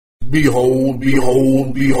Behold,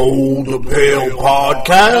 behold, behold, the Pale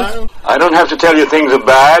Podcast. I don't have to tell you things are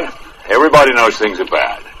bad. Everybody knows things are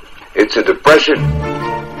bad. It's a depression.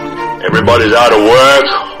 Everybody's out of work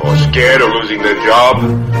or scared of losing their job.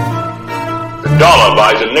 The dollar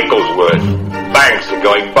buys a nickel's worth. Banks are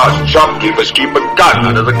going bust. Shopkeepers keep a gun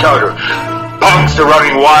under the counter. Punks are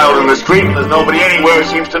running wild in the street, and there's nobody anywhere who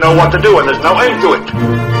seems to know what to do, and there's no end to it.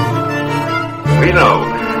 We know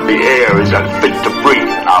the air is unfit to breathe,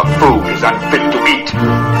 and our food is unfit to eat.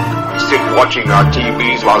 We sit watching our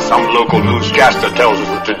TVs while some local newscaster tells us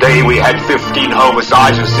that today we had 15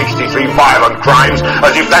 homicides and 63 violent crimes,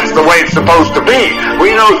 as if that's the way it's supposed to be.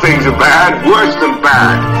 We know things are bad, worse than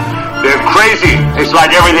bad. They're crazy. It's like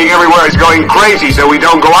everything everywhere is going crazy, so we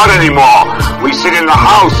don't go out anymore. We sit in the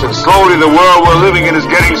house, and slowly the world we're living in is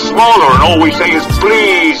getting smaller, and all we say is,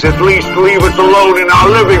 please, at least leave us alone in our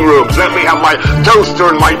living rooms. Let me have my toaster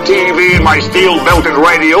and my TV and my steel-belted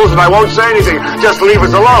radios, and I won't say anything. Just leave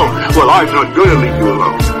us alone. Well, I'm not going to leave you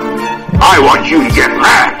alone. I want you to get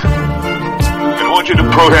mad. I don't want you to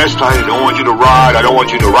protest. I don't want you to riot. I don't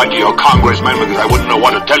want you to write to your congressman because I wouldn't know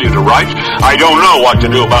what to tell you to write. I don't know what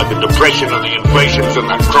to do about the depression and the inflations and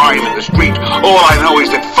the crime in the street. All I know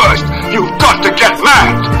is that first, you've got to get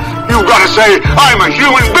mad. You've got to say, I'm a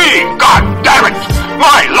human being. God damn it.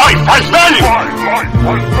 My life has value.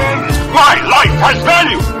 My life has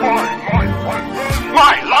value.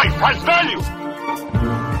 My life has value.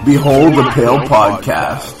 Behold the Pale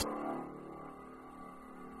Podcast.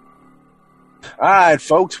 All right,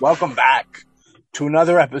 folks, welcome back to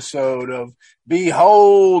another episode of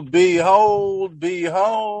Behold, Behold,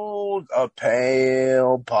 Behold, a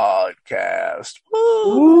Pale Podcast.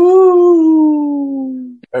 Woo!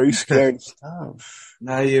 Very scary stuff.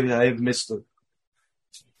 I've missed it.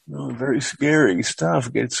 No, very scary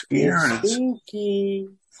stuff. Get scared. It's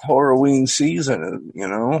Halloween season, you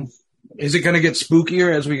know. Is it going to get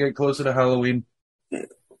spookier as we get closer to Halloween?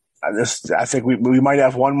 I think we might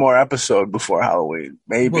have one more episode before Halloween.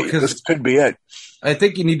 Maybe. Well, this could be it. I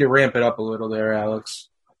think you need to ramp it up a little there, Alex.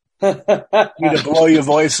 You need to blow your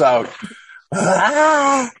voice out.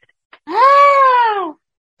 I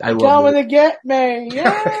love coming to get me.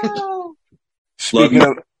 Yeah. Speaking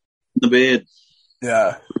of the beard.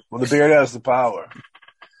 Yeah. Well, the beard has the power.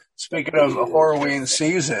 Speaking of the Halloween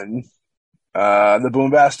season, the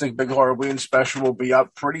Boombastic Big Halloween special will be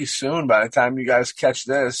up pretty soon. By the time you guys catch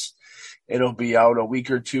this, it'll be out a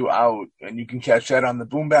week or two out, and you can catch that on the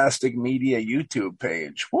Boombastic Media YouTube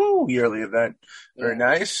page. Woo! Yearly event. Very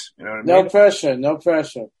nice. You know what I mean? No pressure. No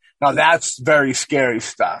pressure. Now, that's very scary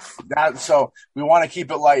stuff. So we want to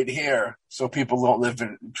keep it light here so people don't live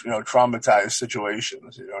in, traumatized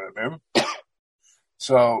situations. You know what I mean?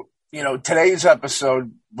 So, today's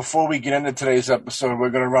episode, before we get into today's episode,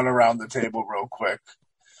 we're going to run around the table real quick.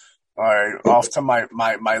 All right, off to my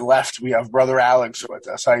left, we have Brother Alex with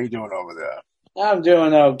us. How you doing over there? I'm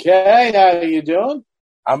doing okay. How are you doing?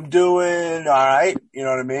 I'm doing all right. You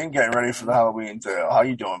know what I mean? Getting ready for the Halloween tale. How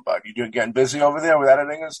you doing, bud? You getting busy over there with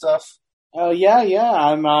editing and stuff? Oh, yeah.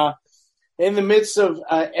 I'm in the midst of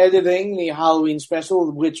editing the Halloween special,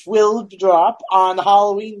 which will drop on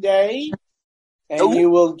Halloween Day. And you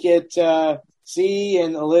will get see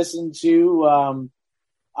and listen to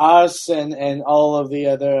us and all of the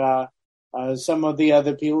other some of the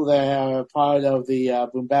other people that are part of the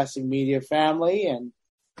Boombastic Media family, and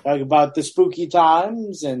talk about the spooky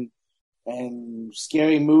times and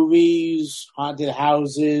scary movies, haunted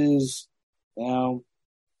houses, and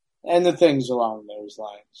the things along those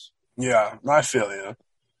lines. Yeah, I feel you.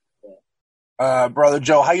 Yeah. Brother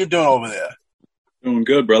Joe, how you doing over there? Doing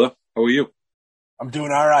good, brother. How are you? I'm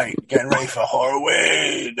doing all right. Getting ready for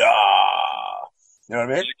Halloween. You know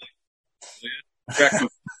what I mean?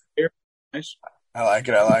 Nice. I like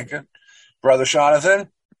it. Brother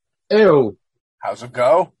Jonathan? Ew. How's it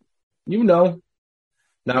go? Not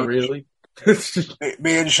really.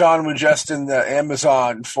 Me and Sean were just in the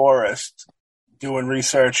Amazon forest doing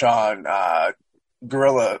research on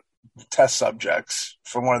gorilla test subjects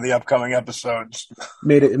for one of the upcoming episodes.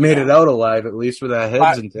 Made it out alive, at least with our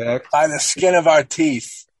heads intact. By the skin of our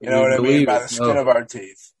teeth. You know what I mean? By the skin of our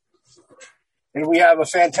teeth. And we have a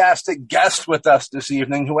fantastic guest with us this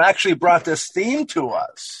evening who actually brought this theme to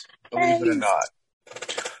us, believe it or not.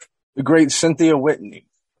 The great Cynthia Whitney.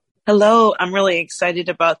 Hello, I'm really excited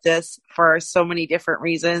about this for so many different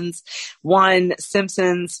reasons. One,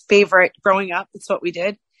 Simpsons favorite growing up. It's what we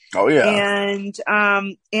did. Oh yeah.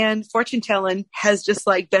 And fortune telling has just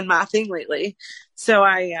been my thing lately. So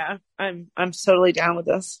I'm totally down with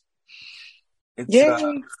this. It's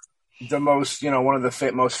the most, one of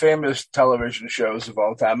the most famous television shows of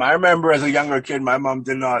all time. I remember as a younger kid, my mom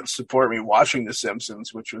did not support me watching The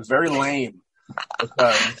Simpsons, which was very lame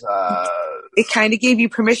because it kind of gave you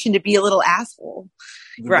permission to be a little asshole,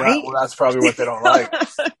 right? Well, that's probably what they don't like.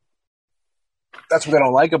 That's what they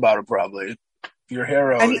don't like about it, probably. Your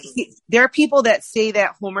hero. I mean, there are people that say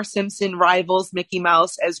that Homer Simpson rivals Mickey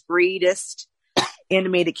Mouse as greatest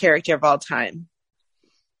animated character of all time.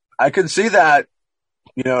 I could see that.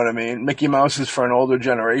 You know what I mean? Mickey Mouse is for an older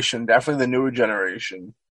generation, definitely the newer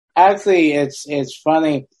generation. Actually, it's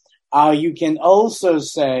funny. You can also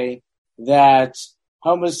say that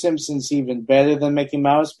Homer Simpson's even better than Mickey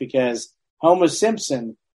Mouse because Homer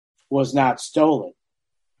Simpson was not stolen.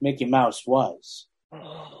 Mickey Mouse was.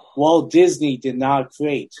 Walt Disney did not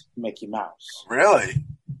create Mickey Mouse. Really?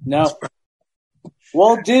 No.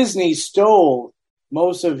 Walt Disney stole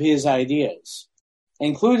most of his ideas,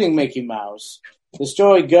 including Mickey Mouse. The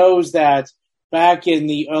story goes that back in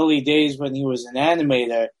the early days when he was an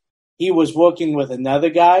animator, he was working with another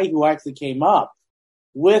guy who actually came up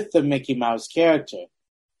with the Mickey Mouse character.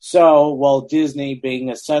 So Walt Disney, being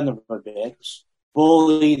a son of a bitch,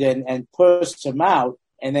 bullied and pursed him out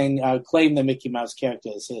and then claimed the Mickey Mouse character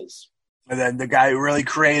as his. And then the guy who really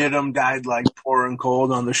created him died like pouring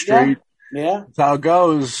cold on the street. Yeah. That's how it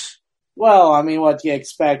goes. Well, I mean, what do you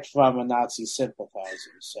expect from a Nazi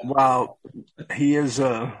sympathizer? So. Well, he is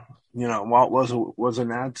Walt was a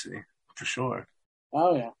Nazi, for sure.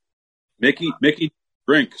 Oh, yeah. Mickey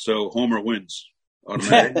drink, so Homer wins.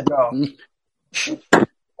 There you go.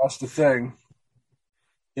 That's the thing.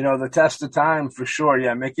 The test of time, for sure.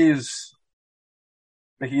 Yeah, Mickey's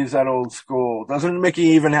that old school. Doesn't Mickey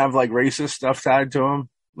even have, like, racist stuff tied to him?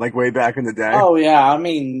 Like, way back in the day? Oh, yeah. I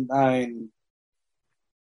mean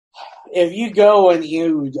if you go and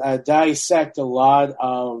you dissect a lot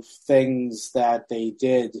of things that they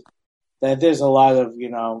did, that there's a lot of,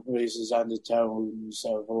 racist undertones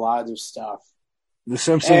of a lot of stuff. The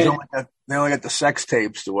Simpsons only got the sex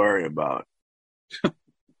tapes to worry about.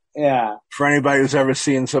 Yeah. For anybody who's ever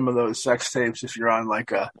seen some of those sex tapes, if you're on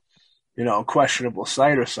like a, questionable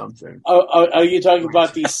site or something. Are you talking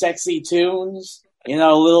about these sexy tunes?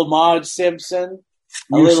 Little Marge Simpson?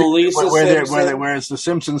 Little Lisa Simpson? Where it's the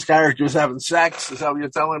Simpsons characters having sex? Is that what you're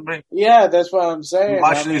telling me? Yeah, that's what I'm saying. You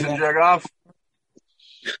watch these and jerk off?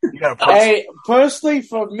 Hey, personally,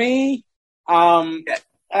 for me,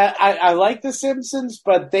 I like the Simpsons,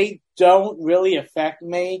 but they don't really affect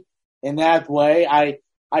me in that way. I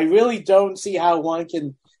really don't see how one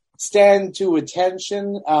can stand to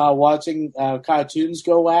attention watching cartoons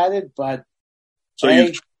go at it, but so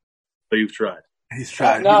you've tried. He's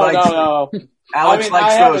tried. No. Alex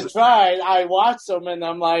I haven't tried. I watched them and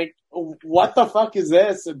I'm like, what the fuck is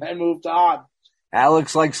this? And then moved on.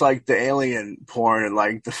 Alex likes like the alien porn and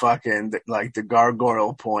like the fucking like the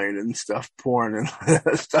gargoyle porn and stuff, porn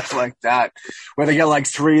and stuff like that, where they get like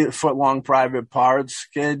 3-foot-long private parts,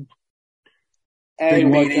 kid. Hey,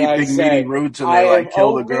 big meaty roots, and they like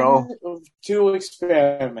kill the girl. To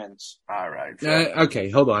experiments. All right.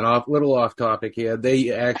 Okay, hold on. Little off topic here.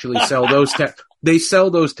 They actually sell those. They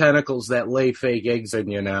sell those tentacles that lay fake eggs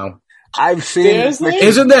in you now. I've seen.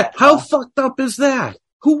 Isn't that how fucked up is that?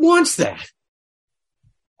 Who wants that?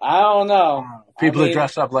 I don't know. People that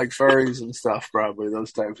dress up like furries and stuff, probably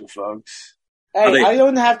those types of folks. Hey, I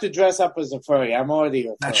don't have to dress up as a furry. I'm already a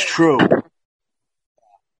furry. That's true.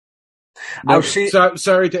 No,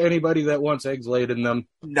 sorry to anybody that wants eggs laid in them.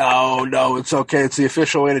 No, it's okay. It's the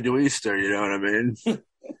official way to do Easter. You know what I mean?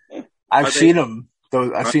 I've seen them.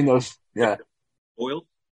 I've seen those. Yeah. Oil?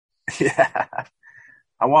 Yeah.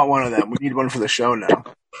 I want one of them. We need one for the show now.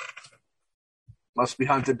 Must be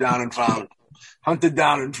hunted down and found. Hunted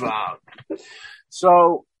down and found.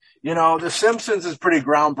 So, The Simpsons is pretty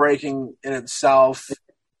groundbreaking in itself. It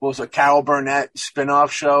was a Carol Burnett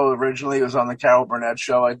spin-off show. Originally, it was on the Carol Burnett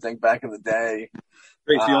show, I think, back in the day.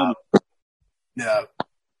 Tracy Ullman. Yeah.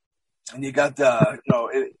 And you got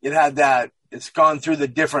it had that, it's gone through the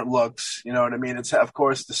different looks, you know what I mean? It's, of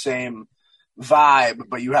course, the same vibe,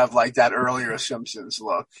 but you have, like, that earlier Simpsons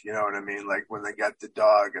look, you know what I mean? Like, when they got the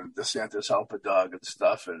dog and the Santa's Helper dog and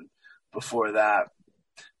stuff, and before that.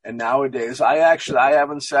 And nowadays, I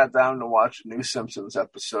haven't sat down to watch a new Simpsons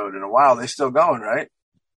episode in a while. They're still going, right?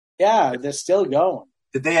 Yeah, they're still going.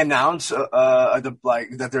 Did they announce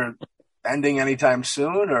that they're ending anytime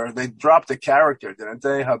soon, or they dropped the character, didn't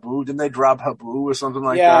they? Habu? Didn't they drop Habu or something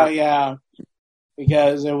like that? Yeah,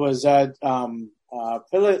 because it was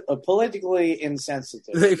politically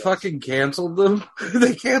insensitive. They fucking canceled them.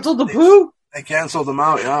 They canceled the poo. They canceled them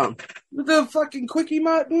out. Yeah, the fucking Quickie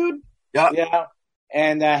Mart dude. Yeah.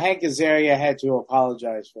 And Hank Azaria had to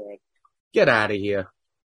apologize for it. Get out of here.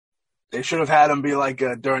 They should have had him be like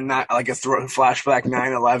during that, like a flashback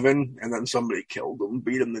 9/11, and then somebody killed him,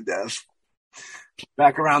 beat him to death.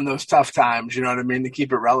 Back around those tough times, you know what I mean, to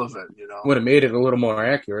keep it relevant, you know. Would have made it a little more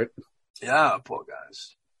accurate. Yeah, poor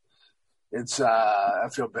guys. It's I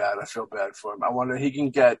feel bad. I feel bad for him. I wonder he can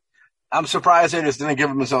get. I'm surprised they just didn't give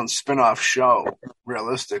him his own spin-off show,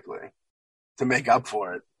 realistically, to make up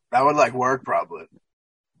for it. That would work probably.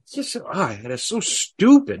 It's just it's so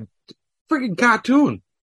stupid. Freaking cartoon.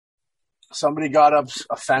 Somebody got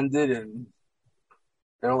offended and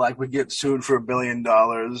they were like, we get sued for $1 billion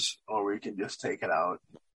or we can just take it out.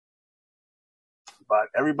 But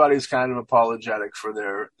everybody's kind of apologetic for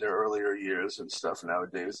their earlier years and stuff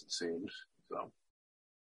nowadays, it seems. So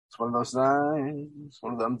it's one of those times,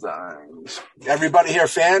 one of them times. Everybody here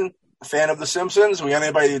fan of The Simpsons? We got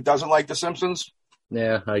anybody who doesn't like The Simpsons?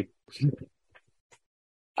 Yeah,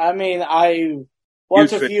 I mean, I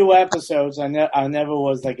watched a few episodes. I never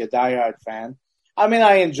was like a diehard fan. I mean,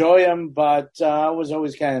 I enjoy them, but I was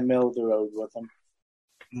always kind of middle of the road with them.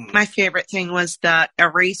 My favorite thing was the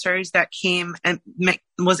erasers that came, and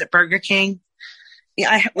was it Burger King?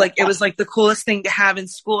 Yeah, it was like the coolest thing to have in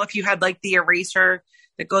school. If you had like the eraser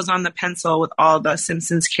that goes on the pencil with all the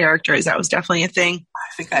Simpsons characters, that was definitely a thing.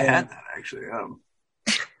 I think I had that actually.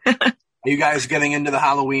 Are you guys getting into the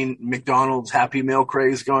Halloween McDonald's Happy Meal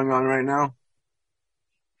craze going on right now?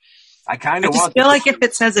 I just feel like if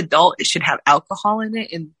it says adult, it should have alcohol in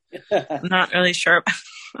it, and I'm not really sure.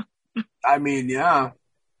 I mean, yeah,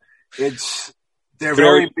 they're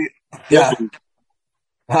very yeah. You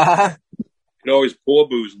could always pour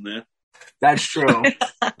booze in there. That's true.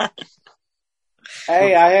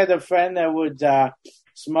 Hey, I had a friend that would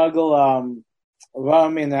smuggle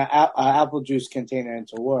rum in an apple juice container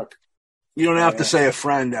into work. You don't have to say a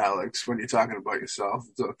friend, Alex, when you're talking about yourself.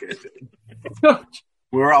 It's okay, dude.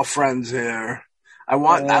 We're all friends here. I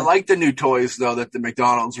like the new toys though that the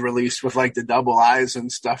McDonald's released with like the double eyes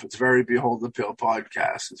and stuff. It's very Behold the Pill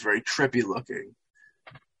podcast. It's very trippy looking.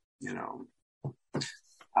 You know,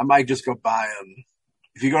 I might just go buy them.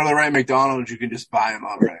 If you go to the right McDonald's, you can just buy them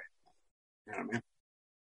outright. You know what I mean?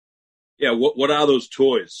 Yeah. What are those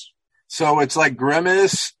toys? So it's like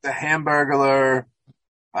Grimace, the Hamburglar,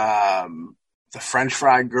 the French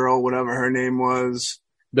fry girl, whatever her name was.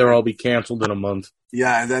 They'll all be canceled in a month.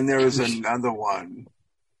 Yeah, and then there was another one.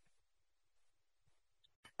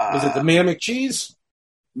 Was it the Mayor McCheese?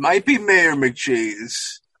 Might be Mayor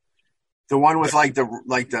McCheese. The one with like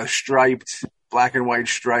the striped, black and white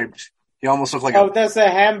striped. He almost looked like that's a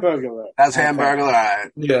Hamburglar. That's Hamburglar. All right.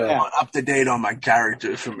 Yeah. I'm up to date on my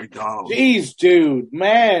characters from McDonald's. Jeez, dude,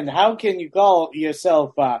 man, how can you call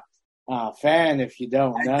yourself a fan if you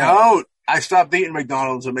don't know? I don't. I stopped eating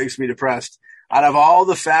McDonald's. It makes me depressed. Out of all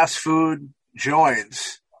the fast food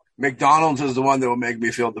joints, McDonald's is the one that will make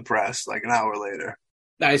me feel depressed like an hour later.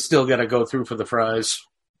 I still got to go through for the fries.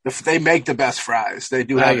 They make the best fries. They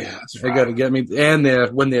do have the best fries. They got to get me. And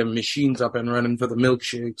when their machine's up and running for the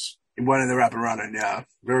milkshakes. When they're up and running, yeah.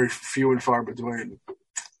 Very few and far between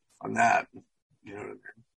on that. You know what I mean?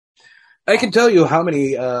 I can tell you how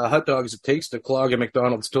many hot dogs it takes to clog a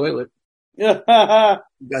McDonald's toilet. You got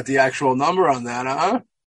the actual number on that, huh?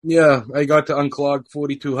 Yeah, I got to unclog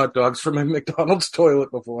 42 hot dogs from a McDonald's toilet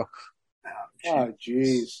before. Oh,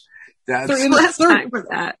 jeez. That's less time for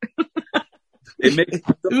that. It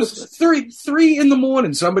was 3 in the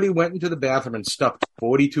morning. Somebody went into the bathroom and stuffed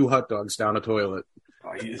 42 hot dogs down a toilet.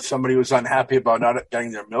 Somebody was unhappy about not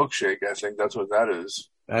getting their milkshake. I think that's what that is.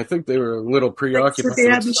 I think they were a little preoccupied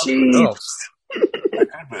with something else.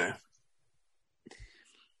 That could be.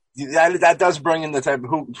 That does bring in the type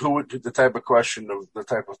the type of question of the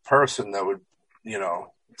type of person that would,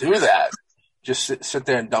 do that. Just sit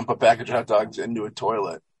there and dump a package of hot dogs into a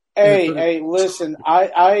toilet. Hey, listen,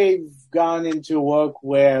 I've gone into work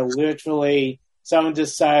where literally someone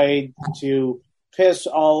decided to piss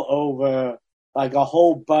all over like a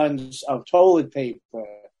whole bunch of toilet paper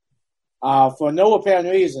for no apparent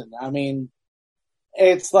reason. I mean,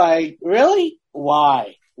 it's like, really?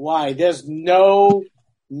 Why? There's no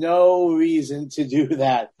reason to do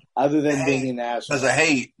that other than being an asshole. Because I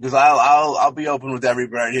hate. Because I'll be open with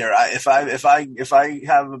everybody here. If I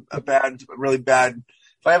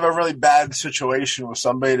have a really bad situation with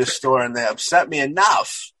somebody at a store and they upset me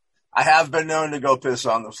enough, I have been known to go piss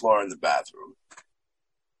on the floor in the bathroom.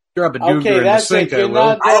 Drop a dooger in the sink, I will.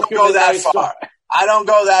 I don't go that far. I don't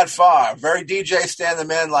go that far. Very DJ stand the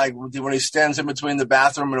man, like when he stands in between the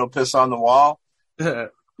bathroom and he'll piss on the wall. I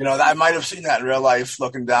might have seen that in real life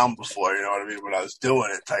looking down before, you know what I mean, when I was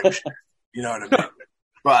doing it type shit. You know what I mean?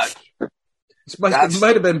 But It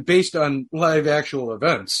might have been based on live actual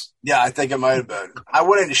events. Yeah, I think it might have been. I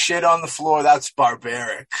wouldn't shit on the floor. That's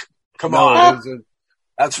barbaric. Come No, on. it isn't.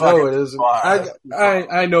 That's fucking No, it isn't. bar.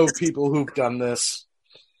 I know people who've done this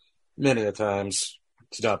many a times.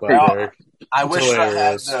 It's not barbaric. I wish I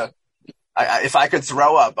had if I could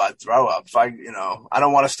throw up, I'd throw up. If I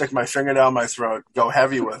don't want to stick my finger down my throat, go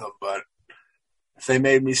heavy with them, but if they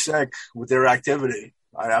made me sick with their activity,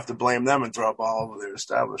 I'd have to blame them and throw up all over their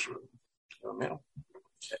establishment.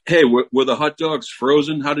 Hey, were the hot dogs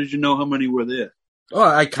frozen? How did you know how many were there? Oh,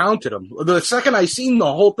 I counted them. The second I seen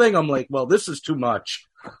the whole thing, I'm like, well, this is too much.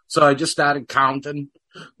 So I just started counting.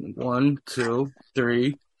 1, 2,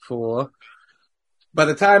 3, 4. By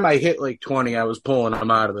the time I hit like 20, I was pulling them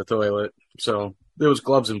out of the toilet. So there was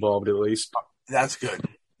gloves involved at least. That's good.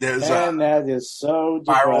 There's that is so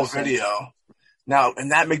viral depressing. video. Now,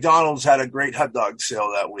 and that McDonald's had a great hot dog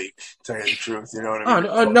sale that week, to tell you the truth. You know what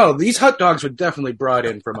I mean? No, these hot dogs were definitely brought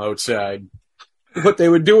in from outside. What they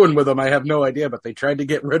were doing with them, I have no idea, but they tried to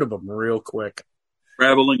get rid of them real quick.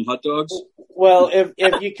 Traveling hot dogs? Well, if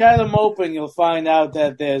you cut them open, you'll find out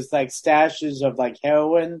that there's like stashes of like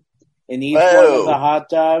heroin in each one of the hot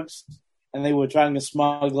dogs, and they were trying to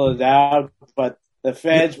smuggle it out, but the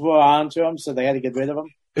feds were onto them, so they had to get rid of them.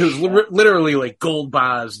 It was literally like gold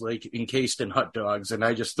bars, like encased in hot dogs, and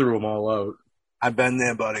I just threw them all out. I've been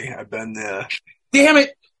there, buddy. I've been there. Damn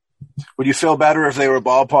it! Would you feel better if they were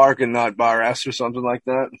ballpark and not bar S or something like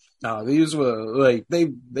that? No, these were like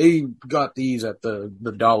they got these at the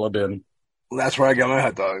dollar bin. Well, that's where I got my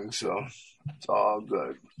hot dogs, so it's all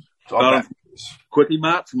good. It's all Got back. Quickie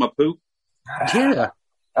Mart from Apu? Yeah,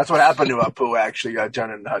 That's what happened to Apu, actually. Got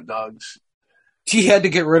turned into hot dogs. he had to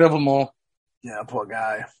get rid of them all. Yeah, poor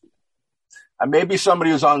guy. Maybe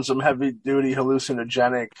somebody was on some heavy-duty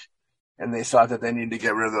hallucinogenic, and they thought that they needed to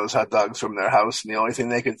get rid of those hot dogs from their house, and the only thing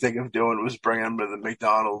they could think of doing was bringing them to the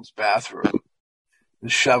McDonald's bathroom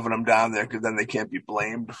and shoving them down there, because then they can't be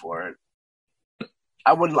blamed for it.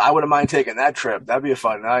 I wouldn't mind taking that trip. That'd be a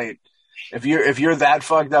fun night. If you're that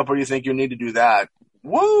fucked up or you think you need to do that,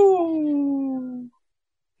 woo!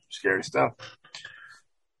 Scary stuff.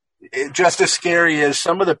 Just as scary as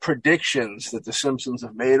some of the predictions that the Simpsons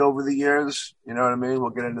have made over the years. You know what I mean?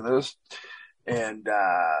 We'll get into this. And,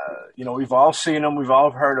 we've all seen them. We've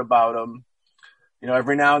all heard about them.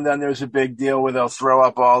 Every now and then there's a big deal where they'll throw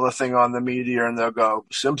up all the thing on the media and they'll go,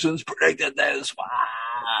 Simpsons predicted this. Wow.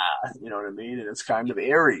 You know what I mean? And it's kind of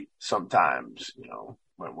eerie sometimes,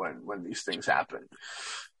 when these things happen.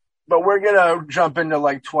 But we're going to jump into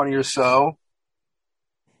like 20 or so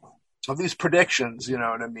of these predictions, you know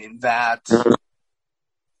what I mean? That is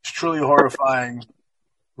truly horrifying,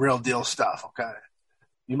 real deal stuff, okay?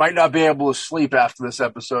 You might not be able to sleep after this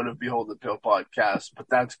episode of Behold the Pill podcast, but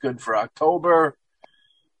that's good for October.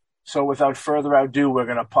 So without further ado, we're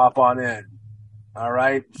going to pop on in. All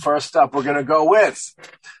right? First up, we're going to go with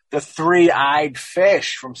the Three-Eyed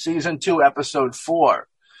Fish from Season 2, Episode 4.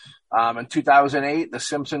 In 2008, The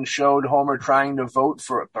Simpsons showed Homer trying to vote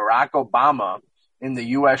for Barack Obama in the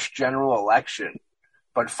U.S. general election,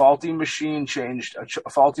 but a faulty machine changed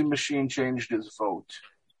his vote.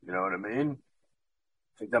 You know what I mean?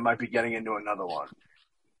 I think that might be getting into another one.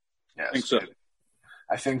 Yes, I think so.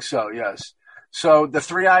 I think so, yes. So the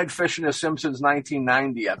Three-Eyed Fish in the Simpsons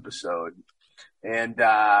 1990 episode, and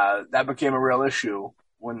that became a real issue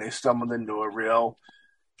when they stumbled into a real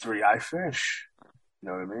three-eyed fish. You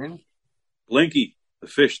know what I mean? Blinky, the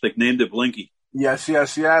fish. They named it Blinky. Yes.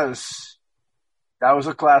 That was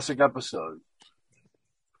a classic episode.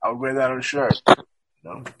 I would wear that on a shirt.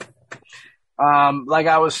 Like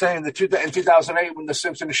I was saying, in 2008, when The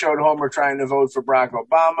Simpsons showed Homer trying to vote for Barack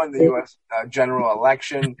Obama in the U.S. General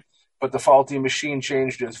election, but the faulty machine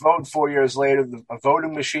changed his vote. 4 years later, a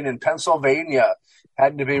voting machine in Pennsylvania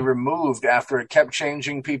had to be removed after it kept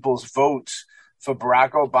changing people's votes for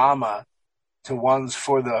Barack Obama to ones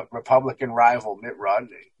for the Republican rival, Mitt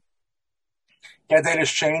Romney. Can't they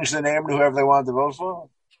just change the name to whoever they wanted to vote for?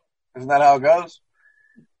 Isn't that how it goes?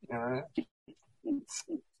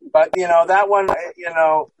 But, that one,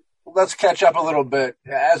 let's catch up a little bit.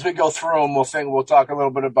 As we go through them, we'll talk a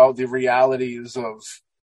little bit about the realities of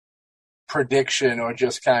prediction or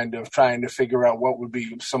just kind of trying to figure out what would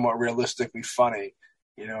be somewhat realistically funny.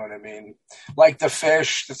 You know what I mean? Like the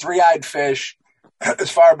fish, the three-eyed fish,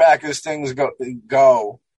 as far back as things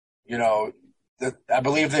go, I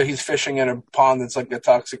believe that he's fishing in a pond that's like a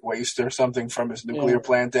toxic waste or something from his nuclear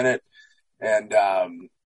plant in it. And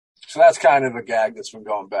so that's kind of a gag that's been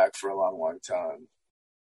going back for a long, long time.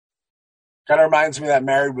 Kind of reminds me of that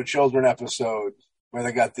Married with Children episode where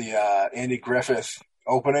they got the Andy Griffith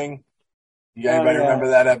opening. You anybody remember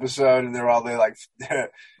that episode? And they're all like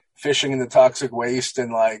fishing in the toxic waste,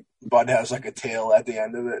 and like Bud has like a tail at the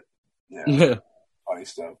end of it. Yeah, funny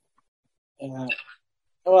stuff. Yeah.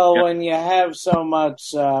 Well, when you have so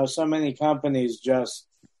many companies just,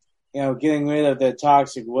 getting rid of their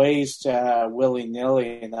toxic waste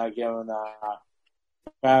willy-nilly and not giving a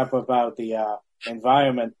crap about the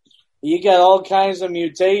environment, you get all kinds of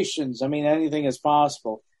mutations. I mean, anything is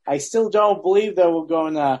possible. I still don't believe that we're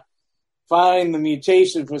going to find the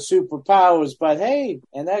mutation for superpowers, but hey,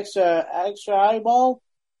 an extra eyeball,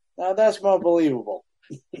 now that's more believable.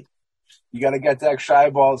 You got to get the extra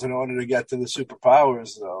eyeballs in order to get to the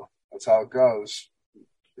superpowers, though. That's how it goes.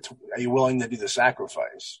 Are you willing to do the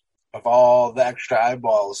sacrifice of all the extra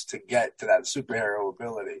eyeballs to get to that superhero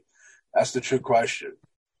ability? That's the true question.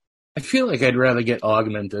 I feel like I'd rather get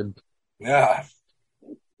augmented. Yeah.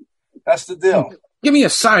 That's the deal. Give me a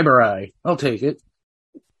cyber eye. I'll take it.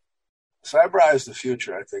 Cyber eye is the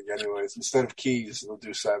future, I think, anyways. Instead of keys, they'll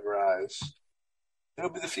do cyber eyes.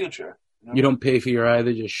 It'll be the future. You don't pay for your eye,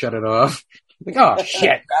 they just shut it off. Like, oh,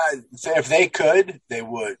 shit. If they could, they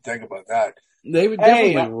would. Think about that. They would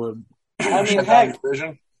definitely would. I mean, heck,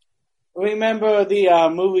 remember the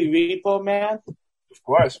movie Repo Man? Of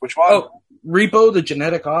course. Which one? Oh, Repo, the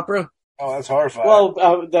genetic opera? Oh, that's horrifying. Well,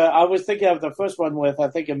 I was thinking of the first one with, I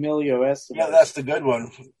think, Emilio Estevez. Yeah, that's the good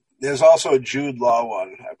one. There's also a Jude Law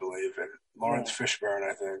one, I believe, and Lawrence Fishburne,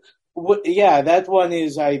 I think. Yeah, that one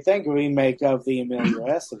is, I think, a remake of the Emilio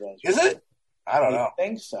Estevez. Is it? I don't know. I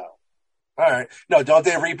think so. All right. No, don't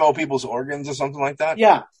they repo people's organs or something like that?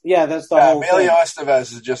 Yeah, that's the whole Emilio thing.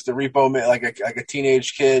 Estevez is just a repo, like a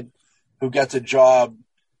teenage kid who gets a job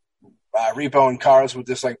repoing cars with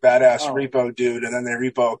this like badass repo dude, and then they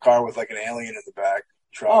repo a car with like an alien in the back.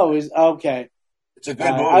 Truck. Oh, okay. It's a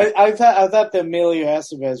good movie. I thought the Emilio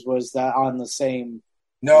Estevez was on the same.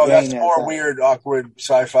 No, that's more weird, awkward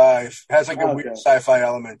sci-fi. It has like a weird sci-fi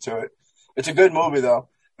element to it. It's a good movie, though.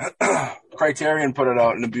 Criterion put it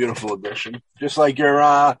out in a beautiful edition. Just like your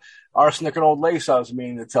Arsenic and Old Lace, I was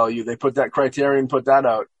meaning to tell you. They put that Criterion put that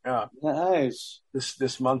out. Yeah. Nice.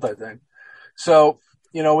 This month, I think. So,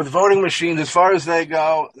 with voting machines, as far as they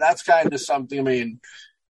go, that's kind of something, I mean,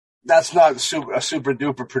 that's not a super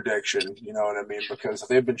duper prediction, you know what I mean? Because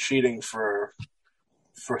they've been cheating for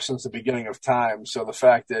since the beginning of time. So the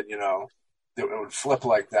fact that, that it would flip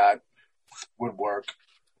like that would work.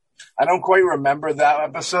 I don't quite remember that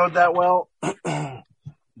episode that well,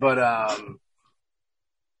 but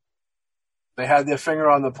they had their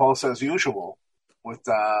finger on the pulse as usual with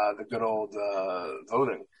the good old voting. You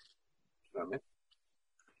know what I mean?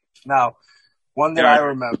 Now, one that I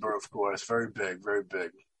remember, of course, very big,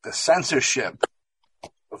 the censorship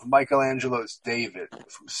of Michelangelo's David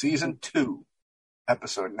from season 2.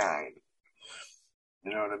 Episode 9.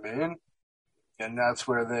 You know what I mean? And that's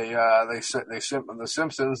where the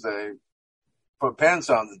Simpsons, they put pants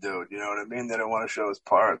on the dude. You know what I mean? They don't want to show his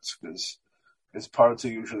parts because his parts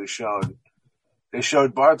are usually shown. They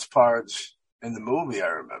showed Bart's parts in the movie. I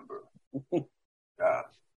remember. Yeah, it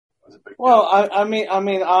was a big deal. I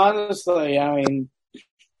mean, honestly,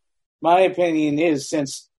 my opinion is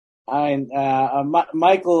since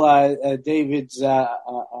Michael David's.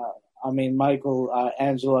 Michael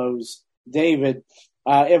Angelo's David,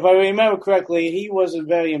 if I remember correctly, he wasn't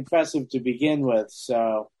very impressive to begin with,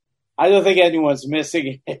 so I don't think anyone's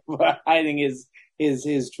missing him for hiding his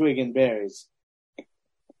twig and berries.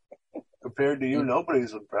 Compared to you,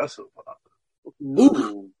 nobody's impressive.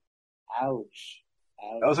 Ooh. Ouch.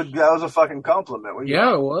 That was a fucking compliment.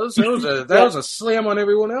 Yeah, it was. That was a slam on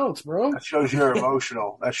everyone else, bro. That shows you're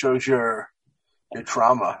emotional. That shows your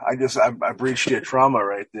trauma. I breached your trauma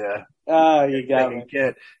right there. Oh, you got me.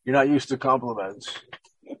 Kid. You're not used to compliments.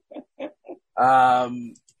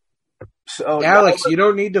 So Alex, you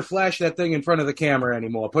don't need to flash that thing in front of the camera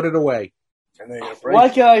anymore. Put it away.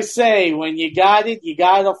 What can I say? When you got it, you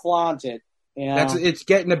gotta flaunt it. It's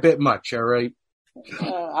getting a bit much, all right?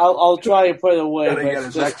 I'll try to put it away, but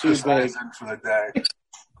it's just too big. For the day.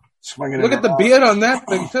 Look at the beard on that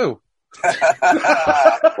thing, too.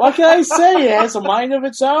 What can I say? It has a mind of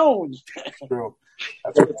its own. True.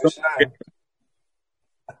 That's what they say.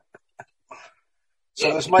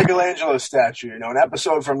 So this Michelangelo statue, an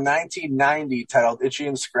episode from 1990 titled Itchy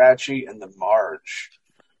and Scratchy and the Marge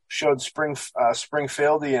showed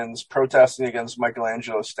Springfieldians protesting against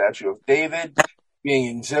Michelangelo's statue of David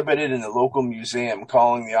being exhibited in the local museum,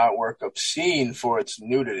 calling the artwork obscene for its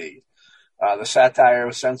nudity. The satire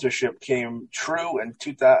of censorship came true in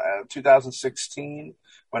 2016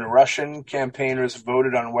 when Russian campaigners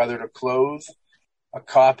voted on whether to clothe a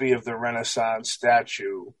copy of the Renaissance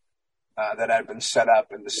statue that had been set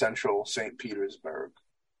up in the central St. Petersburg.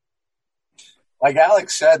 Like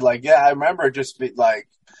Alex said, like, yeah, I remember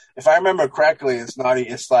if I remember correctly, it's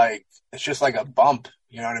just like a bump.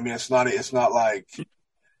 You know what I mean? It's not like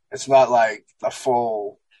the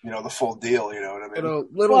full deal. You know what I mean?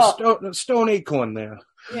 Little stone acorn there.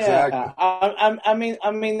 Yeah, exactly.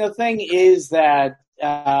 I mean, the thing is that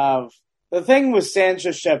the thing with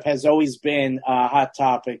censorship has always been a hot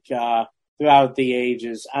topic throughout the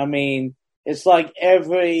ages. I mean, it's like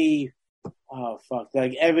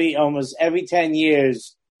almost every 10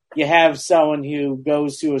 years, you have someone who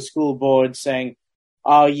goes to a school board saying,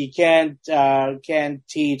 "Oh, you can't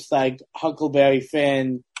teach like Huckleberry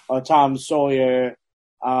Finn or Tom Sawyer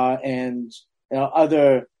and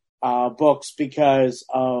other books because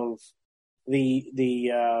of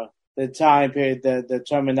the time period, the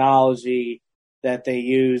terminology that they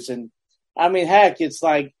use." And I mean, heck, it's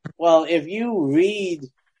like, well, if you read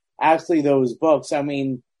actually those books, I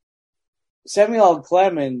mean, Samuel L.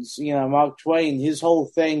 Clemens, Mark Twain, his whole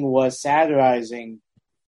thing was satirizing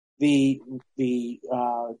the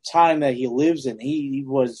time that he lives in. He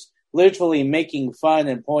was literally making fun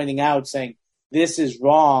and pointing out, saying, this is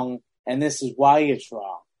wrong, and this is why it's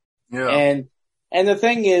wrong. Yeah. And the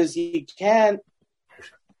thing is, you can't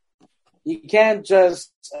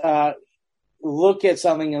just look at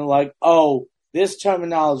something and like, oh, this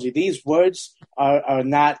terminology, these words are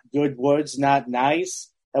not good words, not nice,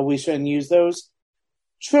 that we shouldn't use those.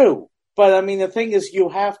 True. But I mean, the thing is, you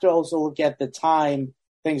have to also look at the time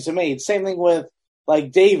things are made. Same thing with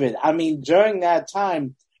like David. I mean, during that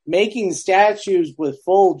time, making statues with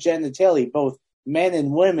full genitalia, both men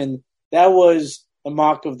and women, that was the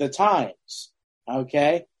mark of the times.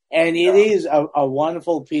 Okay? And it is a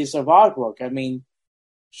wonderful piece of artwork. I mean,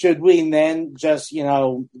 should we then just,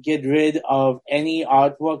 get rid of any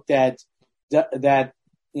artwork that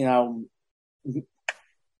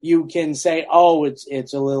you can say, oh,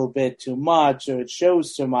 it's a little bit too much or it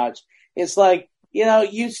shows too much. It's like,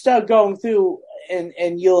 you start going through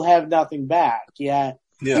and you'll have nothing back. Yeah.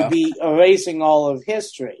 You'll be erasing all of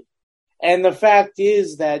history. And the fact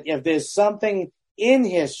is that if there's something in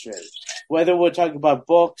history, whether we're talking about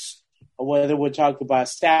books or whether we're talking about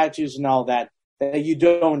statues and all that you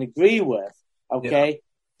don't agree with, okay,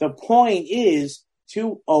 the point is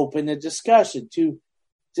to open a discussion, to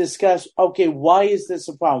discuss, okay, why is this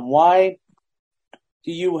a problem? Why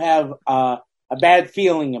do you have a bad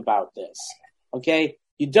feeling about this? Okay,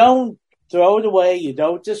 you don't throw it away. You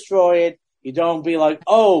don't destroy it. You don't be like,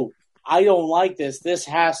 oh, I don't like this. This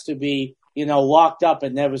has to be, locked up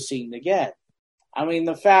and never seen again. I mean,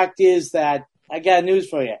 the fact is that I got news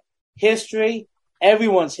for you. History,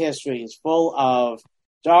 everyone's history is full of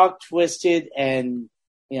dark, twisted, and,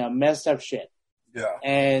 messed up shit. Yeah.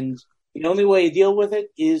 And the only way to deal with it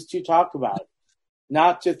is to talk about it,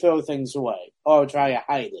 not to throw things away or try to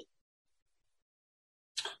hide it.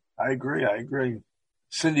 I agree.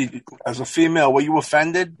 Cindy, as a female, were you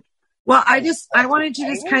offended? Well, I wanted to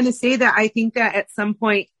just kind of say that I think that at some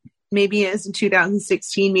point, maybe it's in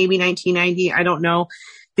 2016, maybe 1990, I don't know,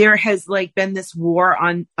 there has been this war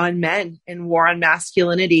on men and war on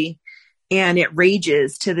masculinity, and it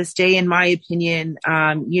rages to this day, in my opinion.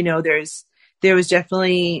 There was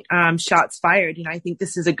definitely shots fired, and I think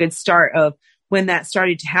this is a good start of when that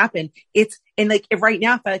started to happen. Right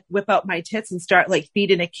now, if I whip out my tits and start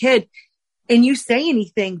feeding a kid, and you say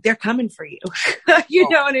anything, they're coming for you. You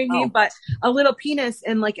know what I mean? But a little penis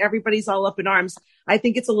and everybody's all up in arms. I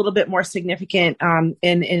think it's a little bit more significant,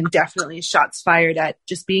 and definitely shots fired at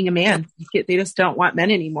just being a man. They just don't want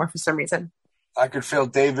men anymore for some reason. I could feel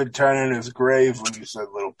David turning his grave when you said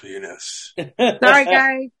little penis. Sorry,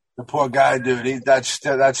 guy. The poor guy, dude. That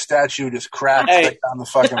statue just cracked right down the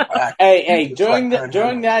fucking back. Hey, during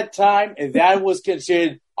that time, that was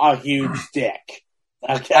considered a huge dick.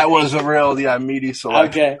 Okay. That was a real, meaty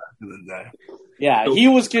selection back in the day. Yeah, he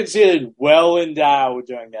was considered well endowed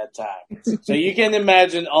during that time. So you can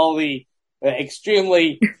imagine all the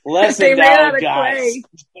extremely less endowed guys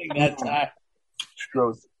during that time.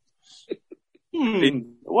 Gross.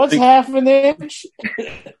 What's half an inch?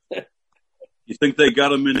 You think they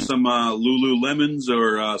got him in some Lululemons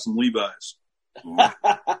or some Levi's?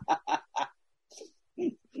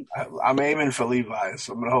 I'm aiming for Levi's.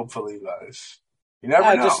 I'm going to hope for Levi's. You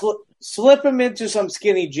never know. Just slip him into some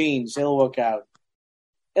skinny jeans. It'll work out.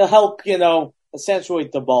 It'll help,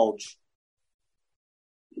 accentuate the bulge.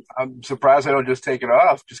 I'm surprised I don't just take it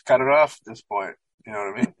off. Just cut it off at this point. You know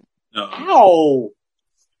what I mean? No. Ow!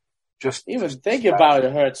 Just think about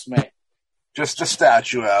it hurts me. Just a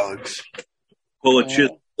statue, Alex. Pull a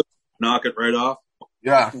chisel, knock it right off.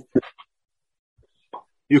 Yeah.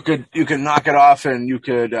 You could knock it off and you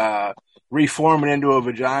could reform it into a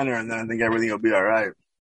vagina, and then I think everything will be all right.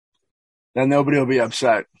 Then nobody will be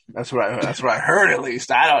upset. That's what I heard, at least.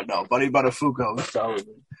 I don't know. Buddy Buttafuoco was telling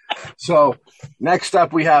me. So next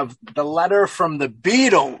up, we have The Letter from the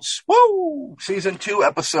Beatles. Woo! Season 2,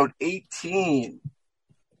 episode 18.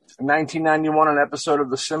 In 1991, an episode of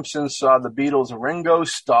The Simpsons saw the Beatles' Ringo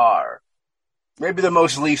Starr. Maybe the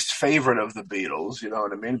most least favorite of the Beatles, you know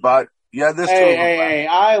what I mean? But yeah, this. Hey!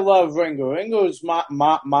 I love Ringo. Ringo's my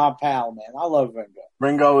pal, man. I love Ringo.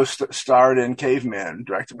 Ringo was starred in Caveman,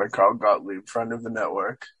 directed by Carl Gottlieb, friend of the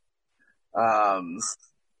network.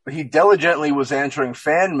 He diligently was answering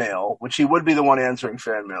fan mail, which he would be the one answering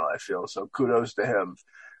fan mail, I feel. So kudos to him.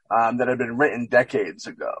 That had been written decades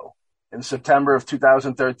ago. In September of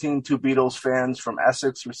 2013, two Beatles fans from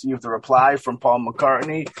Essex received a reply from Paul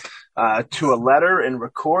McCartney to a letter and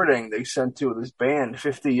recording they sent to this band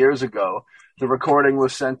 50 years ago. The recording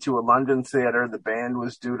was sent to a London theater the band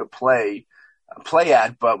was due to play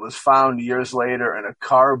at, but was found years later in a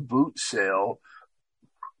car boot sale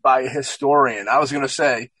by a historian. I was going to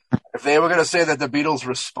say, if they were going to say that the Beatles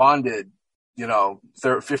responded,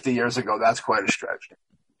 50 years ago, that's quite a stretch.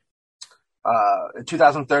 In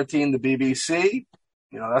 2013, the BBC,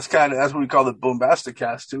 that's what we call the Boombastic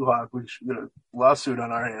cast too, Hawk. We got a lawsuit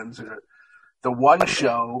on our hands. The One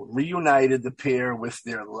Show reunited the pair with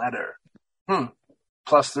their letter,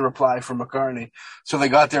 plus the reply from McCartney. So they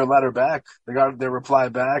got their letter back. They got their reply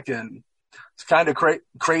back, and it's kind of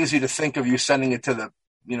crazy to think of you sending it to the,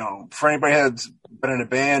 for anybody that's been in a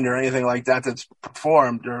band or anything like that that's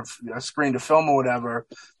performed or screened a film or whatever,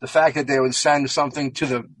 the fact that they would send something to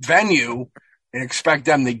the venue and expect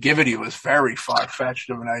them to give it to you is very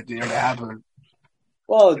far-fetched of an idea to happen.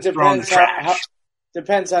 Well, it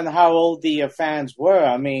depends on how old the fans were.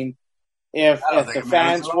 I mean, if the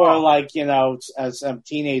fans were like, some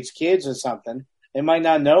teenage kids or something, they might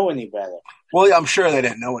not know any better. Well, I'm sure they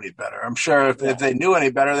didn't know any better. I'm sure if they knew any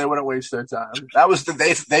better, they wouldn't waste their time. That was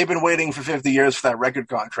they've been waiting for 50 years for that record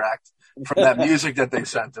contract from that music that they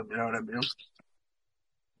sent them. You know what I mean?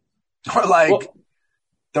 Or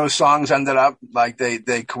those songs ended up like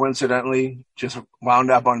they coincidentally just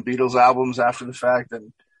wound up on Beatles albums after the fact,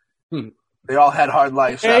 and they all had hard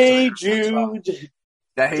lives. Hey Jude,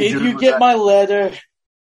 Hey Jude, did you get my letter?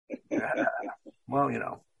 Yeah.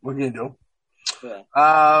 Well, what can you do? Yeah.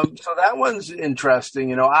 So that one's interesting.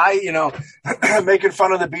 Making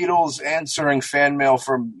fun of the Beatles answering fan mail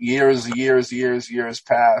from years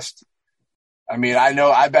past. I mean,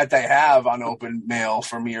 I bet they have unopened mail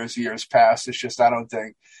from years past. It's just, I don't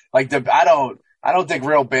think I don't think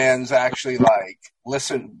real bands actually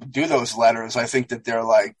do those letters. I think that their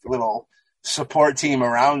little support team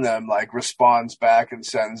around them responds back and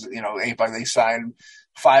sends, they sign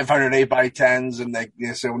 500 8x10s, and they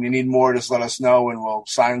say, when you need more, just let us know and we'll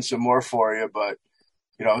sign some more for you. But,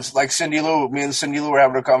 it's like Cindy Lou. Me and Cindy Lou were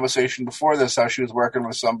having a conversation before this, how she was working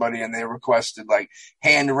with somebody and they requested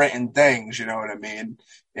handwritten things, you know what I mean?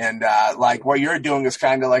 And what you're doing is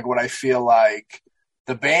kind of like what I feel like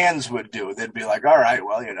the bands would do. They'd be like, all right,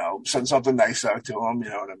 well, send something nice out to them, you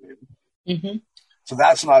know what I mean? Mm-hmm. So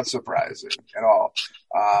that's not surprising at all.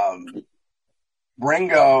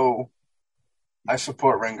 Ringo, I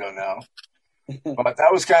support Ringo now. But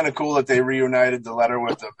that was kind of cool that they reunited the letter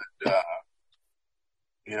with them. And,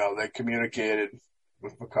 they communicated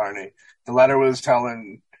with McCartney. The letter was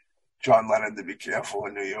telling John Lennon to be careful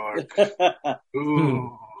in New York.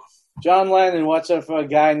 Ooh. John Lennon, what's up for a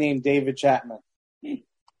guy named David Chapman?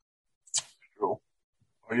 Cool.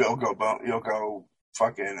 Or Yoko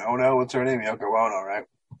fucking Ono, what's her name? Yoko Ono, right?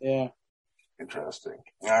 Yeah. Interesting.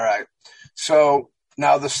 All right. So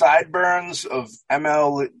now the sideburns of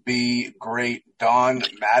MLB great Don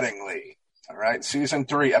Mattingly. All right. Season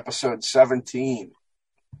 3, episode 17.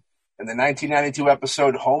 In the 1992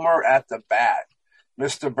 episode Homer at the Bat,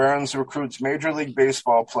 Mr. Burns recruits Major League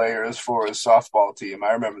Baseball players for his softball team.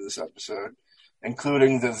 I remember this episode,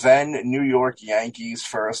 including the then New York Yankees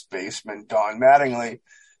first baseman Don Mattingly.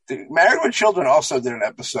 The Married with Children also did an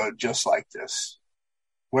episode just like this,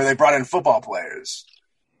 where they brought in football players.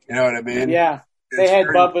 You know what I mean? Yeah. They had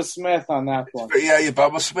Bubba Smith on that one. Yeah,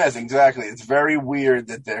 Bubba Smith, exactly. It's very weird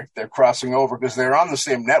that they're crossing over because they're on the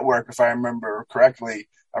same network, if I remember correctly,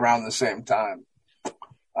 around the same time.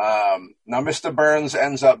 Now, Mr. Burns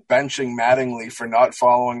ends up benching Mattingly for not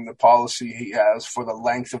following the policy he has for the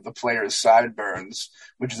length of the player's sideburns,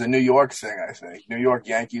 which is a New York thing, I think. New York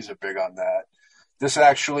Yankees are big on that. This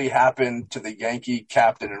actually happened to the Yankee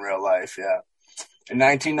captain in real life, yeah. In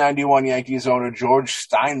 1991, Yankees owner George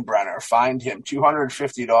Steinbrenner fined him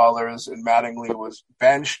 $250, and Mattingly was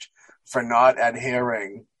benched for not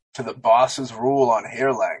adhering to the boss's rule on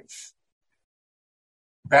hair length.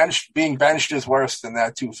 Being benched is worse than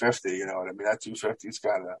that 250, you know what I mean? That 250 is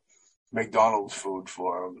kind of McDonald's food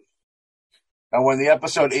for him. And when the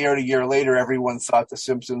episode aired a year later, everyone thought The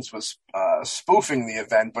Simpsons was spoofing the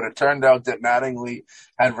event, but it turned out that Mattingly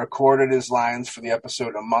had recorded his lines for the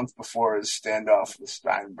episode a month before his standoff with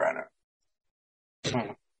Steinbrenner.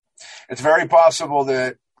 It's very possible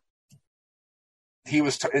that he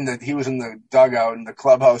was in the dugout in the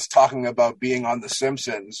clubhouse talking about being on The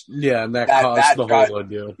Simpsons. Yeah, and that caused the whole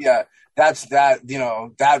ordeal. Yeah,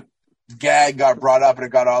 that gag got brought up and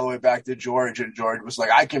it got all the way back to George, and George was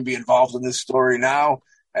like, I can be involved in this story now,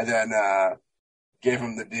 and then gave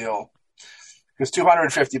him the deal. Because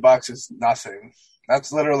 $250 is nothing.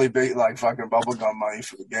 That's literally big, like fucking bubblegum money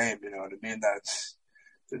for the game, you know what I mean? That's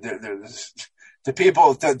there's the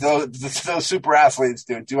people, those super athletes,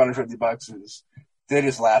 dude, $250 is, they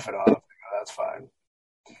just laugh it off. You know, that's fine.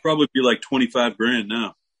 Probably be like $25,000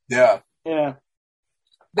 now. Yeah. Yeah.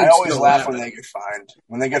 I always laugh when they get fined.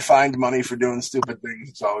 When they get fined money for doing stupid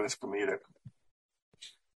things, it's always comedic.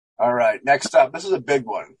 All right, next up, this is a big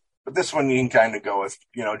one, but this one you can kind of go with,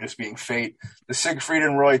 you know, just being fate. The Siegfried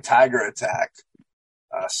and Roy Tiger Attack,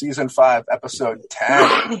 season 5, episode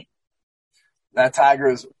 10. That tiger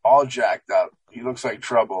is all jacked up. He looks like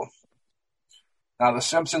trouble. Now, The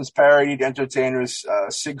Simpsons parodied entertainers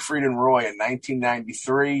Siegfried and Roy in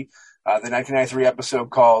 1993. The 1993 episode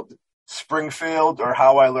called Springfield, or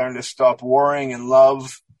How I Learned to Stop Worrying and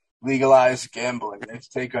Love, Legalized Gambling. Its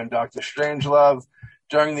take on Dr. Strangelove.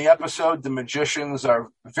 During the episode, the magicians are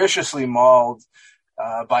viciously mauled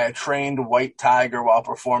by a trained white tiger while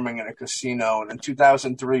performing in a casino. And in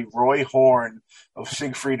 2003, Roy Horn of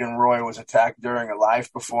Siegfried and Roy was attacked during a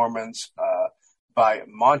live performance by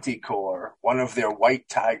Montecore, one of their white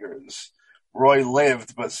tigers. Roy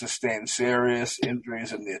lived but sustained serious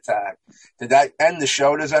injuries in the attack. Did that end the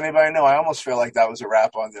show? Does anybody know? I almost feel like that was a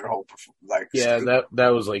wrap on their whole that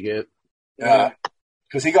was like it. Yeah,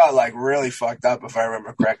 because he got like really fucked up, if I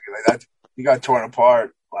remember correctly. Like that, he got torn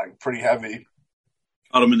apart like pretty heavy.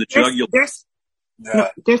 Got him in the jugular.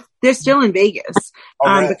 They're still in Vegas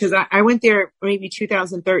Really? because I went there maybe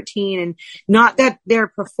 2013, and not that they're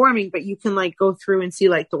performing, but you can like go through and see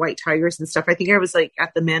like the white tigers and stuff. I think I was like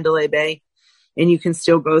at the Mandalay Bay, and you can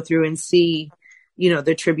still go through and see, you know,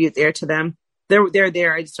 the tribute there to them. They're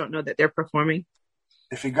there. I just don't know that they're performing.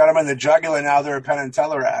 If you got them in the jugular, now they're a Penn and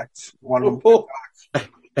Teller act. One of them.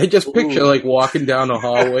 I just picture like walking down a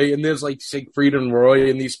hallway and there's like Siegfried and Roy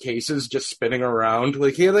in these cases just spinning around.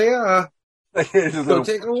 Like, here they are. Go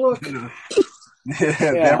take a look.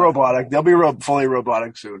 They're robotic. They'll be fully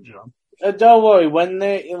robotic soon, John. Don't worry. When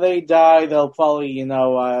they die, they'll probably, you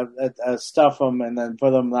know, stuff them and then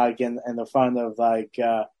put them like in the front of like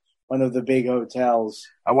one of the big hotels.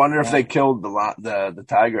 I wonder if they killed the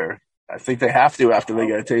tiger. I think they have to after they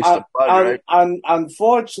get a taste of blood, right?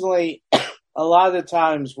 Unfortunately, a lot of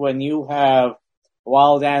times when you have a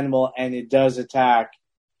wild animal and it does attack,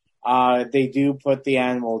 they do put the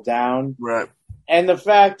animal down. Right. And the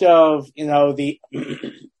fact of, you know,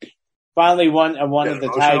 finally one of the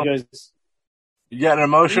tigers. You getting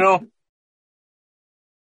emotional?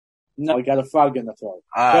 No, we got a frog in the throat.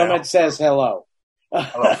 Kermit says hello.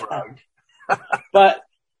 Hello, frog.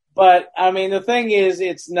 But I mean, the thing is,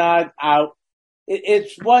 it's not out.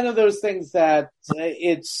 It's one of those things that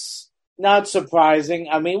it's not surprising.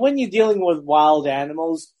 I mean, when you're dealing with wild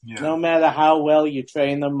animals, no matter how well you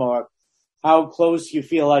train them or how close you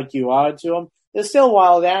feel like you are to them, they're still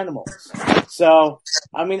wild animals. So,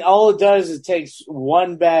 I mean, all it does is it takes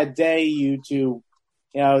one bad day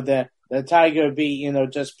the tiger be, you know,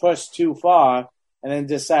 just pushed too far and then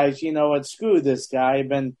decides, you know what, screw this guy. I've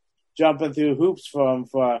been jumping through hoops for him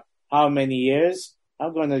for how many years?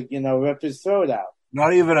 I'm going to, you know, rip his throat out.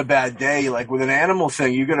 Not even a bad day. Like with an animal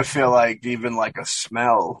thing, you're going to feel like even like a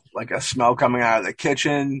smell coming out of the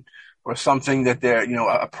kitchen or something that they're, you know,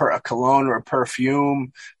 a cologne or a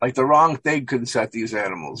perfume. Like the wrong thing could set these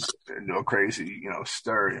animals into a crazy, you know,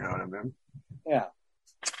 stir. You know what I mean? Yeah.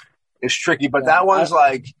 It's tricky, but that one's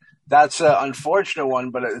that's an unfortunate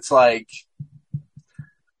one, but it's like,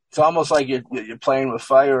 it's almost like you're playing with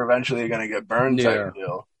fire. Eventually you're going to get burned type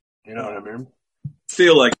deal. You know what I mean? I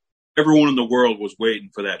feel like everyone in the world was waiting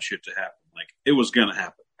for that shit to happen. Like, it was going to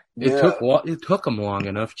happen. It took them long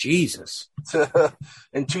enough. Jesus.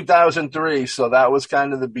 In 2003, so that was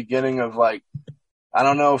kind of the beginning of, like, I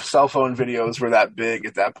don't know if cell phone videos were that big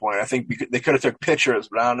at that point. I think they could have took pictures,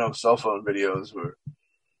 but I don't know if cell phone videos were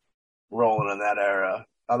rolling in that era.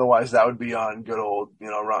 Otherwise, that would be on good old,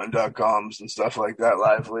 Rotten.coms and stuff like that.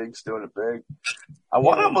 Live Leaks doing it big. I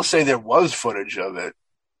want to almost say there was footage of it.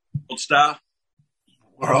 World Star.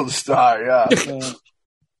 World Star, yeah.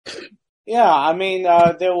 Yeah, I mean,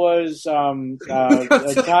 there was a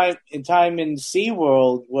time in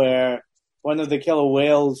SeaWorld where one of the killer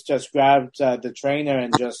whales just grabbed the trainer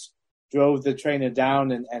and just drove the trainer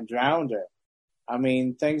down and drowned her. I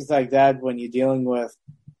mean, things like that when you're dealing with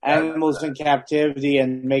animals in captivity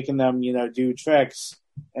and making them, do tricks.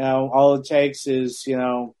 All it takes is,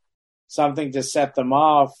 something to set them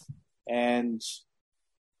off, and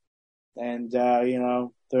the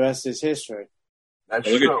rest is history. That's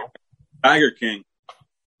Look true. at Tiger King.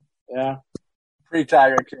 Yeah.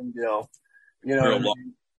 Pre-Tiger King deal.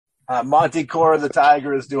 Monty Core the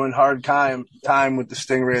Tiger is doing hard time with the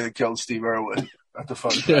stingray that killed Steve Irwin. That's a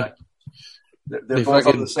fun fact. They're both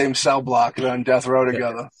on the same cell block. They're on death row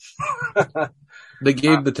together. They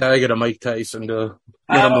gave the tiger to Mike Tyson to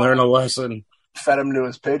let him learn a lesson. Fed him to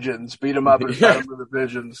his pigeons. Beat him up and fed him to the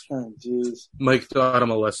pigeons. Oh, jeez. Mike taught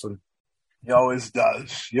him a lesson. He always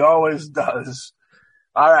does.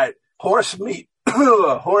 All right. Horse meat.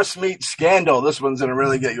 Horse meat scandal. This one's going to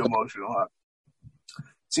really get you emotional, huh?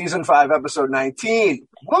 Season 5, episode 19.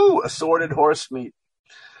 Woo! Assorted horse meat.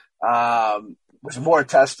 With more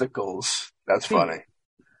testicles. That's funny.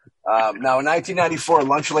 Now, in 1994,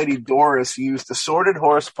 lunch lady Doris used assorted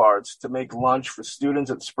horse parts to make lunch for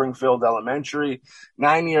students at Springfield Elementary.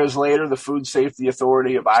 9 years later, the Food Safety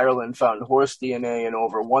Authority of Ireland found horse DNA in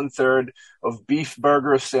over 1/3 of beef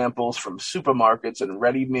burger samples from supermarkets and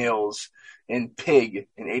ready meals in pig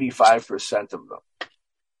in 85% of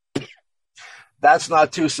them. That's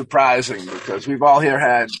not too surprising because we've all here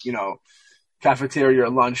had, cafeteria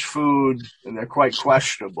lunch food, and they're quite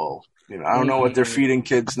questionable. I don't know what they're feeding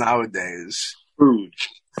kids nowadays. Food,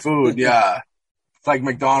 yeah. It's like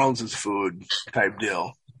McDonald's is food type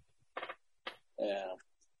deal. Yeah.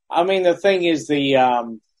 I mean, the thing is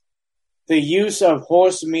the use of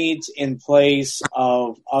horse meat in place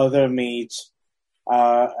of other meat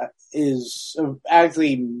is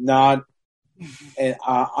actually not an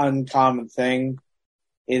uncommon thing.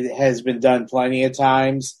 It has been done plenty of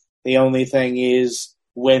times. The only thing is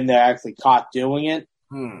when they're actually caught doing it.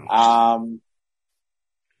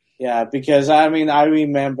 Yeah, because I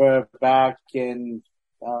remember back in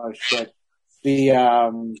the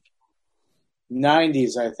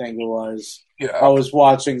 90s, I think it was. Yeah. I was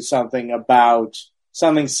watching something about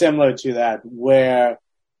something similar to that, where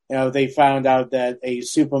they found out that a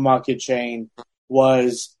supermarket chain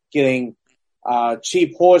was getting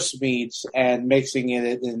cheap horse meat and mixing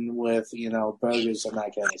it in with burgers and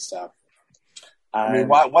that kind of stuff. I mean,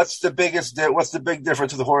 what's the big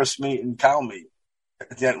difference with the horse meat and cow meat?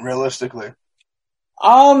 Again, realistically,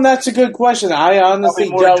 that's a good question. I honestly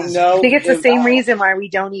don't know. I think it's the same reason why we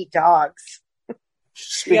don't eat dogs.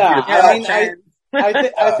 Yeah,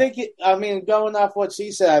 I think going off what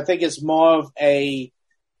she said, I think it's more of a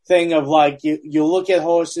thing of like you look at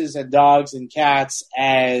horses and dogs and cats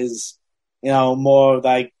as more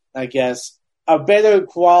like, I guess, a better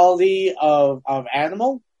quality of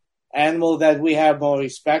animal that we have more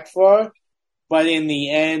respect for. But in the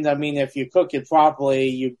end, if you cook it properly,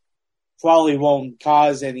 you probably won't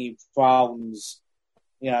cause any problems,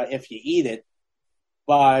 if you eat it.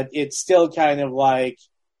 But it's still kind of like,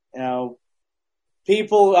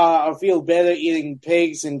 people feel better eating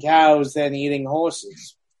pigs and cows than eating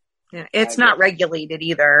horses. Yeah, it's not regulated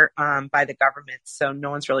either by the government, so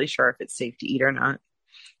no one's really sure if it's safe to eat or not.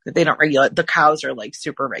 They don't regulate. The cows are like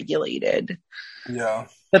super regulated. Yeah.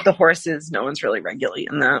 But the horses, no one's really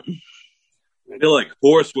regulating that. I feel like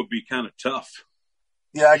horse would be kind of tough.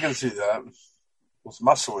 Yeah, I can see that. It's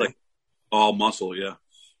muscly. Like all muscle, yeah.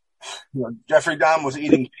 Jeffrey Dahmer was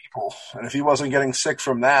eating people, and if he wasn't getting sick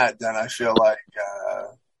from that, then I feel like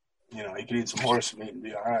he could eat some horse meat and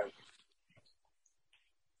be all right.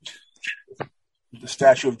 The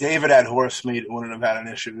Statue of David had horse meat; it wouldn't have had an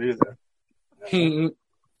issue either.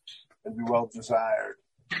 It'd be well desired.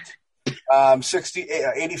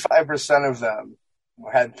 85% of them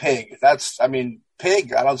had pig.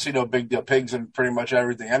 Pig. I don't see no big deal. Pigs in pretty much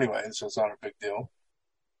everything anyway, so it's not a big deal.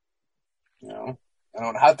 And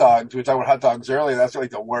hot dogs. We were talking about hot dogs earlier. That's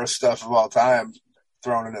like the worst stuff of all time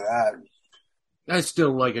thrown into that. I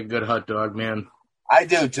still like a good hot dog, man. I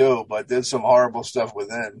do too, but there's some horrible stuff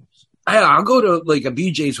within. I'll go to like a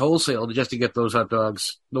BJ's wholesale just to get those hot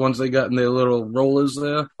dogs. The ones they got in their little rollers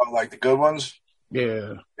there. Oh, like the good ones?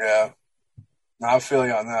 Yeah. Yeah. No, I feel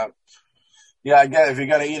you on that. Yeah, I get it. If you're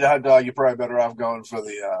going to eat a hot dog, you're probably better off going for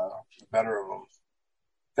the better of them.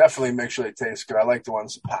 Definitely make sure they taste good. I like the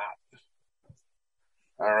ones that pop.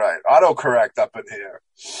 All right. Autocorrect up in here.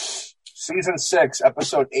 Season 6,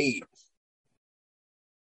 episode 8.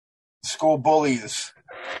 School bullies.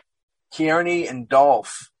 Kearney and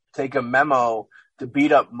Dolph take a memo to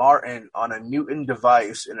beat up Martin on a Newton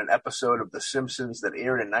device in an episode of The Simpsons that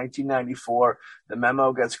aired in 1994. The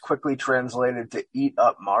memo gets quickly translated to Eat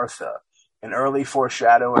Up Martha, an early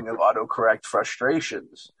foreshadowing of autocorrect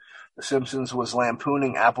frustrations. The Simpsons was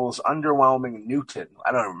lampooning Apple's underwhelming Newton.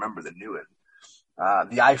 I don't remember the Newton.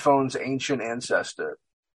 The iPhone's ancient ancestor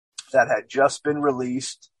that had just been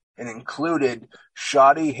released and included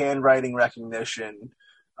shoddy handwriting recognition,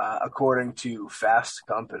 according to Fast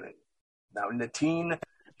Company. Now, Nitin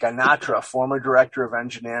Ganatra, former director of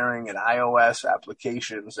engineering and iOS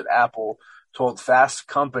applications at Apple, told Fast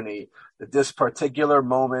Company that this particular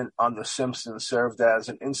moment on The Simpsons served as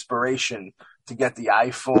an inspiration to get the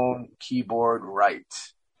iPhone keyboard right.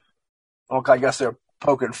 Okay, I guess they're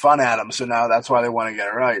poking fun at him, so now that's why they want to get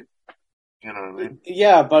it right. You know what I mean?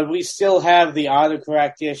 Yeah, but we still have the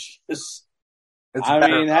autocorrect issues.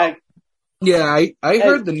 Yeah, I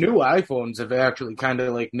heard the new iPhones have actually kind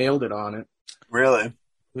of like nailed it on it. Really?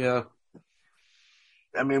 Yeah.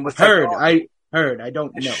 I mean, with I don't know.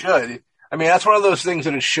 It should. I mean, that's one of those things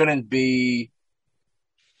that it shouldn't be.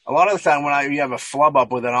 A lot of the time when you have a flub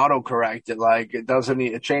up with an autocorrect,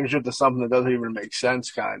 it changes it to something that doesn't even make sense,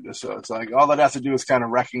 kind of. So it's like all it has to do is kind of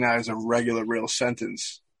recognize a regular, real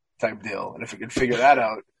sentence type deal. And if it can figure that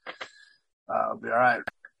out, it'll be all right.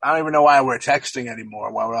 I don't even know why we're texting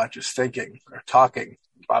anymore, why we're not just thinking or talking.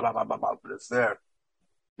 Blah, blah, blah, blah, blah, but it's there.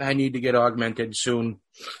 I need to get augmented soon.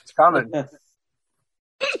 It's coming.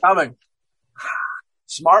 It's coming.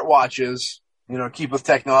 Smartwatches, keep with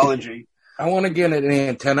technology. I want to get an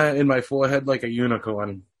antenna in my forehead like a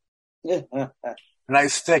unicorn.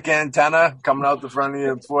 Nice thick antenna coming out the front of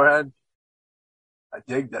your forehead. I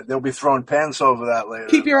dig that. They'll be throwing pants over that later.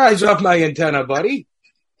 Keep your eyes off my antenna, buddy.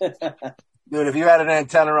 Dude, if you had an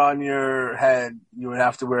antenna on your head, you would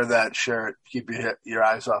have to wear that shirt. Keep your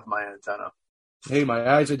eyes off my antenna. Hey, my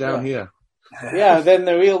eyes are down here. Yeah, then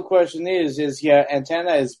the real question is your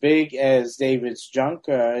antenna as big as David's junk,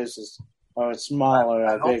 or it's smaller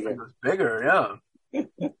or bigger? It's bigger, yeah.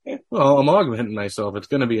 Well, I'm augmenting myself. It's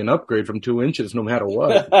going to be an upgrade from 2 inches no matter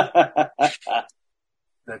what. That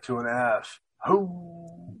 2.5.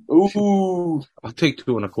 Ooh. I'll take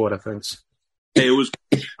 2 1/4, thanks. Hey, it was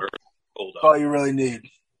cold That's all you really need.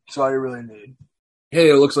 That's all you really need. Hey,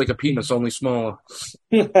 it looks like a penis, only smaller.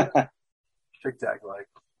 Tic Tac like.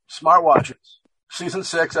 Smartwatches. Season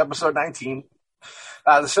 6, episode 19.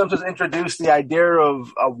 The Simpsons introduced the idea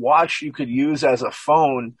of a watch you could use as a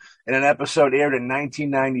phone in an episode aired in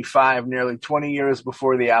 1995, nearly 20 years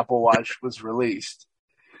before the Apple Watch was released.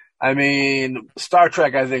 I mean, Star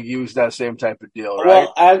Trek, I think, used that same type of deal, right?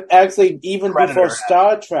 Well, actually, even Predator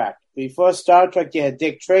before Star Trek, you had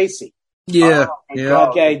Dick Tracy. Yeah.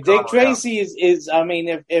 Okay, Dick Tracy is I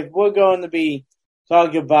mean, if we're going to be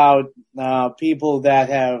talking about people that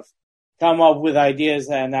have come up with ideas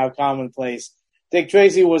that are now commonplace, Dick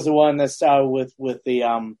Tracy was the one that started with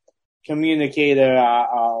the communicator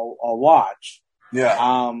watch.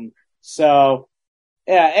 Yeah. So,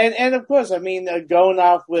 yeah, and of course, I mean, going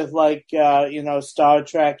off with Star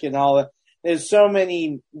Trek and all that, there's so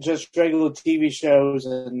many just regular TV shows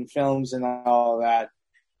and films and all that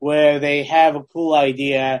where they have a cool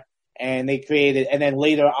idea and they create it, and then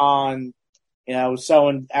later on,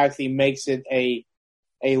 someone actually makes it a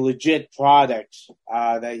legit product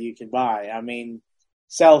that you can buy. I mean,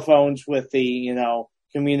 cell phones with the,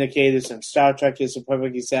 communicators, and Star Trek is a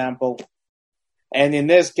perfect example. And in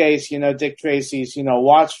this case, Dick Tracy's,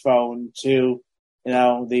 watch phone to,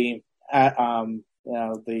 the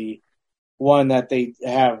one that they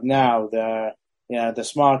have now, the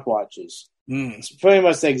smartwatches. It's pretty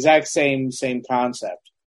much the exact same concept.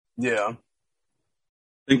 Yeah. I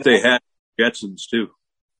think they had Jetsons too.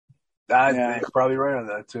 You're probably right on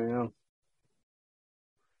that too.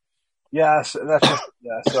 Yeah. So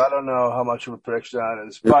I don't know how much of a prediction that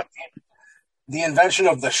is, but the invention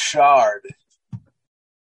of the shard.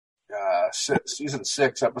 Season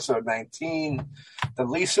 6, episode 19, the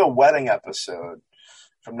Lisa wedding episode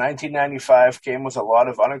from 1995 came with a lot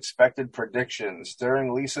of unexpected predictions.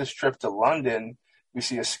 During Lisa's trip to London, we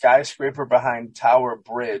see a skyscraper behind Tower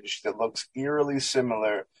Bridge that looks eerily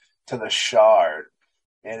similar to the Shard,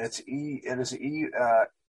 and it is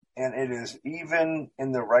even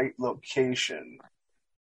in the right location.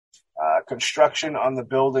 Construction on the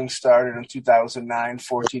building started in 2009,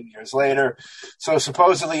 14 years later. So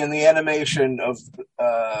supposedly in the animation of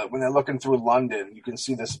when they're looking through London, you can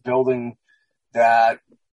see this building that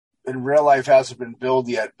in real life hasn't been built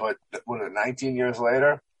yet, but what, 19 years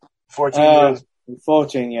later? 14 years?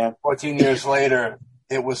 14, yeah. 14 years later,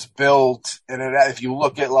 it was built, and if you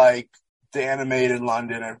look at, like, the animated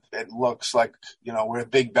London, it looks like, where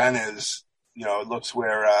Big Ben is, it looks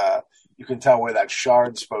where you can tell where that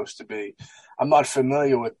Shard's supposed to be. I'm not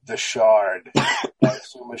familiar with the Shard. I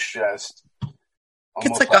assume it's just...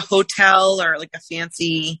 It's like a hotel or like a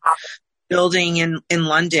fancy building in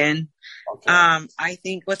London. Okay. I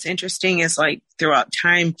think what's interesting is, like, throughout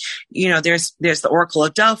time, there's the Oracle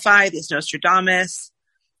of Delphi, there's Nostradamus,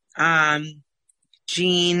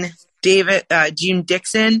 Gene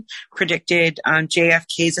Dixon predicted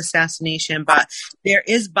JFK's assassination, but there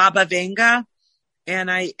is Baba Vanga, and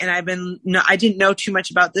I didn't know too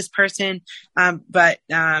much about this person, but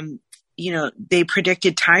they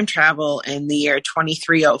predicted time travel in the year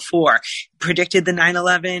 2304, predicted the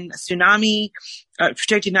 9/11 tsunami,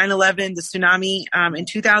 predicted 9/11, the tsunami in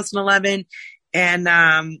 2011, and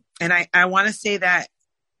I want to say that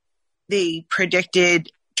they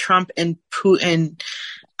predicted Trump and Putin,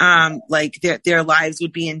 like their lives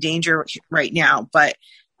would be in danger right now. But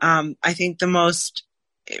I think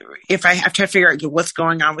if I have to figure out what's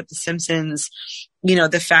going on with The Simpsons,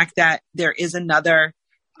 the fact that there is another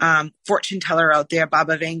fortune teller out there,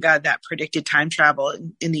 Baba Vanga, that predicted time travel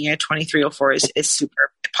in the year 2304 is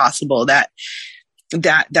super possible that's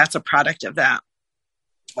a product of that.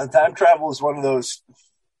 And time travel is one of those,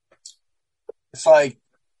 it's like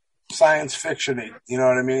science fiction-y, you know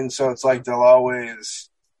what I mean? So it's like they'll always,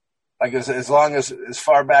 like as long as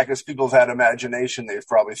far back as people have had imagination, they've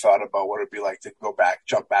probably thought about what it'd be like to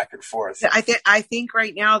jump back and forth. I think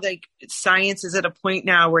right now, like, science is at a point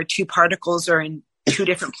now where two particles are in two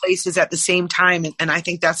different places at the same time, and I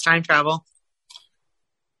think that's time travel.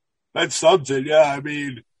 That's something, yeah. I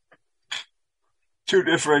mean, two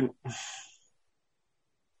different.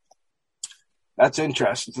 That's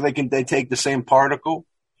interesting. So they take the same particle,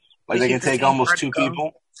 like they can take almost two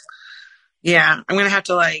people. Yeah, I'm gonna have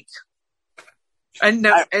to I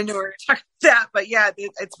know we're gonna talk about that, but yeah,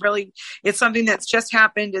 it's something that's just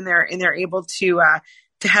happened, and they're able to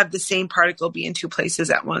have the same particle be in two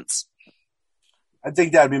places at once. I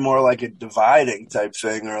think that'd be more like a dividing type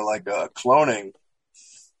thing, or like a cloning,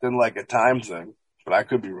 than like a time thing. But I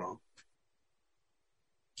could be wrong.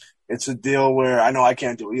 It's a deal where I know I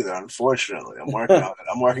can't do either, unfortunately. I'm working on it.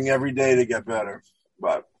 I'm working every day to get better.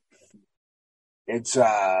 But it's,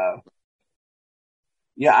 I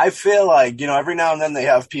feel like, every now and then they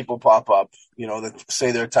have people pop up, that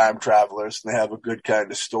say they're time travelers, and they have a good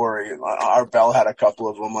kind of story. And Art Bell had a couple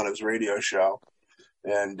of them on his radio show.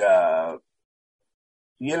 And,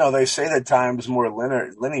 they say that time's more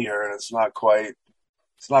linear, and it's not quite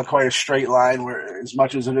a straight line, where as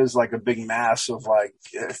much as it is like a big mass of like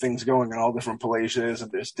things going in all different places,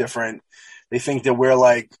 and there's different, they think that we're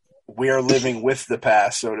living with the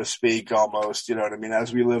past, so to speak, almost, you know what I mean?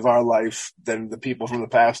 As we live our life, then the people from the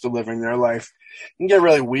past are living their life. It can get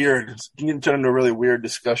really weird. It can turn into a really weird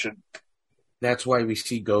discussion. That's why we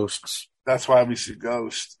see ghosts. That's why we see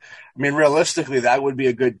ghosts. I mean, realistically, that would be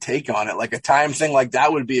a good take on it. Like a time thing like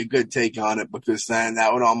that would be a good take on it, because then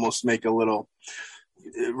that would almost make a little...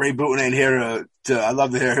 Ray Booten ain't here to I'd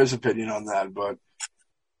love to hear his opinion on that, but...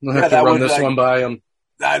 We'll have to run this one by him.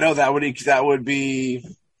 I know that would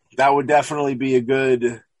definitely be a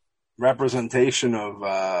good representation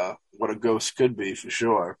of what a ghost could be, for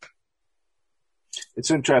sure.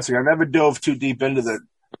 It's interesting. I never dove too deep into the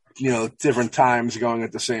different times going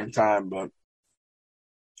at the same time, but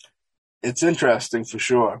it's interesting for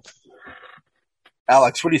sure.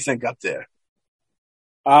 Alex, what do you think up there?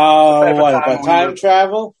 What about time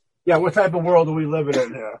travel? Yeah, what type of world are we living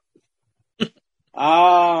in here?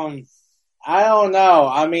 I don't know.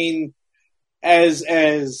 I mean, as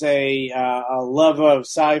a lover of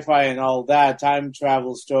sci-fi and all that, time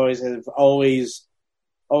travel stories have always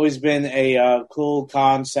been a cool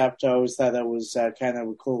concept. I always thought that was kind of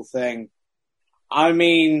a cool thing. I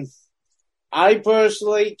mean, I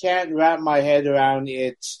personally can't wrap my head around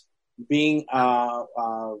it being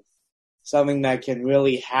something that can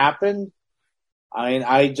really happen. I mean,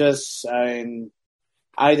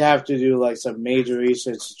 I'd have to do like some major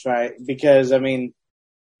research to try, because I mean,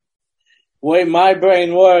 the way my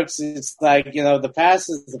brain works, it's like, the past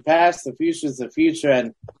is the past, the future is the future,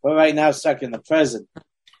 and we're right now stuck in the present.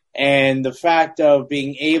 And the fact of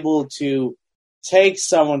being able to take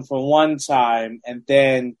someone from one time and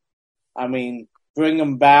then, bring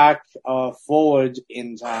them back forward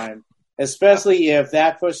in time, especially if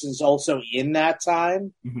that person's also in that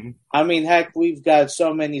time. Mm-hmm. Heck, we've got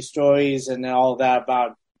so many stories and all that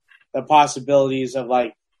about the possibilities of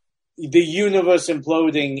the universe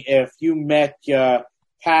imploding if you met your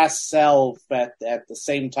past self at the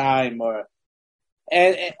same time,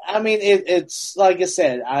 and I mean it's like I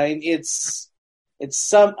said, it's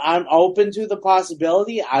I'm open to the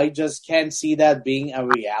possibility. I just can't see that being a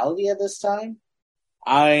reality at this time.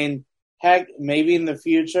 Heck, maybe in the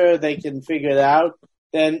future they can figure it out.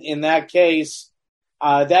 Then in that case,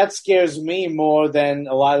 that scares me more than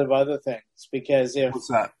a lot of other things, because What's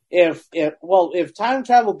that? if time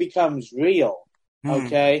travel becomes real,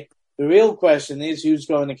 okay, the real question is who's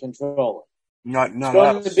going to control it. Not It's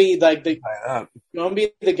going us. to be going to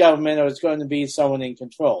be the government, or it's going to be someone in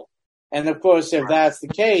control. And of course, if that's the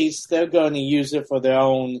case, they're going to use it for their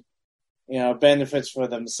own, benefits for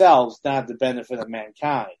themselves, not the benefit of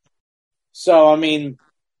mankind. So, I mean,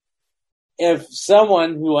 if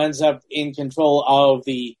someone who ends up in control of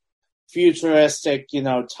the futuristic,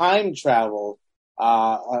 time travel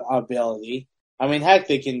ability, I mean, heck,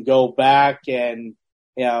 they can go back and,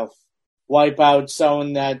 wipe out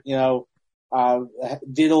someone that,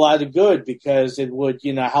 did a lot of good, because it would,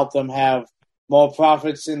 help them have more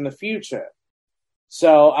profits in the future.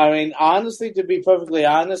 So, I mean, honestly, to be perfectly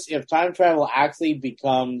honest, if time travel actually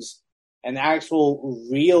becomes an actual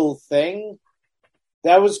real thing,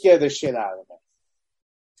 that would scare the shit out of me.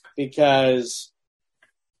 Because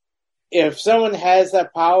if someone has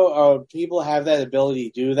that power, or people have that ability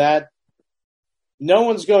to do that, no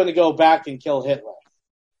one's going to go back and kill Hitler.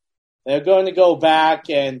 They're going to go back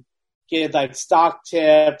and get like stock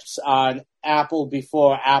tips on Apple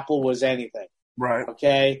before Apple was anything. Right.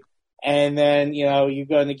 Okay? And then, you're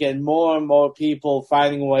going to get more and more people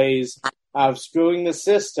finding ways of screwing the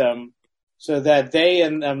system so that they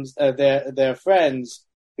and their friends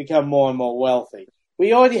become more and more wealthy.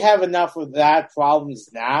 We already have enough of that problems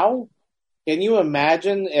now. Can you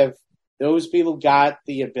imagine if those people got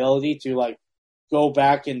the ability to go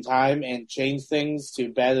back in time and change things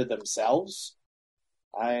to better themselves?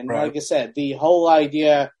 And like I said, the whole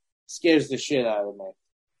idea scares the shit out of me.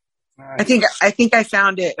 I think I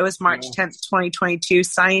found it. It was March 10th, 2022.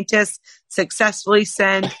 Scientists successfully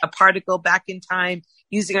send a particle back in time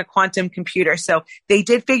using a quantum computer. So they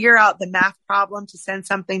did figure out the math problem to send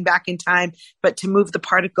something back in time, but to move the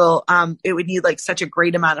particle, it would need such a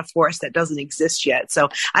great amount of force that doesn't exist yet. So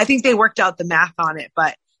I think they worked out the math on it,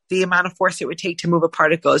 but the amount of force it would take to move a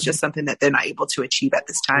particle is just something that they're not able to achieve at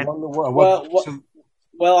this time.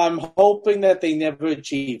 Well, I'm hoping that they never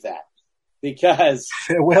achieve that, because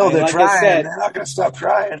they will. They're trying. They're not going to stop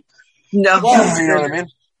trying. No, you know what I mean?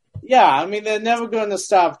 Yeah, I mean, they're never going to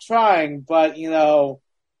stop trying, but,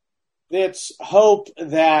 let's hope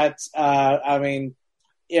that,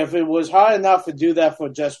 if it was hard enough to do that for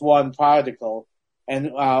just one particle,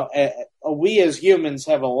 and we as humans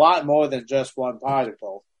have a lot more than just one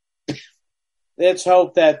particle, let's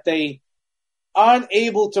hope that they aren't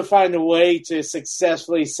able to find a way to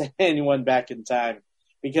successfully send anyone back in time,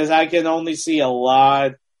 because I can only see a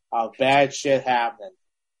lot of bad shit happening.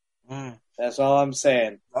 That's all I'm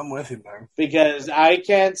saying. I'm with you, man. Because I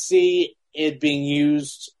can't see it being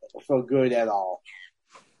used for good at all.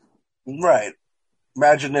 Right.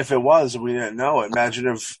 Imagine if it was, we didn't know it. Imagine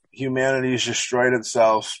if humanity's destroyed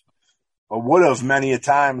itself, or would have many a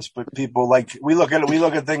times. But people we look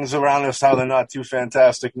at things around us how they're not too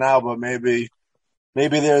fantastic now, but maybe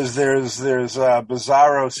there's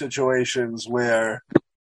bizarro situations where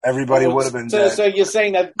everybody would have been dead. So you're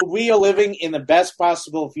saying that we are living in the best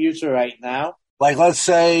possible future right now? Let's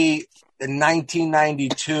say in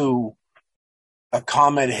 1992, a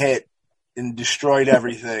comet hit and destroyed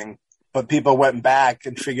everything, but people went back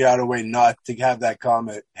and figured out a way not to have that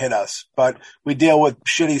comet hit us. But we deal with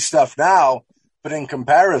shitty stuff now, but in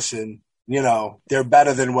comparison, they're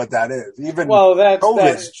better than what that is. Even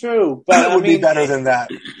that's true, but it would be better than that.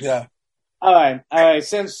 Yeah. All right.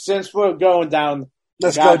 Since we're going down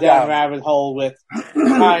Let's go down rabbit hole with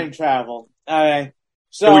time travel. All right.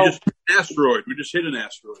 So we just hit an asteroid. We just hit an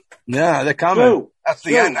asteroid. Yeah, they're coming. True. That's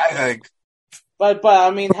the end, I think. But I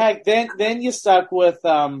mean, heck, then you're stuck with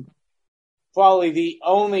probably the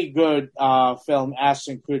only good film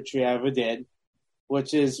Ashton Kutcher ever did,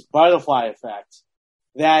 which is Butterfly Effect.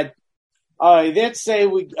 That let's say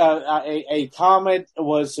a comet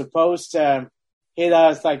was supposed to hit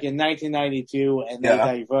us in 1992, and they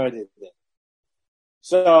diverted it.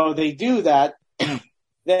 So they do that.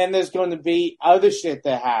 Then there's going to be other shit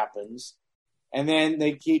that happens, and then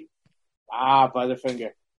they keep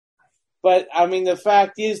Butterfinger. But I mean, the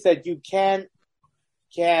fact is that you can't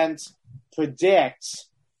predict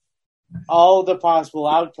all the possible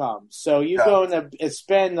outcomes. So you're going to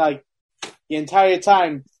spend the entire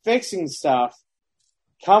time fixing stuff,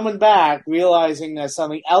 coming back, realizing that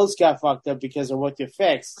something else got fucked up because of what you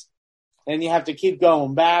fixed. And you have to keep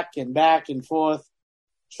going back and forth,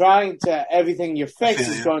 trying to, everything you fix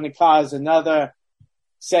is going to cause another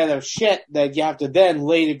set of shit that you have to then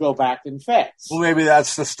later go back and fix. Well, maybe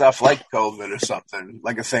that's the stuff like COVID or something,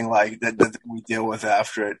 like a thing like that we deal with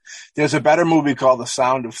after it. There's a better movie called The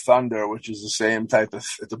Sound of Thunder, which is the same type of,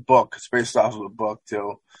 it's a book. It's based off of a book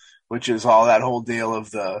too, which is all that whole deal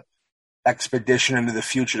of the expedition into the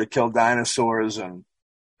future to kill dinosaurs, and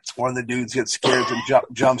one of the dudes gets scared and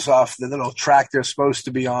jumps off the little track they're supposed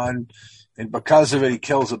to be on, and because of it, he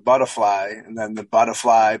kills a butterfly, and then the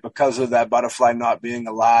butterfly, because of that butterfly not being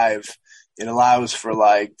alive, it allows for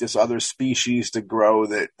like this other species to grow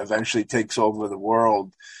that eventually takes over the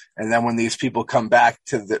world. And then when these people come back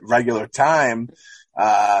to the regular time,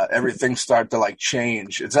 everything start to like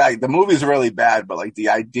change. It's like the movie's really bad, but like the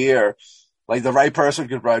idea, like the right person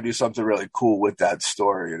could probably do something really cool with that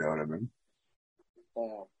story. You know what I mean?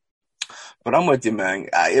 Yeah. But I'm with you, man.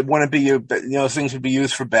 It wouldn't be, things would be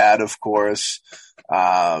used for bad, of course.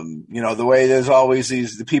 The way there's always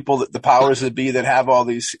the people, the powers that be that have all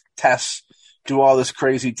these tests, do all this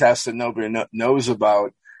crazy tests that nobody knows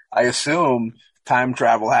about. I assume time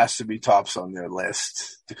travel has to be tops on their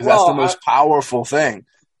list because that's the most powerful thing.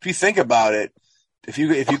 If you think about it, if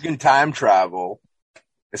you can time travel,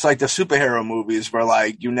 it's like the superhero movies where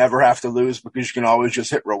like you never have to lose because you can always just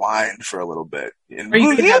hit rewind for a little bit. Or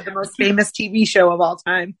you can have the most famous TV show of all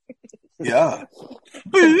time. Yeah.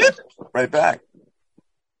 Right back.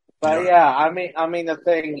 But yeah, I mean the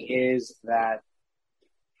thing is that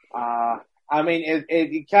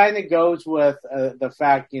it kind of goes with the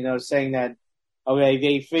fact, saying that okay,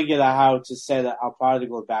 they figured out how to set a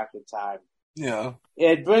particle back in time. Yeah.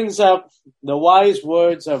 It brings up the wise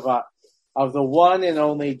words of the one and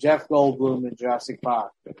only Jeff Goldblum in Jurassic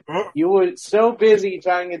Park. You were so busy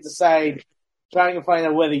trying to find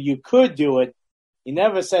out whether you could do it, you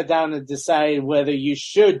never sat down and decided whether you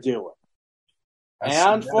should do it.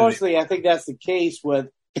 And unfortunately, I think that's the case with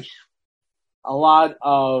a lot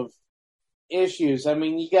of issues. I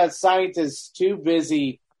mean, you got scientists too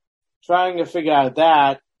busy trying to figure out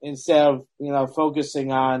that instead of,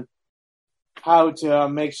 focusing on how to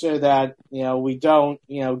make sure that, we don't,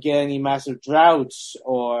 get any massive droughts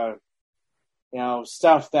or,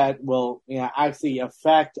 stuff that will, actually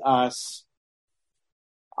affect us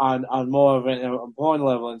on more of an important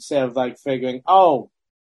level instead of like figuring,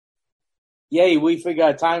 yay, we figured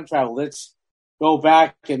out time travel. Let's go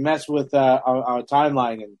back and mess with our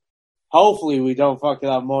timeline, and hopefully we don't fuck it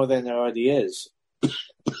up more than there already is.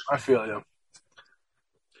 I feel you.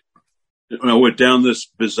 I went down this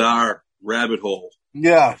bizarre rabbit hole.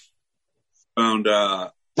 Yeah. Found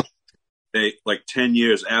they like 10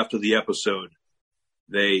 years after the episode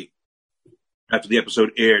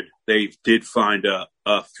aired, they did find a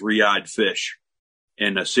three-eyed fish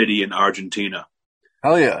in a city in Argentina.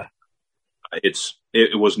 Hell yeah. It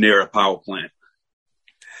was near a power plant.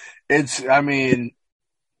 It's only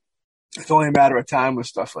a matter of time with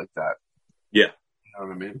stuff like that. Yeah. You know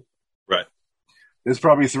what I mean? Right. There's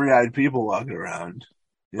probably three-eyed people walking around.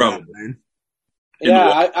 You probably. Know what I mean?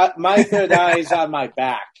 Yeah, my third eye is on my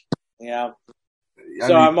back. Yeah.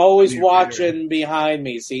 So I'm always watching behind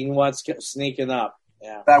me, seeing what's sneaking up.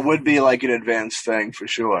 Yeah. That would be like an advanced thing for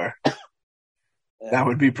sure. Yeah. That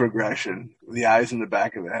would be progression. The eyes in the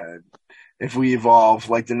back of the head. If we evolve,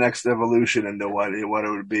 like the next evolution into what it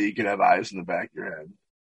would be, you could have eyes in the back of your head.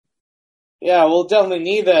 Yeah, we'll definitely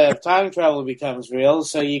need that if time travel becomes real,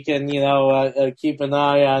 so you can, keep an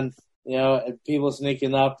eye on, people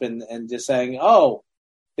sneaking up and just saying,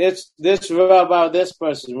 this about this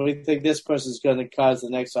person. We think this person's going to cause the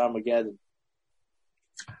next Armageddon.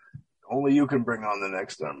 Only you can bring on the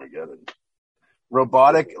next Armageddon.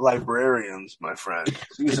 Robotic Librarians, my friend.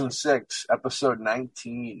 Season 6, episode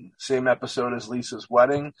 19. Same episode as Lisa's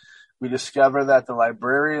wedding. We discover that the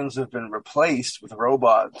librarians have been replaced with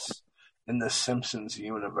robots in the Simpsons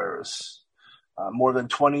universe. More than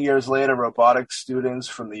 20 years later, robotics students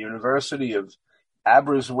from the University of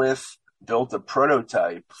Aberystwyth built a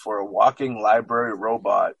prototype for a walking library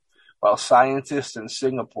robot, while scientists in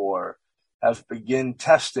Singapore have begun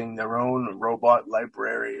testing their own robot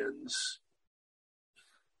librarians.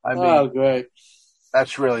 Great.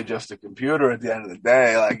 That's really just a computer at the end of the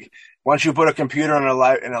day. Like, once you put a computer in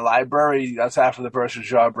a library, that's half of the person's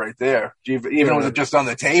job right there. Even with it just on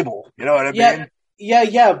the table. You know what I mean?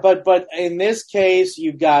 Yeah. But in this case,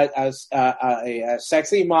 you've got a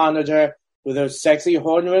sexy monitor with those sexy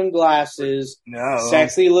horn-rimmed glasses,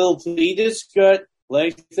 sexy little pleated skirt,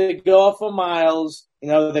 legs that go off for miles,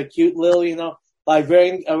 the cute little,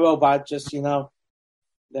 librarian robot just,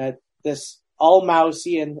 that this all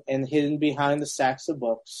mousy and hidden behind the stacks of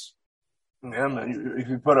books. Yeah, man. If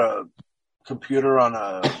you put a computer on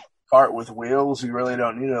a cart with wheels, you really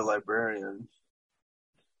don't need a librarian.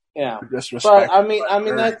 Yeah, Disrespect but I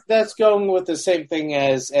mean that's going with the same thing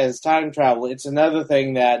as time travel. It's another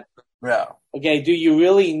thing that okay, do you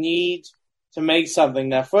really need to make something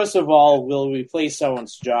that first of all will replace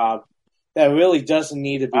someone's job that really doesn't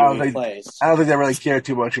need to be replaced? I don't think they really care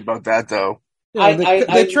too much about that though. Yeah,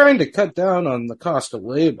 they're trying to cut down on the cost of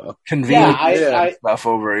labor. Convenient stuff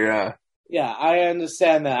over, Yeah, I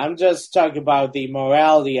understand that. I'm just talking about the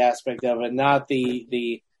morality aspect of it, not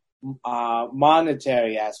the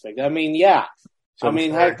monetary aspect. I mean,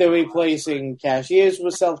 heck, they're replacing cashiers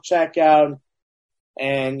with self-checkout,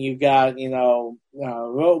 and you got,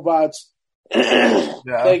 robots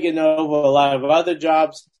taking over a lot of other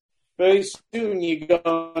jobs. Very soon you're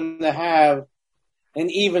going to have an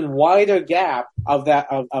even wider gap of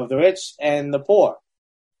the rich and the poor.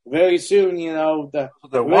 Very soon, the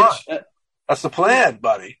rich... That's the plan,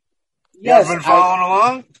 buddy. Yes, you been following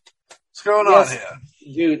along? What's going on here?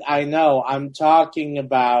 Dude, I know. I'm talking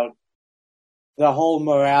about the whole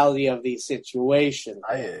morality of the situation.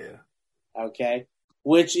 I hear you. Okay?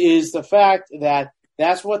 Which is the fact that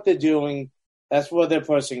that's what they're doing. That's what they're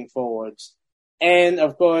pushing forwards. And,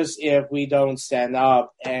 of course, if we don't stand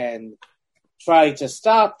up and try to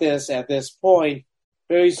stop this at this point,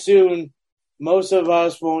 very soon most of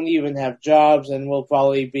us won't even have jobs and we'll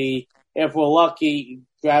probably be, if we're lucky,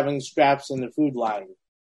 grabbing scraps in the food line,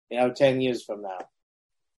 10 years from now.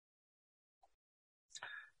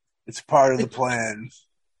 It's part of the plan.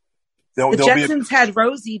 The Jetsons had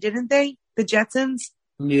Rosie, didn't they? The Jetsons?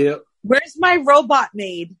 Yeah. Where's my robot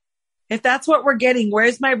maid? If that's what we're getting,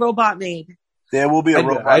 where's my robot maid? There will be a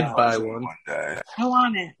robot. I'd buy one day. I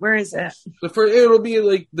want it. Where is it? It'll be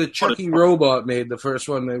like the Chucky robot maid, the first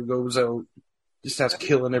one that goes out, just starts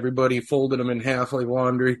killing everybody, folding them in half like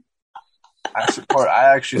laundry.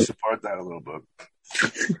 I actually support that a little bit.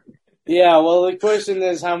 Yeah, well, the question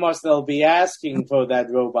is how much they'll be asking for that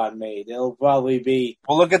robot maid. It'll probably be...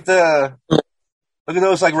 Well, look at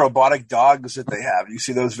those, like, robotic dogs that they have. You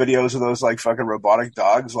see those videos of those, like, fucking robotic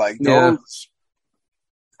dogs? Like, those...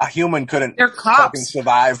 A human couldn't fucking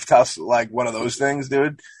survive like one of those things,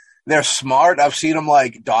 dude. They're smart. I've seen them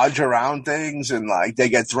like dodge around things and like they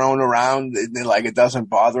get thrown around and like it doesn't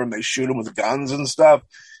bother them. They shoot them with guns and stuff.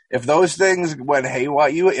 If those things went haywire,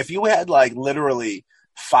 if you had like literally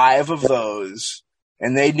 5 of those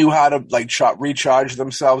and they knew how to like recharge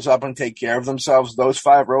themselves up and take care of themselves, those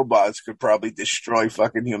 5 robots could probably destroy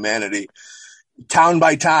fucking humanity. Town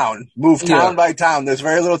by town, move town by town. There's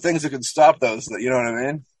very little things that could stop those. You know what I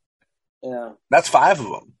mean? Yeah. That's 5 of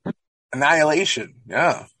them. Annihilation.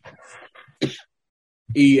 Yeah.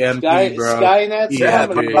 EMP, bro. Skynet's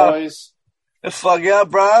coming, boys. Fuck yeah,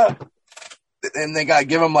 bro. And they got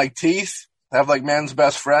give them like teeth. Have like man's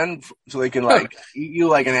best friend, so they can like eat you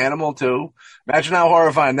like an animal too. Imagine how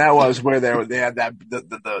horrifying that was. Where they had that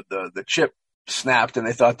the chip snapped and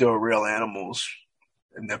they thought they were real animals.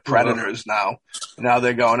 And they're predators now. Now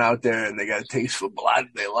they're going out there and they got a taste for blood.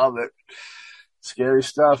 They love it. Scary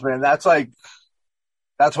stuff, man. That's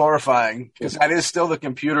horrifying because that is still the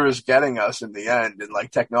computers getting us in the end and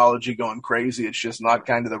like technology going crazy. It's just not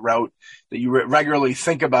kind of the route that you regularly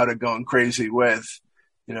think about it going crazy with.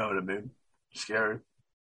 You know what I mean? Scary.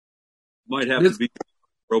 Might have to be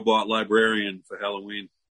robot librarian for Halloween.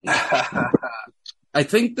 I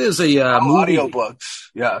think there's a movie. Audiobooks.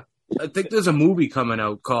 Yeah. I think there's a movie coming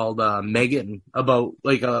out called Megan about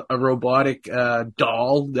like a robotic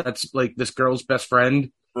doll that's like this girl's best friend.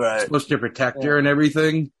 Right. Supposed to protect her and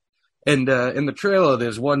everything. And in the trailer,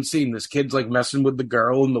 there's one scene. This kid's like messing with the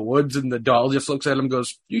girl in the woods, and the doll just looks at him and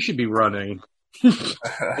goes, "You should be running."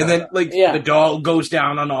 And then the doll goes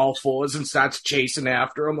down on all 4s and starts chasing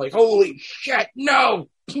after him. Like, holy shit, no!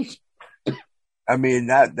 I mean,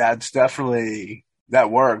 that's definitely... That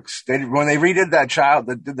works. When they redid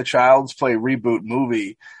the Child's Play reboot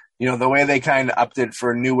movie, the way they kind of upped it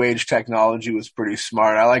for new age technology was pretty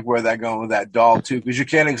smart. I like where they're going with that doll too, because you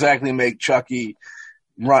can't exactly make Chucky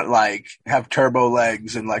have turbo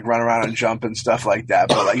legs and like run around and jump and stuff like that.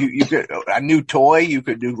 But like you could a new toy, you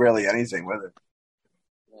could do really anything with it.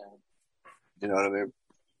 You know what I mean?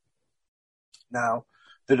 Now,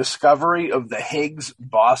 the discovery of the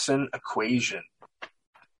Higgs-Boson equation.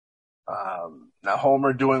 Now,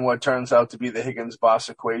 Homer doing what turns out to be the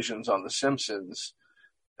Higgins-Boson equations on The Simpsons,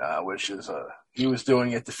 which is he was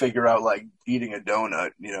doing it to figure out like eating a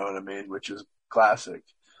donut, you know what I mean, which is classic.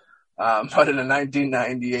 But in a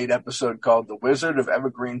 1998 episode called The Wizard of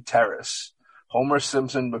Evergreen Terrace, Homer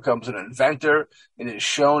Simpson becomes an inventor and is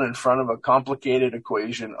shown in front of a complicated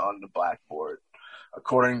equation on the blackboard.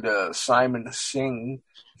 According to Simon Singh,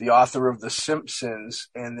 the author of The Simpsons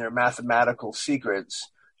and Their Mathematical Secrets,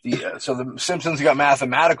 so the Simpsons got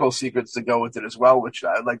mathematical secrets to go with it as well, which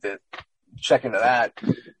I'd like to check into that.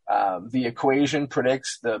 The equation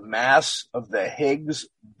predicts the mass of the Higgs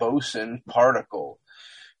boson particle.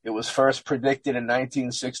 It was first predicted in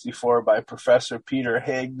 1964 by Professor Peter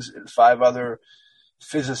Higgs and 5 other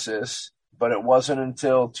physicists, but it wasn't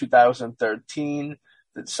until 2013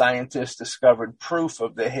 that scientists discovered proof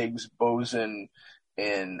of the Higgs boson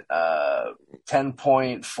in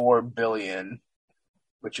 10.4 billion,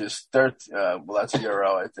 which is that's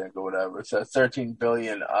euro, I think, or whatever. It's a 13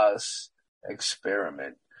 billion us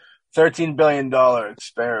experiment, $13 billion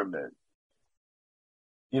experiment.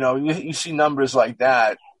 You know, you see numbers like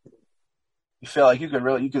that, you feel like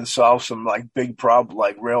you can solve some like big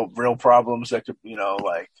real problems that could, you know,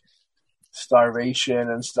 like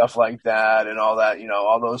starvation and stuff like that, and all that, you know,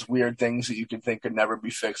 all those weird things that you can think could never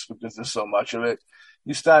be fixed because there's so much of it.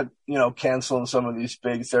 You start, you know, canceling some of these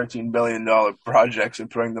big $13 billion projects and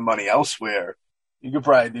putting the money elsewhere, you could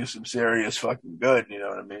probably do some serious fucking good, you know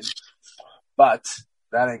what I mean? But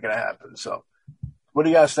that ain't gonna happen. So what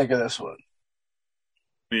do you guys think of this one?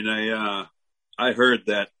 I mean, I heard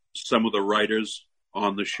that some of the writers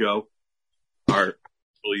on the show are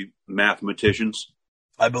really mathematicians.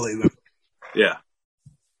 I believe it. Yeah.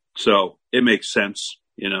 So it makes sense,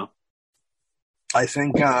 you know. I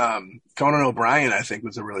think Conan O'Brien, I think,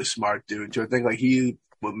 was a really smart dude too. I think like he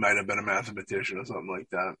might have been a mathematician or something like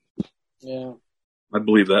that. Yeah. I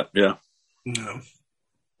believe that, yeah. No.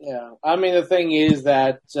 Yeah. I mean, the thing is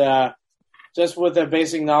that just with their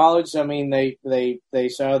basic knowledge, I mean, they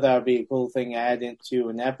saw that would be a cool thing to add into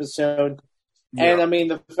an episode. Yeah. And, I mean,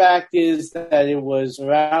 the fact is that it was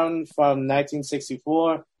around from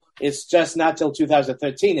 1964. It's just not till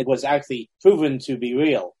 2013 it was actually proven to be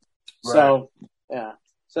real. Right. So, yeah.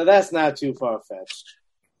 So that's not too far-fetched.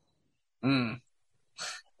 I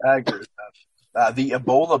agree with that. The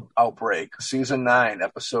Ebola outbreak, Season 9,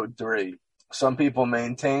 Episode 3. Some people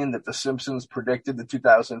maintain that The Simpsons predicted the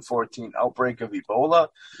 2014 outbreak of Ebola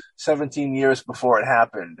 17 years before it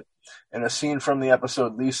happened. In a scene from the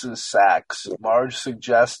episode Lisa's Sacks, Marge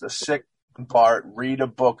suggests the sick Bart read a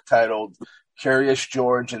book titled Curious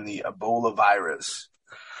George and the Ebola Virus.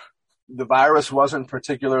 The virus wasn't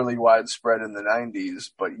particularly widespread in the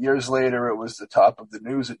 90s, but years later it was the top of the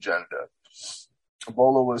news agenda.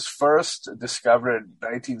 Ebola was first discovered in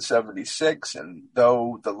 1976, and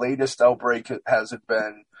though the latest outbreak hasn't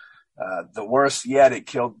been the worst yet, it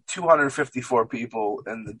killed 254 people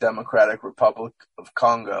in the Democratic Republic of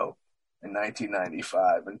Congo in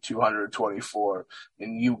 1995 and 224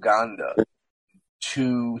 in Uganda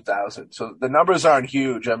 2000. So the numbers aren't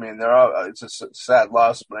huge. I mean, it's a sad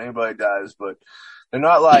loss when anybody dies, but they're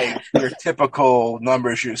not like your typical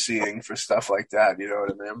numbers you're seeing for stuff like that. You know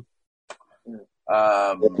what I mean?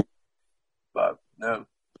 But no,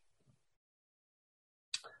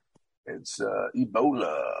 it's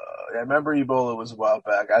Ebola. I remember Ebola was a while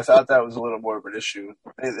back. I thought that was a little more of an issue.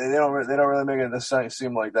 They don't really make it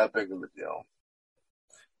seem like that big of a deal,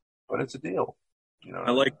 but it's a deal. You know,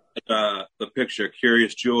 I like the picture,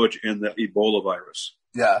 Curious George and the Ebola virus.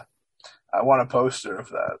 Yeah, I want a poster of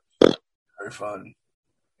that. Very fun.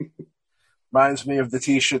 Reminds me of the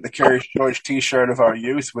T-shirt, the Curious George T-shirt of our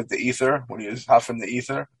youth with the ether, when he was huffing the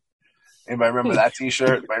ether. Anybody remember that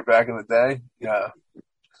T-shirt right back in the day? Yeah.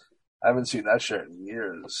 I haven't seen that shirt in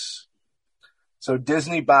years. So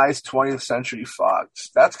Disney buys 20th Century Fox.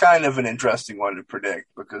 That's kind of an interesting one to predict,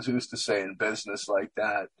 because who's to say in business like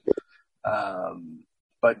that?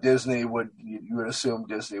 But you would assume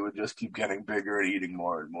Disney would just keep getting bigger and eating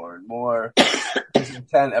more and more and more. Season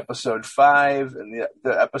 10, Episode 5, and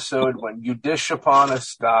the episode when You Dish Upon a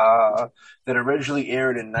Star, that originally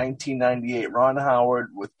aired in 1998. Ron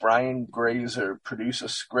Howard with Brian Grazer produce a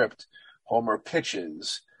script Homer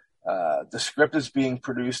pitches. The script is being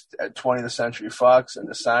produced at 20th Century Fox, and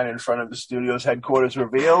the sign in front of the studio's headquarters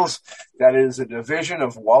reveals that it is a division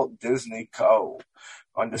of Walt Disney Co.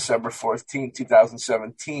 On December 14,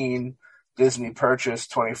 2017, Disney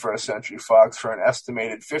purchased 21st Century Fox for an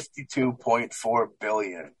estimated $52.4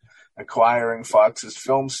 billion, acquiring Fox's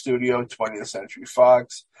film studio, 20th Century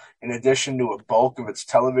Fox, in addition to a bulk of its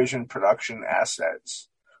television production assets.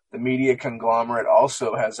 The media conglomerate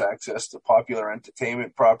also has access to popular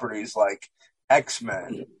entertainment properties like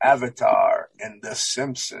X-Men, Avatar, and The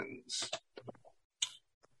Simpsons.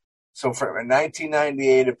 So in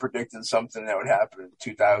 1998, it predicted something that would happen in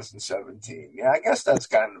 2017. Yeah, I guess that's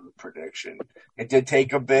kind of a prediction. It did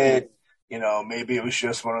take a bit. maybe it was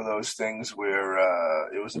just one of those things where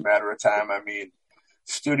it was a matter of time. I mean,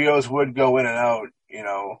 studios would go in and out,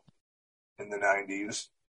 in the 90s.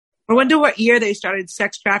 I wonder what year they started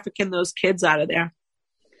sex trafficking those kids out of there.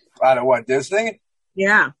 Out of what, Disney?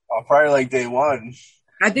 Yeah. Oh, probably like day one.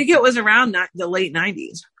 I think it was around the late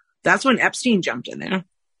 90s. That's when Epstein jumped in there.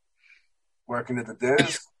 Working at the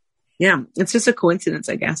Diz? Yeah, it's just a coincidence,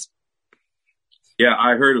 I guess. Yeah,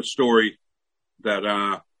 I heard a story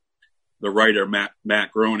that the writer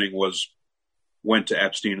Matt Groening went to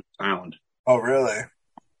Epstein Island. Oh, really?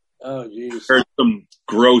 Oh, geez. Heard some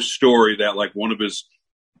gross story that like one of his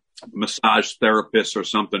massage therapists or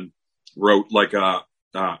something wrote like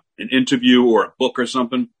an interview or a book or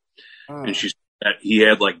something, and she said that he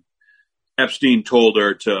had like Epstein told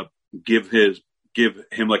her to give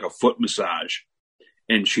him like a foot massage,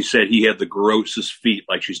 and she said he had the grossest feet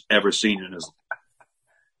like she's ever seen in his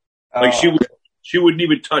life. Like she wouldn't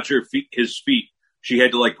even touch his feet. She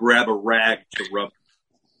had to like grab a rag to rub.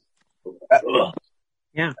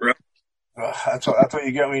 Yeah. That's what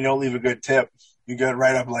you get when you don't leave a good tip. You get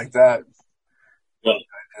right up like that.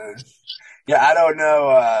 Yeah, I don't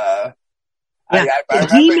know. The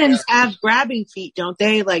demons have grabbing feet, don't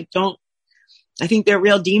they? I think they're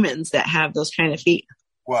real demons that have those kind of feet.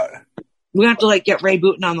 What? We have to get Ray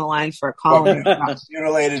Booten on the line for a call.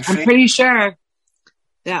 Mutilated feet. I'm pretty sure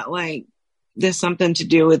that there's something to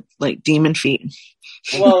do with demon feet.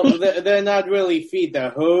 Well, they're not really feet; they're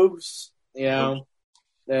hooves. They're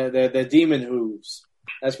demon hooves.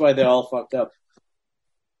 That's why they're all fucked up.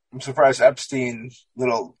 I'm surprised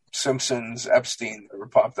little Simpsons Epstein never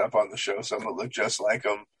popped up on the show. Someone looked just like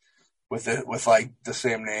him with the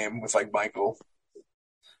same name, with Michael.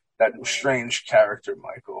 That strange character,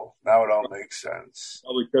 Michael. Now it all makes sense.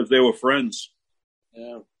 Probably because they were friends.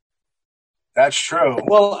 Yeah. That's true.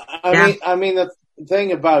 Well, I mean, the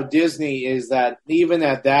thing about Disney is that even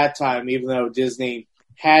at that time, even though Disney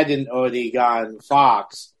hadn't already gone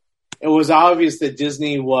Fox, it was obvious that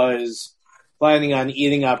Disney was planning on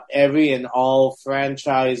eating up every and all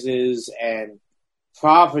franchises and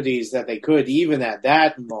properties that they could, even at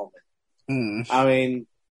that moment. I mean,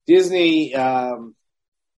 Disney,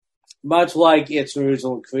 much like its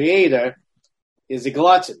original creator, is a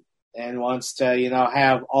glutton and wants to,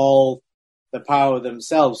 have all the power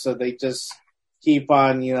themselves. So they just keep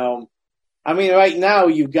on, I mean, right now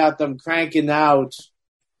you've got them cranking out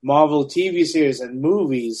Marvel TV series and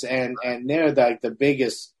movies, and they're the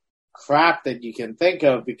biggest crap that you can think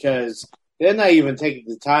of because they're not even taking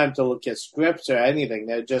the time to look at scripts or anything.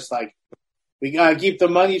 They're just we gotta keep the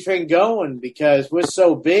money train going because we're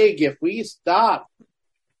so big. If we stop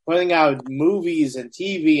putting out movies and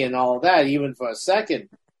TV and all of that, even for a second,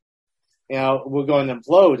 we're going to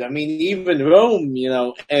implode. I mean, even Rome,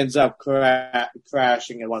 ends up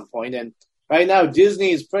crashing at one point. And right now,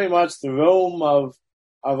 Disney is pretty much the Rome of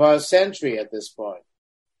our century at this point.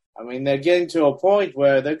 I mean, they're getting to a point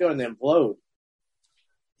where they're going to implode.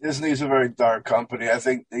 Disney's a very dark company. I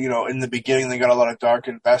think, in the beginning, they got a lot of dark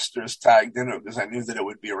investors tagged in it because I knew that it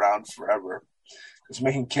would be around forever. Because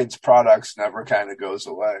making kids' products never kind of goes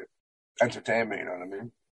away. Entertainment, you know what I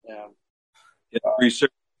mean? Yeah.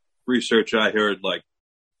 Research I heard,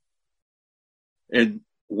 and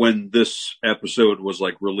when this episode was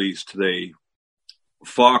released,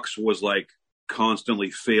 Fox was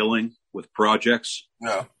constantly failing with projects.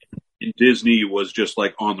 Yeah. And Disney was just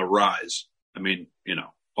on the rise. I mean,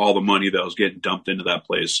 all the money that was getting dumped into that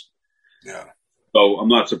place. Yeah. So I'm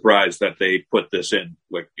not surprised that they put this in.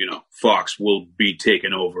 Fox will be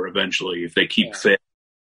taken over eventually if they keep failing.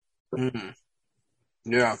 Mm-hmm.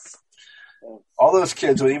 Yeah. All those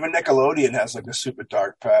kids, even Nickelodeon has a super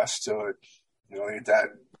dark past to it. That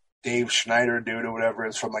Dave Schneider dude or whatever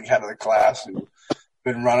is from Head of the Class who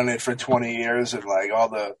been running it for 20 years and all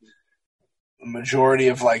the majority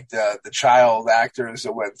of the child actors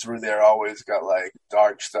that went through there always got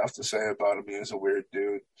dark stuff to say about him. He was a weird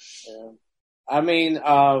dude. Yeah. I mean,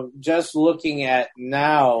 just looking at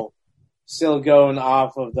now, still going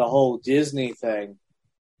off of the whole Disney thing,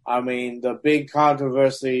 I mean, the big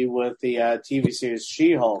controversy with the TV series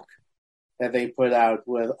She-Hulk that they put out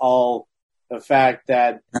with all the fact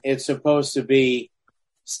that it's supposed to be,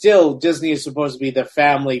 still Disney is supposed to be the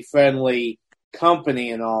family-friendly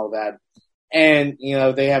company and all that. And,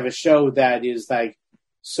 they have a show that is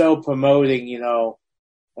so promoting,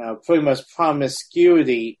 pretty much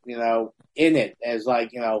promiscuity, in it as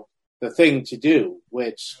the thing to do,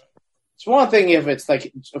 which it's one thing if it's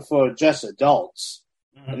for just adults.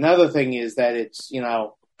 Mm-hmm. Another thing is that it's,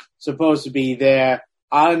 supposed to be there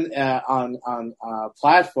on a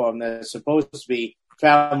platform that's supposed to be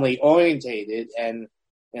family orientated and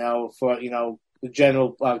for the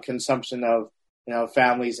general consumption of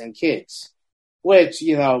families and kids, which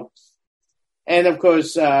and of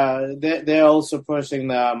course they're also pushing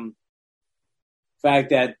the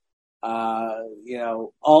fact that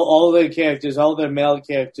all their characters, all their male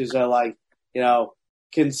characters are like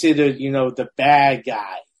considered the bad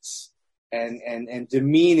guys and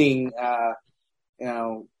demeaning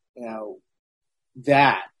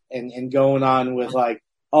that and going on with like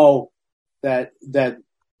that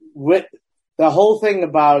with the whole thing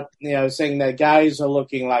about saying that guys are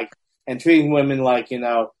looking like and treating women like meat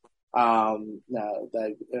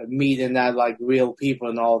and not like real people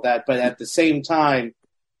and all that, but at the same time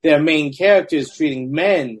their main characters treating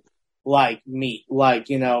men like meat, like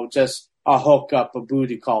just a hookup, a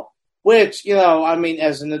booty call, which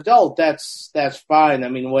as an adult that's fine. I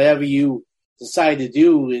mean, whatever you decide to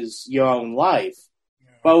do is your own life.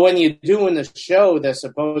 But when you're doing a show that's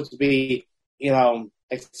supposed to be,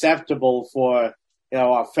 acceptable for,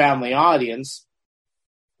 a family audience,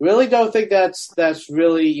 really don't think that's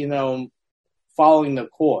really, following the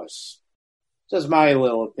course. Just my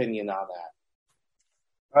little opinion on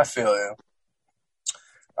that. I feel you.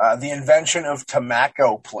 The Invention of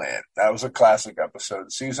Tobacco Plant. That was a classic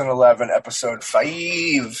episode. Season 11, episode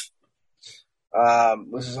 5.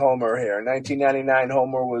 This is Homer here. In 1999,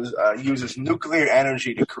 Homer uses nuclear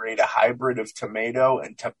energy to create a hybrid of tomato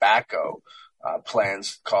and tobacco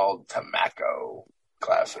plants called Tobacco.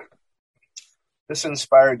 Classic. This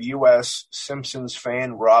inspired U.S. Simpsons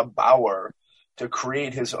fan Rob Bauer to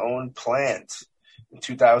create his own plant. In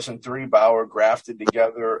 2003, Bauer grafted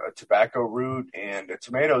together a tobacco root and a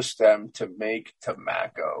tomato stem to make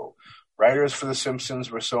tobacco. Writers for The Simpsons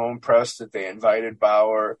were so impressed that they invited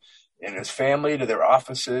Bauer and his family to their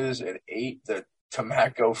offices and ate the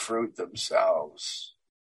tobacco fruit themselves.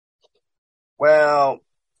 Well,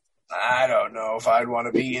 I don't know if I'd want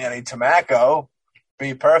to be eating any tobacco.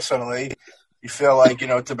 Me personally, you feel like,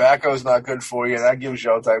 tobacco is not good for you. That gives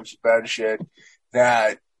you all types of bad shit.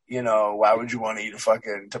 That, why would you want to eat a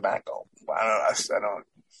fucking tobacco? I don't.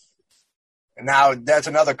 And now that's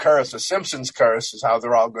another curse. The Simpsons curse is how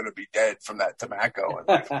they're all going to be dead from that tobacco in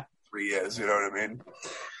like 3 years. You know what I mean?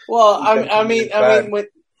 Well, I mean, when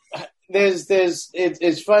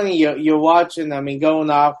it's funny you're watching. I mean, going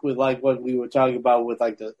off with like what we were talking about with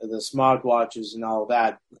like the smartwatches and all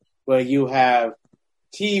that, where you have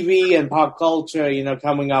TV and pop culture,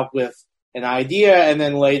 coming up with an idea and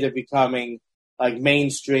then later becoming like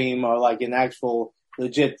mainstream or like an actual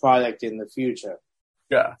legit product in the future.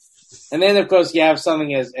 Yeah. And then of course you have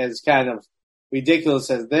something as kind of ridiculous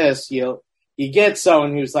as this. You get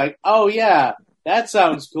someone who's like, oh yeah, that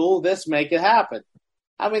sounds cool. Let's make it happen.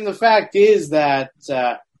 I mean, the fact is that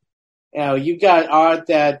you got art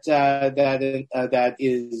that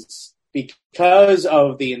is because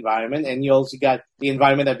of the environment, and you also got the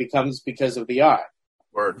environment that becomes because of the art.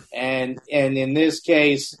 Word. And in this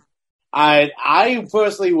case, I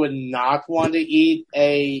personally would not want to eat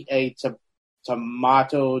a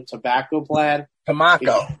tomato tobacco plant. Tobacco.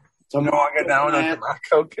 You don't want to get down on a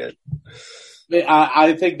tobacco, kid.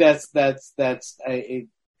 I think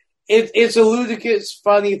it's a ludicrous,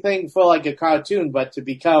 funny thing for like a cartoon, but to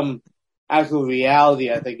become actual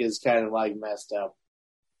reality, I think is kind of like messed up.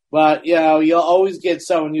 But you'll always get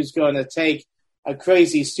someone who's going to take a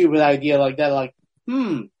crazy, stupid idea like that, like,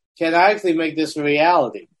 can I actually make this a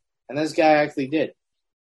reality? And this guy actually did.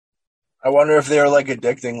 I wonder if they're like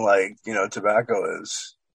addicting, like tobacco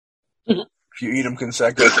is. If you eat them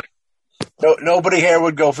consecutively. No, nobody here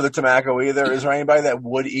would go for the tobacco either. Is there anybody that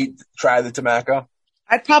would try the tobacco?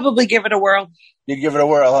 I'd probably give it a whirl. You'd give it a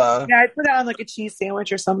whirl, huh? Yeah, I'd put it on like a cheese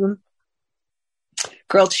sandwich or something.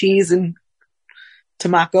 Grilled cheese and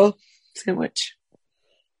tobacco sandwich.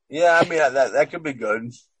 Yeah, I mean, that could be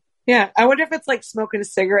good. Yeah, I wonder if it's like smoking a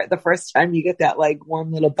cigarette the first time you get that like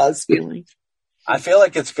warm little buzz feeling. I feel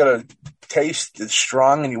like it's going to taste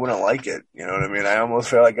strong and you wouldn't like it. You know what I mean? I almost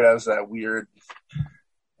feel like it has that weird,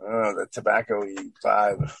 that tobacco-y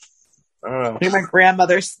vibe. I don't know. I think my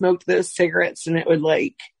grandmother smoked those cigarettes and it would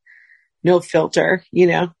like, no filter,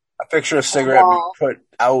 I picture a cigarette being put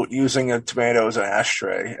out using a tomato as an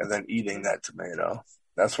ashtray and then eating that tomato.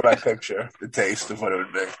 That's what I picture, the taste of what it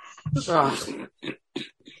would be. Oh.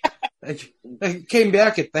 I came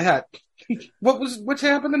back at that. What's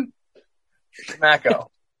happening?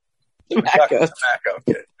 Tobacco. Tobacco,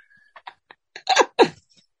 kid.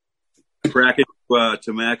 Crack it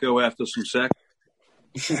tobacco after some sex.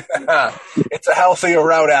 It's a healthier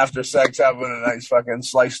route after sex, having a nice fucking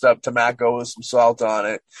sliced up tobacco with some salt on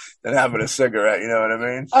it, than having a cigarette. You know what I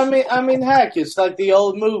mean? I mean, heck, it's like the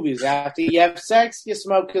old movies. After you have sex, you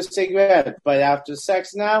smoke a cigarette, but after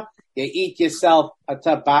sex now, you eat yourself a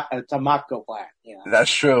tobacco plant. You know?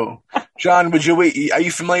 That's true. John, would you eat? Are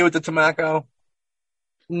you familiar with the tobacco?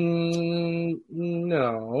 No.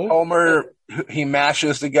 Homer, he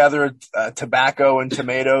mashes together tobacco and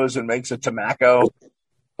tomatoes and makes a tobacco.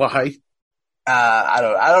 Why? I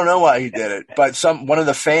don't know why he did it, but one of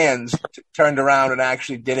the fans turned around and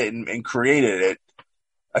actually did it and created it.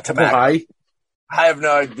 A tobacco. Why? I have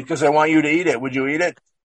no idea, because I want you to eat it. Would you eat it?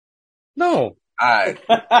 No. All right.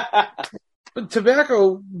 But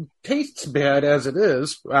tobacco tastes bad as it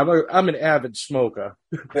is. I'm an avid smoker.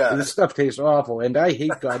 Yeah. This stuff tastes awful, and I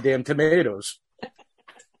hate goddamn tomatoes.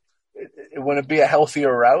 Would it be a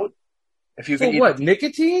healthier route? If you could For what,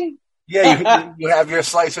 nicotine? Yeah, you have your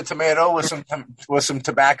slice of tomato with some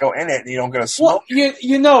tobacco in it, and you don't get a smoke. Well,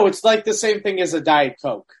 you know, it's like the same thing as a Diet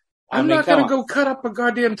Coke. I'm not going to go cut up a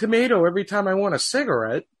goddamn tomato every time I want a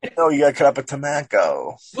cigarette. No, you got to cut up a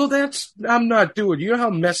tobacco. Well, I'm not doing. You know how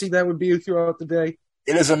messy that would be throughout the day?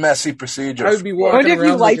 It is a messy procedure. I would be What walking if you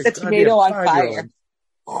around light like the tomato on fire?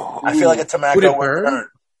 I feel like a tobacco Would it would burn? burn.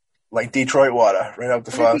 Like Detroit water, right up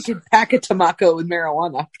the What if fuzz. you could pack a tobacco with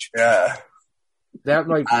marijuana? Yeah. That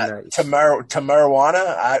might be nice. To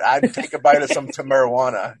marijuana, I'd take a bite of some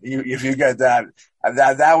marijuana. If you get that,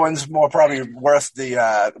 that one's more probably worth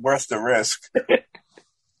the risk.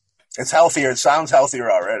 It's healthier. It sounds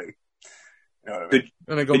healthier already. You know what I mean?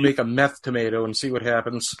 I'm going to go make a meth tomato and see what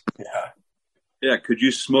happens. Yeah. Yeah, could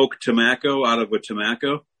you smoke tobacco out of a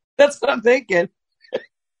tobacco? That's what I'm thinking.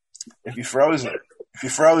 If you froze it. If you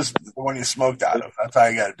froze the one you smoked out of, that's how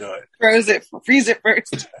you got to do it. Freeze it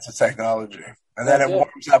first. That's a technology. And then it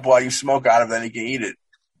warms up while you smoke out of it, then you can eat it.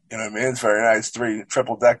 You know what I mean? It's very nice.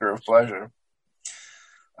 Triple decker of pleasure.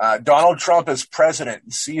 Donald Trump is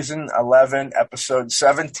president, season 11, episode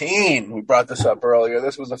 17. We brought this up earlier.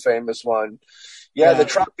 This was a famous one. Yeah, the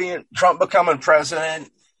Trump becoming president.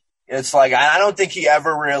 It's like, I don't think he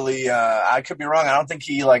ever really, I could be wrong. I don't think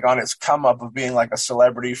he, like, on his come up of being like a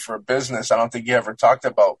celebrity for business, I don't think he ever talked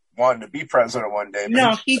about wanting to be president one day.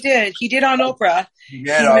 No, he did. He did on Oprah. He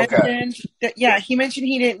did, okay. He mentioned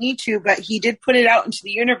he didn't need to, but he did put it out into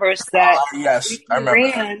the universe that yes, if I he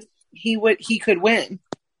remember. ran, he could win.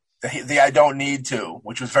 The I don't need to,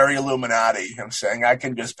 which was very Illuminati. I'm saying I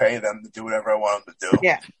can just pay them to do whatever I want them to do.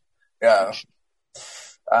 Yeah. Yeah.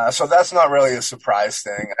 So that's not really a surprise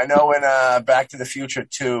thing. I know in Back to the Future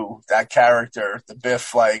 2, that character, the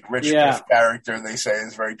Biff, like, rich Biff character, they say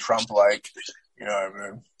is very Trump-like. You know what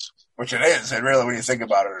I mean? Which it is. It really, when you think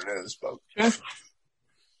about it, it is. But,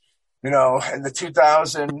 you know, in the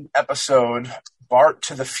 2000 episode, Bart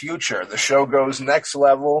to the Future, the show goes next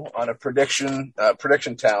level on a prediction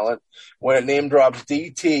talent when it name drops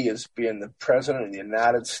DT as being the president of the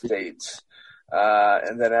United States.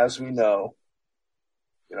 And then, as we know,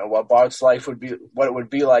 you know, what Bart's life would be, what it would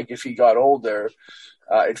be like if he got older.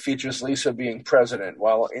 It features Lisa being president.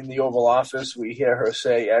 While in the Oval Office, we hear her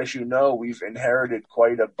say, as you know, we've inherited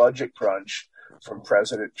quite a budget crunch from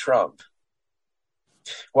President Trump.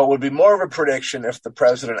 What would be more of a prediction if the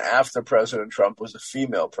president after President Trump was a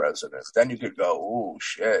female president. Then you could go, ooh,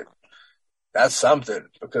 shit. That's something,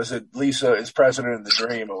 because Lisa is president of the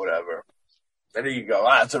dream or whatever. There you go.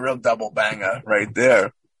 It's a real double banger right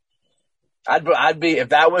there. I'd be, if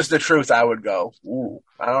that was the truth, I would go, ooh,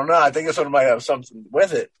 I don't know. I think this one might have something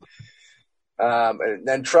with it. And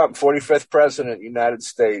then Trump, 45th president, United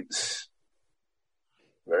States.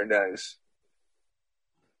 Very nice.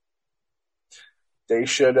 They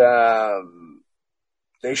should go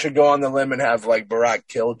on the limb and have, like, Barack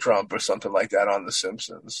kill Trump or something like that on The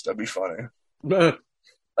Simpsons. That'd be funny.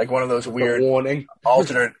 Like one of those weird warning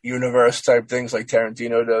alternate universe type things like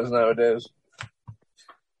Tarantino does nowadays.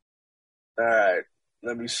 All right,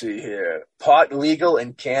 let me see here. Pot legal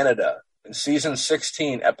in Canada in season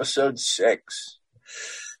 16, episode 6.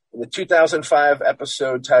 In the 2005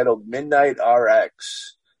 episode titled Midnight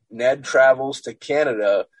RX, Ned travels to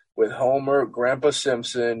Canada with Homer, Grandpa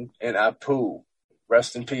Simpson, and Apu.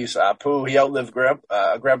 Rest in peace, Apu. He outlived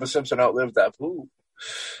Grandpa Simpson outlived Apu.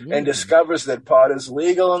 And discovers that pot is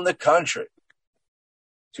legal in the country.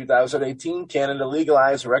 2018, Canada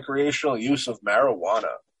legalized recreational use of marijuana.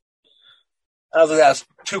 I don't think that's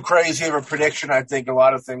too crazy of a prediction. I think a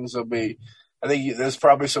lot of things will be. I think there's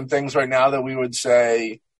probably some things right now that we would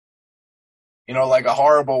say, you know, like a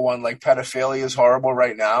horrible one, like pedophilia is horrible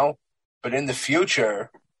right now. But in the future,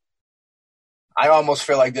 I almost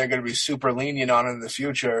feel like they're going to be super lenient on it in the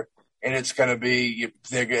future. and it's going to be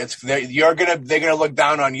they're going to look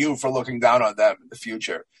down on you for looking down on them in the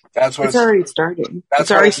future. That's what It's already starting. That's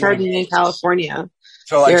It's already what starting in California.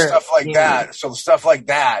 So like They're- stuff like yeah. that. So stuff like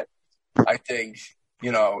that, I think,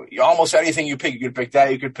 almost anything you pick, you could pick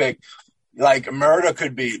that. You could pick like murder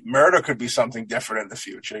could be something different in the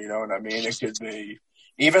future. You know what I mean? It could be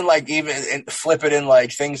even flip it in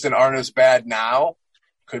like things that aren't as bad now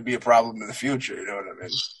could be a problem in the future. You know what I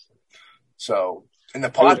mean? So in the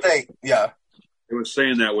pot thing, yeah, They were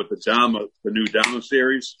saying that with the new Dama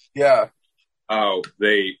series. yeah. Oh,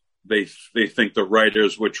 they think the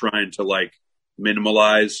writers were trying to like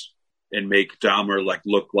minimalize and make Dahmer like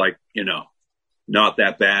look like not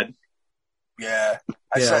that bad. Yeah,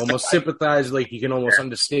 almost sympathize, like you can almost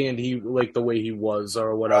understand the way he was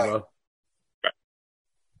or whatever. Right.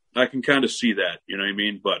 I can kind of see that, you know what I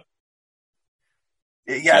mean? But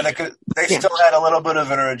yeah, they still had a little bit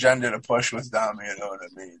of an agenda to push with Dom. You know what I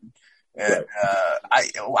mean? And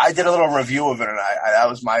I did a little review of it, and that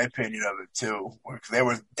was my opinion of it too. They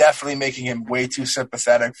were definitely making him way too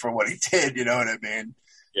sympathetic for what he did. You know what I mean?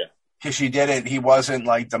 Yeah. Because he wasn't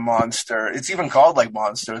like the monster. It's even called like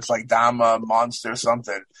monster. It's like Dama monster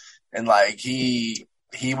something, and like he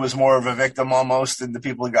was more of a victim almost than the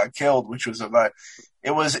people who got killed, which was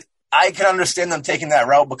I can understand them taking that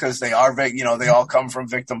route because they are, they all come from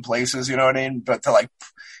victim places, you know what I mean? But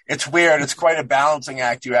it's weird. It's quite a balancing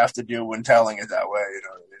act you have to do when telling it that way, you know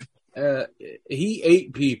what I mean? He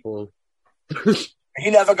ate people.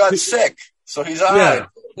 He never got sick, so he's all right.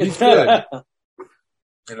 He's good.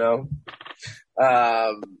 You know?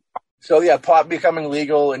 So yeah, pot becoming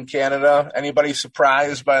legal in Canada. Anybody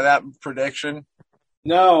surprised by that prediction?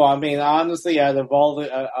 No, I mean, honestly, out of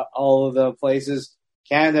all of the places,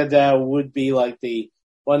 Canada would be like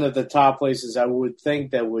one of the top places I would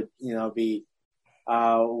think that would, be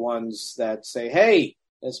ones that say, hey,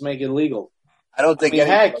 let's make it legal. I don't think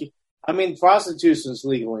prostitution's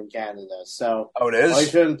legal in Canada, so it is? why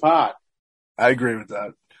shouldn't pot? I agree with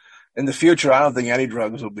that. In the future, I don't think any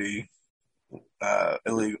drugs will be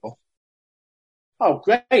illegal. Oh,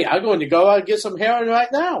 great. I'm going to go out and get some heroin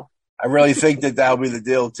right now. I really think that'll be the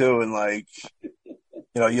deal, too. And,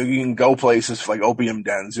 you can go places like opium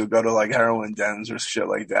dens. You'll go to, heroin dens or shit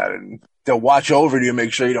like that, and they'll watch over you,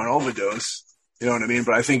 make sure you don't overdose. You know what I mean?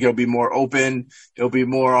 But I think it'll be more open. It'll be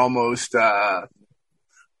more almost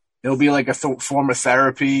it'll be like a form of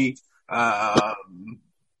therapy. Yeah,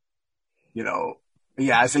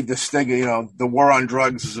 I think the stigma, the war on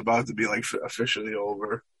drugs is about to be officially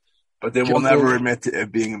over, but they will never admit to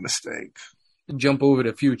it being a mistake. Jump over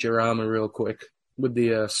to Futurama real quick with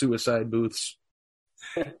the suicide booths.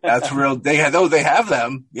 That's real. They have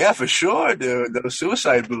them. Yeah, for sure, dude. Those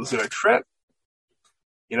suicide booths are a trip.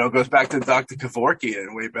 It goes back to Dr.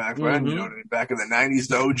 Kevorkian way back when, back in the 90s,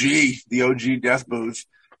 the OG death booth.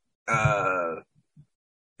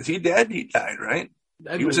 Is he dead? He died, right?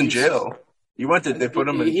 He was in jail. They put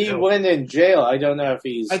him in jail. He went in jail. I don't know if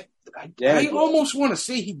he's dead. I almost want to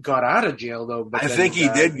say he got out of jail, though. But I think he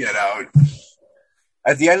did get out.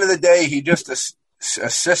 At the end of the day, he just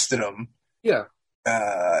assisted him. Yeah.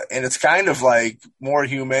 And it's kind of more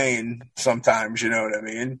humane sometimes, you know what I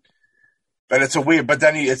mean? But it's but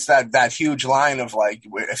then it's that huge line of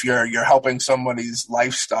if you're helping somebody's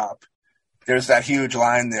life stop, there's that huge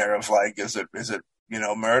line there of is it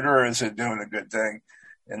murder or is it doing a good thing?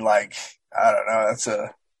 And I don't know,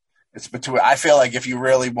 it's between, I feel like if you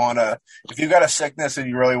got a sickness and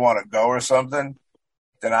you really want to go or something,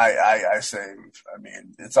 then I say,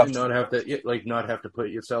 it's up to you. Not have to put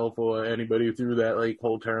yourself or anybody through that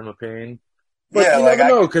whole term of pain. But yeah, you never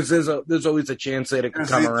know, because there's always a chance that it could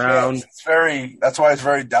come around. That's why it's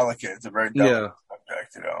very delicate. It's a very delicate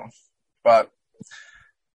subject, But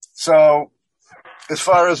so, as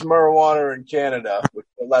far as marijuana in Canada, which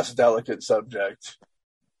is a less delicate subject,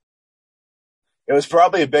 it was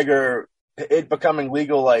probably it becoming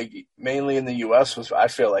legal, mainly in the U.S. I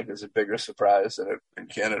feel is a bigger surprise than in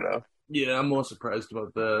Canada. Yeah, I'm more surprised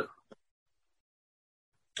about that.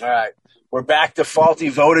 All right. We're back to faulty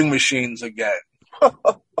voting machines again.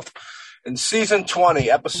 In season 20,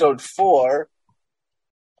 episode 4,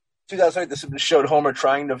 2008, this showed Homer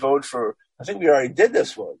trying to vote for, I think we already did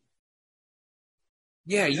this one.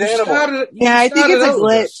 Yeah, I think it's a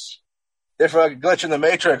glitch. There's a glitch in the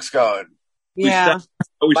Matrix going. Yeah.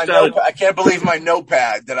 I can't believe my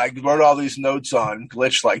notepad that I wrote all these notes on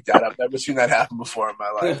glitched like that. I've never seen that happen before in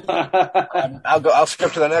my life. I'll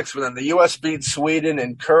skip to the next one. Then the U.S. beat Sweden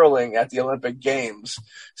in curling at the Olympic Games,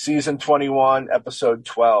 season 21, episode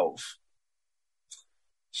 12.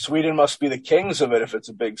 Sweden must be the kings of it if it's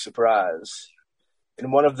a big surprise. In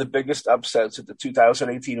one of the biggest upsets at the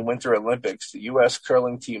 2018 Winter Olympics, the U.S.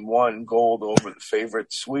 curling team won gold over the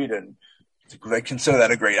favorite Sweden. They consider that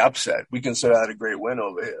a great upset. We consider that a great win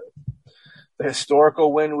over here. The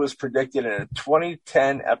historical win was predicted in a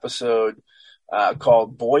 2010 episode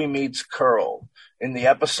called Boy Meets Curl. In the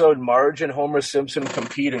episode, Marge and Homer Simpson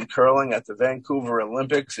compete in curling at the Vancouver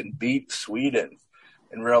Olympics and beat Sweden.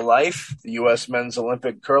 In real life, the U.S. men's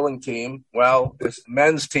Olympic curling team, well, it's the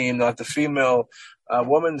men's team, not the female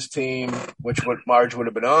women's team, which Marge would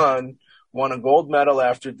have been on, won a gold medal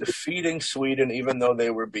after defeating Sweden even though they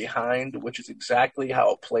were behind, which is exactly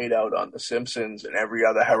how it played out on The Simpsons and every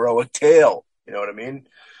other heroic tale. You know what I mean?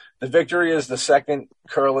 The victory is the second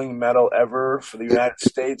curling medal ever for the United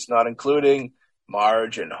States, not including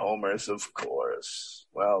Marge and Homer's, of course.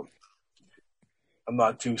 Well, I'm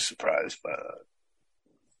not too surprised by that.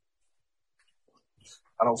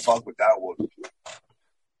 I don't fuck with that one.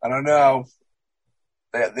 I don't know.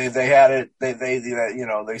 They had it. They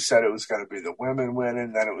said it was going to be the women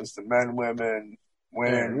winning, then it was the women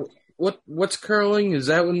winning. What's curling? Is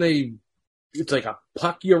that when it's like a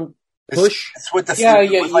puck you push? It's with the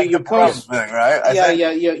you push thing, right?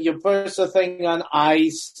 You push the thing on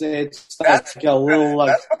ice. It's like a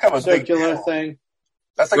little circular thing.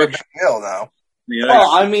 That's like a big deal now.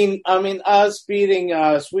 Well, I mean, us beating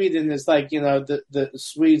Sweden is like, the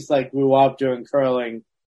Swedes like grew up doing curling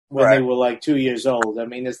when they were like 2 years old. I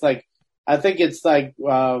mean, it's like, I think it's like,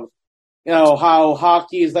 how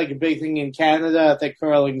hockey is like a big thing in Canada. I think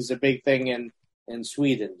curling is a big thing in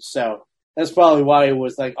Sweden. So that's probably why it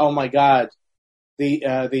was like, oh my God, the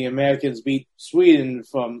Americans beat Sweden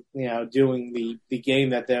from, doing the game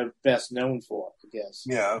that they're best known for, I guess.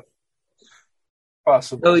 Yeah.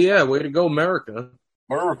 Possible. Oh yeah, way to go, America.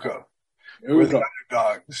 We're the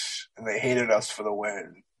underdogs, and they hated us for the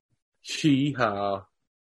win. Hee-haw.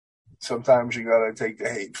 Sometimes you gotta take the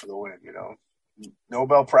hate for the win,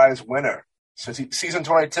 Nobel Prize winner. So season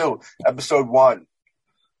 22, episode 1.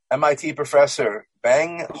 MIT professor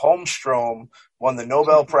Bang Holmstrom won the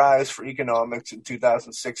Nobel Prize for Economics in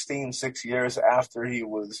 2016, 6 years after he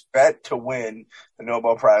was bet to win the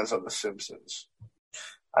Nobel Prize on The Simpsons.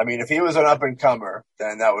 I mean, if he was an up-and-comer,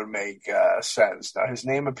 then that would make sense. Now, his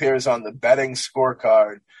name appears on the betting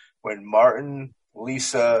scorecard when Martin,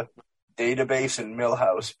 Lisa, Database, and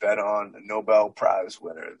Milhouse bet on the Nobel Prize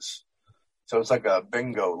winners. So it's like a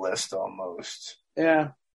bingo list almost.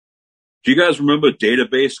 Yeah. Do you guys remember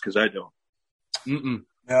Database? Because I don't. Mm-mm.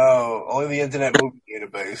 No, only the Internet Movie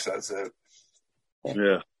Database, that's it.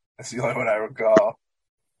 Yeah. That's the only one I recall.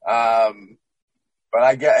 But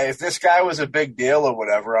I get if this guy was a big deal or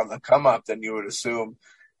whatever on the come up, then you would assume,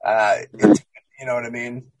 you know what I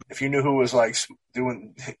mean? If you knew who was like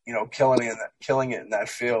doing, killing it in that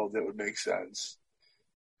field, it would make sense.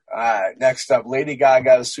 All right, next up, Lady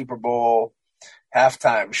Gaga's Super Bowl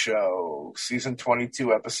halftime show, season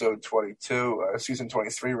 22, episode 22, season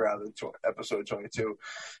 23 rather, episode 22.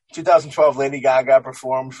 2012, Lady Gaga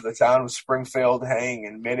performed for the town of Springfield, hanging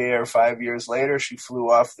in midair. 5 years later, she flew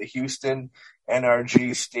off the Houston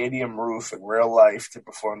NRG stadium roof in real life to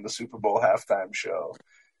perform the Super Bowl halftime show.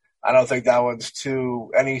 I don't think that one's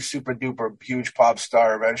any super duper huge pop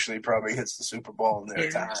star eventually probably hits the Super Bowl in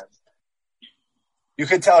their time. You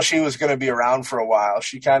could tell she was going to be around for a while.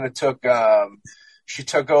 She kind of took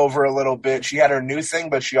over a little bit. She had her new thing,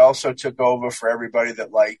 but she also took over for everybody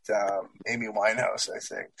that liked Amy Winehouse, I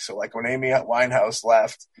think. So like when Amy Winehouse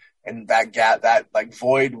left and that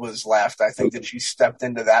void was left, I think that she stepped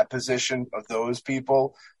into that position of those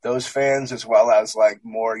people, those fans, as well as like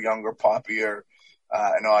more younger, poppier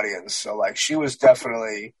an audience. So like she was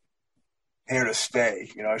definitely here to stay.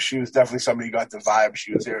 She was definitely somebody who got the vibe.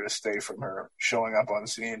 She was here to stay from her showing up on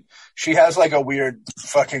scene. She has like a weird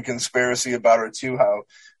fucking conspiracy about her too, how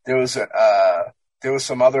there was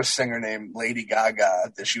some other singer named Lady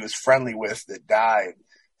Gaga that she was friendly with that died.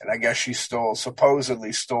 And I guess she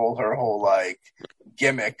supposedly stole her whole like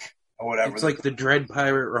gimmick or whatever. It's like the Dread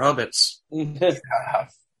Pirate Roberts.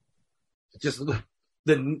 Just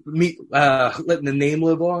letting the name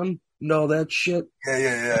live on and all that shit.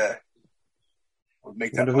 Yeah. We'll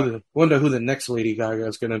make that wonder who the next Lady Gaga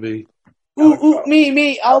is going to be. Ooh,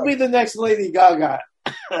 me. I'll be the next Lady Gaga.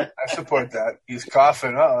 I support that. He's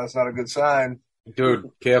coughing. Oh, that's not a good sign.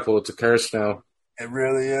 Dude, careful. It's a curse now. It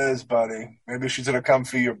really is, buddy. Maybe she's going to come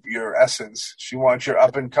for your essence. She wants your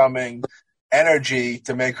up-and-coming energy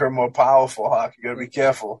to make her more powerful, Hawk. You got to be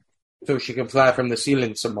careful. So she can fly from the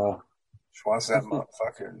ceiling some more. She wants that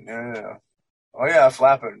motherfucker. Yeah. Oh, yeah,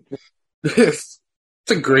 flapping. It's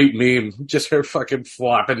a great meme. Just her fucking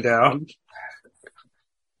flopping down.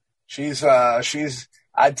 She's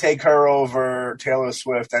I'd take her over Taylor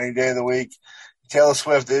Swift any day of the week. Taylor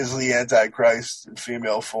Swift is the Antichrist in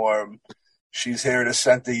female form. She's here to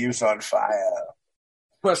set the youth on fire.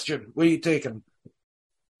 Question: where you taking them?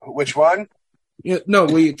 Which one? No,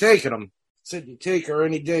 where you taking them? Said you take her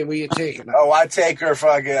any day. Where you taking them? Oh, I'd take her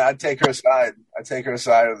side. I'd take her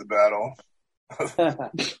side of the battle.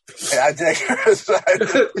 I'd take her side.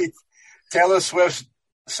 Taylor Swift's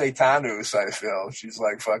Satanus, I feel. She's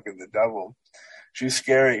like fucking the devil. She's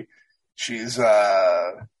scary. She's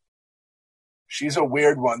a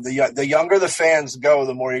weird one. The younger the fans go,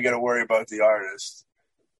 the more you got to worry about the artist.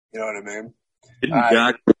 You know what I mean?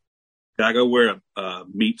 Didn't Gaga wear a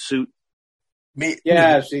meat suit?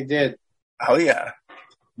 Yeah, she did. Oh yeah,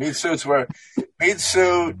 she's wearing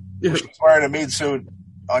a meat suit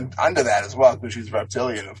under that as well because she's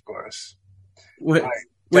reptilian, of course.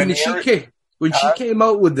 When she came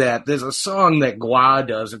out with that, there's a song that Gua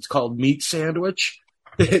does. It's called Meat Sandwich.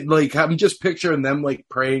 Like, I'm just picturing them like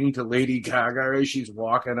praying to Lady Gaga as she's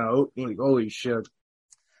walking out. Like, holy shit!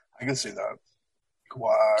 I can see that.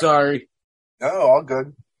 Gua. Sorry. No, all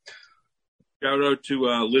good. Shout out to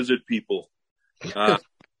Lizard People.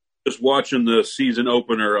 Just watching the season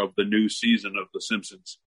opener of the new season of The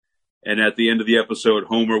Simpsons. And at the end of the episode,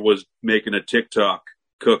 Homer was making a TikTok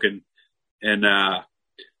cooking, and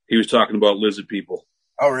he was talking about lizard people.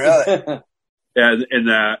 Oh, really?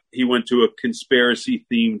 and he went to a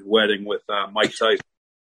conspiracy-themed wedding with Mike Tyson.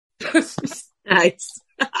 Nice.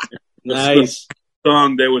 Nice. The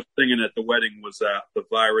song they were singing at the wedding was "The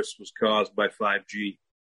Virus Was Caused by 5G."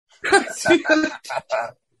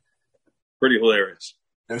 Pretty hilarious.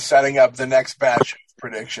 They're setting up the next batch of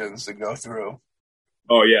predictions to go through.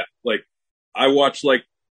 Oh yeah, like I watched like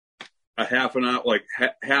a half an hour, like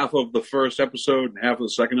half of the first episode and half of the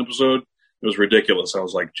second episode. It was ridiculous. I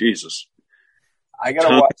was like, Jesus. I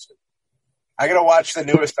gotta watch the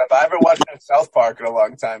newest stuff. I haven't watched South Park in a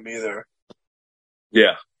long time either.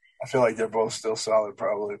 Yeah, I feel like they're both still solid,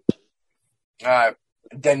 probably.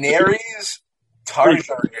 Daenerys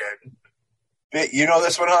Targaryen. You know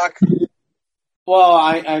this one, Hawk? Well,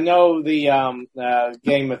 I know the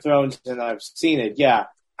Game of Thrones, and I've seen it. Yeah.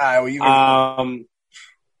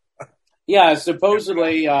 Yeah.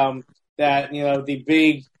 Supposedly, that the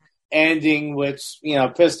big ending, which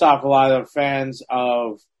pissed off a lot of fans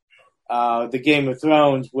of the Game of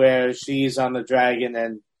Thrones, where she's on the dragon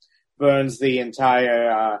and burns the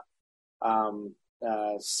entire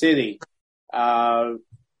city.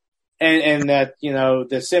 And that,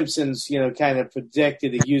 the Simpsons, kind of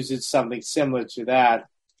predicted it uses something similar to that.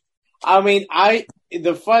 I mean,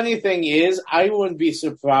 the funny thing is, I wouldn't be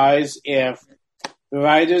surprised if the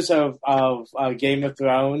writers of Game of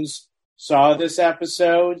Thrones saw this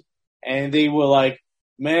episode and they were like,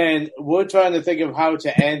 man, we're trying to think of how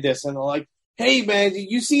to end this. And they're like, hey, man, did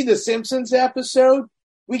you see the Simpsons episode?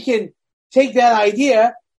 We can take that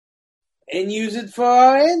idea and use it for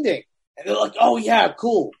our ending. And they're like, oh, yeah,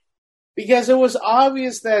 cool. Because it was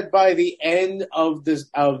obvious that by the end of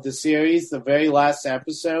the series, the very last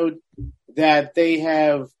episode, that they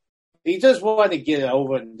just wanted to get it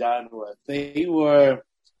over and done with. They were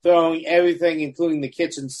throwing everything, including the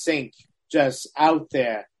kitchen sink, just out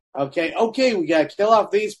there. Okay, we gotta kill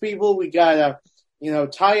off these people. We gotta,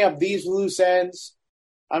 tie up these loose ends.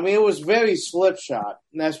 I mean, it was very slipshod,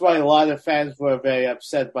 and that's why a lot of fans were very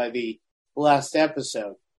upset by the last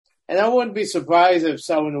episode. And I wouldn't be surprised if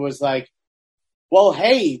someone was like, well,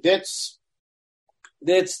 hey, let's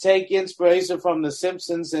take inspiration from The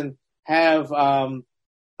Simpsons and have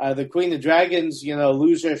the Queen of Dragons,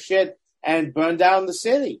 lose her shit and burn down the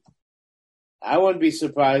city. I wouldn't be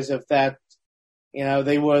surprised if that,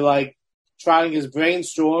 they were like trying his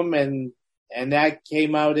brainstorm and that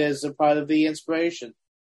came out as a part of the inspiration.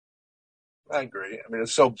 I agree. I mean, The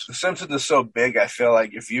Simpsons is so big. I feel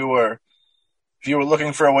like if you were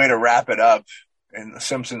looking for a way to wrap it up, and The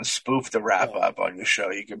Simpsons spoofed the wrap up on your show,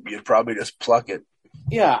 you'd probably just pluck it.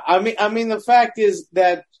 Yeah, I mean, the fact is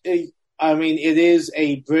that it is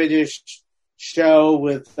a British show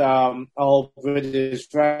with all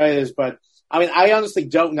British writers, but I mean, I honestly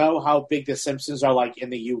don't know how big The Simpsons are like in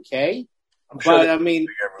the UK. But I mean,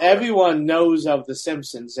 everyone knows of The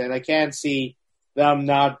Simpsons, and I can't see them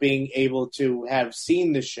not being able to have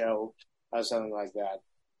seen the show or something like that.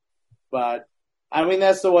 But I mean,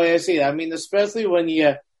 that's the way I see it. I mean, especially when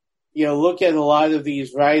you look at a lot of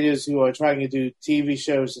these writers who are trying to do TV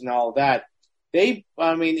shows and all that.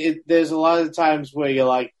 There's a lot of times where you're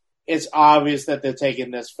like, it's obvious that they're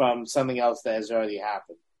taking this from something else that has already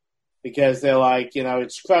happened. Because they're like,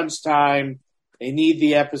 it's crunch time. They need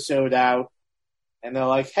the episode out. And they're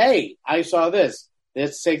like, hey, I saw this.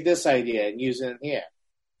 Let's take this idea and use it in here.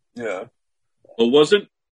 Yeah. Well, wasn't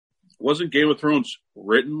Game of Thrones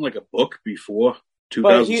written like a book before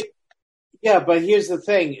 2000? But here's the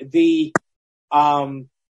thing: the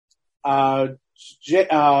R.R.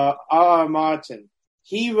 Martin,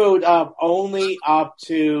 he wrote up only up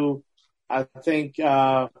to, I think,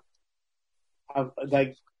 like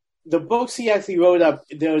the books he actually wrote up.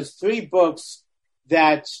 There's 3 books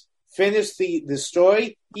that finished the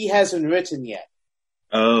story. He hasn't written yet.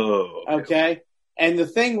 Oh. Okay. And the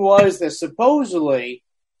thing was that supposedly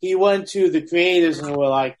he went to the creators and were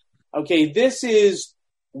like, okay, this is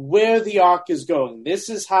where the arc is going. This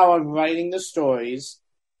is how I'm writing the stories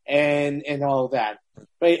and all that.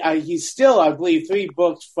 But he's still, I believe, 3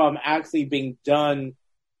 books from actually being done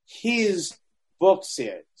his book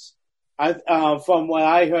series. From what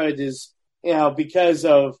I heard is, because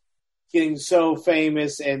of getting so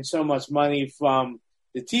famous and so much money from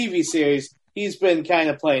the TV series, he's been kind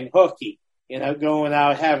of playing hooky, going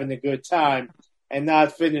out, having a good time, and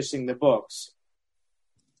not finishing the books.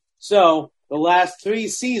 So the last 3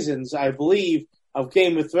 seasons, I believe, of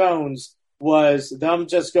Game of Thrones was them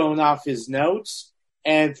just going off his notes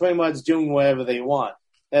and pretty much doing whatever they want.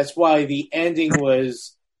 That's why the ending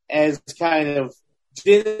was as kind of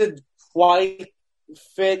didn't quite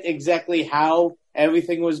fit exactly how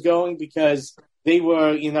everything was going, because they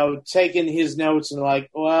were, taking his notes and like,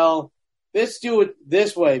 well, let's do it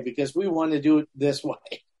this way because we want to do it this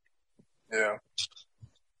way. Yeah.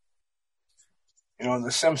 In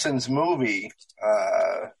the Simpsons movie,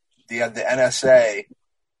 the NSA,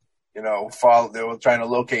 they were trying to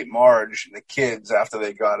locate Marge and the kids after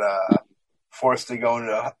they got forced to go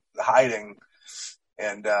into hiding.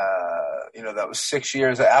 And, that was 6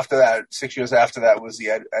 years after that. 6 years after that was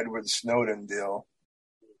the Edward Snowden deal,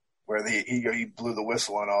 where he blew the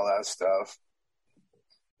whistle and all that stuff.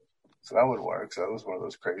 So that would work. So that was one of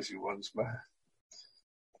those crazy ones.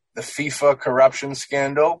 The FIFA corruption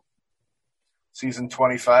scandal, season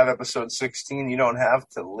 25, episode 16. You don't have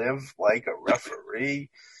to live like a referee.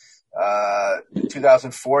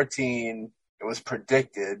 2014. It was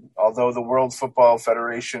predicted, although the World Football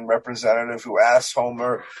Federation representative who asked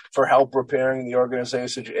Homer for help repairing the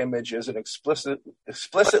organization's image isn't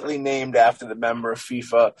explicitly named after the member of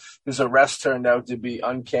FIFA, whose arrest turned out to be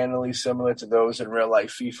uncannily similar to those in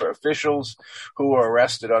real-life FIFA officials who were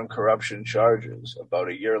arrested on corruption charges about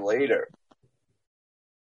a year later.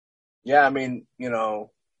 Yeah, I mean,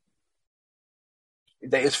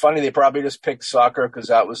 it's funny they probably just picked soccer because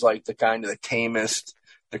that was like the kind of tamest,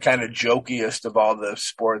 the kind of jokiest of all the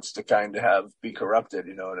sports to kind of be corrupted,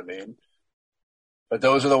 you know what I mean? But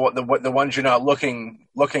those are the ones you're not looking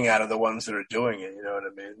at are the ones that are doing it, you know what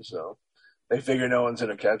I mean? So they figure no one's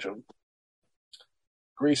going to catch them.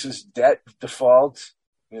 Greece's debt default,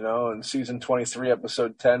 in season 23,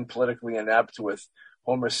 episode 10, politically inept with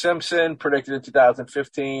Homer Simpson, predicted in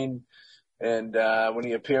 2015. And when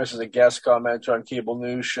he appears as a guest commenter on cable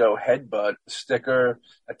news show Headbutt,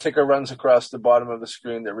 a ticker runs across the bottom of the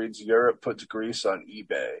screen that reads, Europe puts Greece on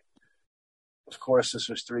eBay. Of course, this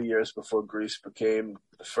was 3 years before Greece became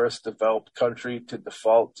the first developed country to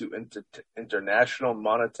default to International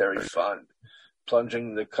Monetary Fund,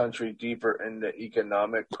 plunging the country deeper into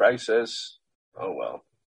economic crisis. Oh, well.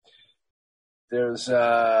 There's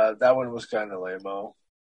that one was kind of lame-o.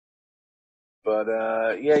 But,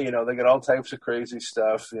 they got all types of crazy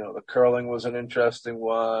stuff. The curling was an interesting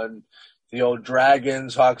one. The old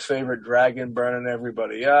dragons, Hawk's favorite dragon burning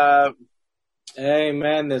everybody up. Hey,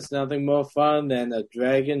 man, there's nothing more fun than a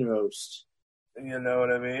dragon roast. You know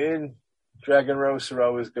what I mean? Dragon roasts are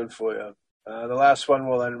always good for you. The last one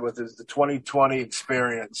we'll end with is the 2020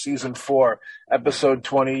 Experience, Season 4, Episode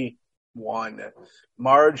 21.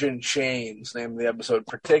 Marge in Chains, named the episode,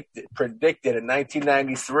 predicted in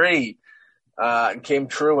 1993. And came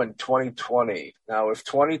true in 2020. Now, if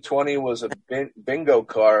 2020 was a bingo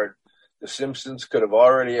card, The Simpsons could have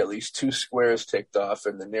already at least 2 squares ticked off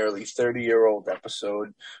in the nearly 30-year-old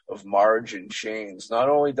episode of Marge in Chains. Not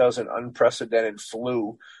only does an unprecedented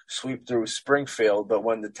flu sweep through Springfield, but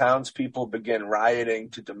when the townspeople begin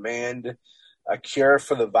rioting to demand a cure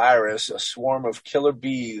for the virus, a swarm of killer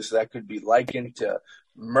bees that could be likened to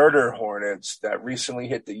murder hornets that recently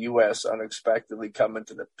hit the U.S. unexpectedly come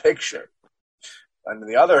into the picture. On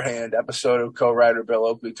the other hand, episode of co-writer Bill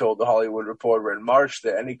Oakley told The Hollywood Reporter in March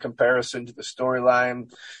that any comparison to the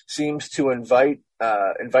storyline seems to invite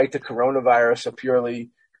the coronavirus a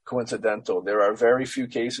purely coincidental. There are very few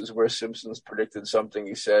cases where Simpsons predicted something,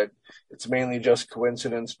 he said. It's mainly just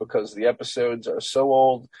coincidence because the episodes are so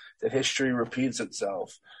old that history repeats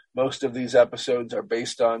itself. Most of these episodes are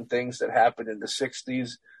based on things that happened in the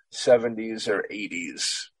 60s, 70s, or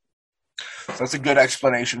 80s. So that's a good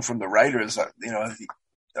explanation from the writers,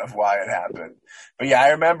 of why it happened. But yeah, I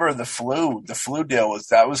remember the flu deal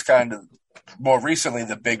was kind of more recently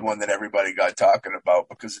the big one that everybody got talking about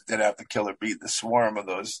because it did have the killer bee, the swarm of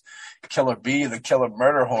those the killer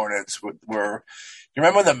murder hornets were. You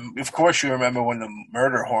remember of course you remember when the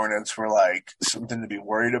murder hornets were like something to be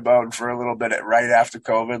worried about for a little bit right after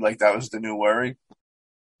COVID, like that was the new worry.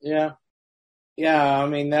 Yeah. Yeah, I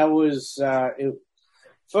mean, that was,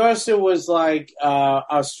 first it was like,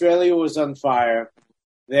 Australia was on fire.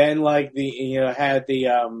 Then like had the,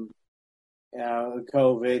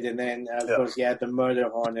 COVID, and then of course you had the murder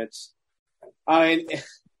hornets. I mean,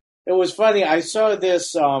 it was funny. I saw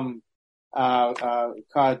this,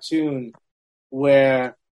 cartoon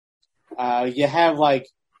where you have like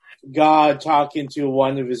God talking to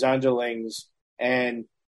one of his underlings, and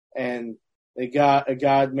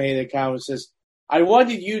God made a comment, says, "I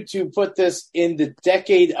wanted you to put this in the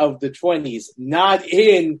decade of the 20s, not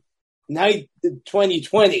in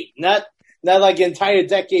 2020, not like an entire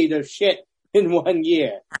decade of shit in 1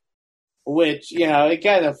 year." Which it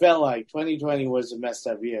kind of felt like 2020 was a messed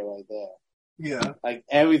up year right there. Yeah, like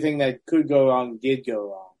everything that could go wrong did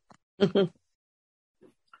go wrong.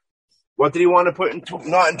 What did he want to put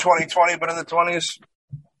not in 2020, but in the 20s?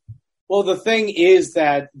 Well, the thing is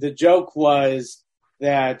that the joke was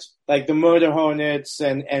that, like, the murder hornets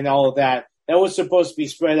and all of that was supposed to be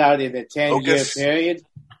spread out in a 10-year period.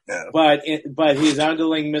 Yeah. But his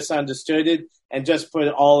underling misunderstood it and just put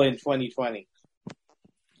it all in 2020.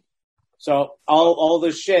 So all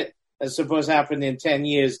the shit that's supposed to happen in 10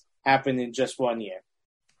 years happened in just 1 year.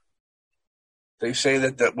 They say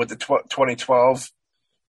that with the 2012...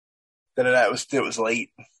 that it was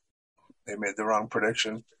late. They made the wrong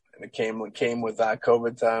prediction, and it came with that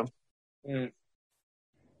COVID time. Mm.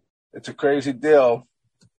 It's a crazy deal,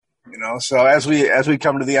 So as we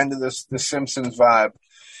come to the end of this Simpsons vibe,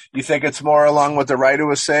 you think it's more along what the writer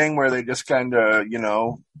was saying, where they just kind of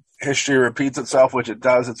history repeats itself, which it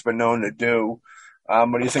does. It's been known to do.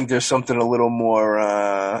 But do you think there's something a little more?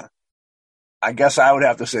 I guess I would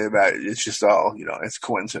have to say that it's just all it's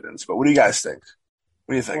coincidence. But what do you guys think?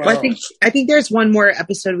 What do you think? Well, I think there's one more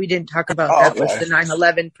episode we didn't talk about. That was the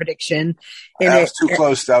 9/11 prediction. That was too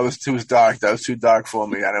close. That was too dark. That was too dark for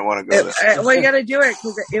me. I didn't want to go there. Well, you got to do it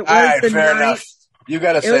because it was right, the fair 9th. Enough. You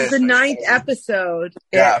got to say it was the 9th episode.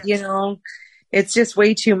 Yeah. It's just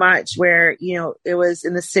way too much. Where it was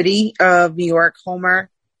in the city of New York, Homer,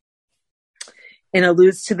 and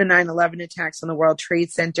alludes to the 9/11 attacks on the World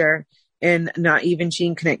Trade Center. And not even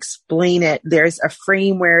Gene can explain it. There's a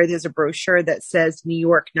frame where there's a brochure that says New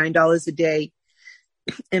York, $9 a day.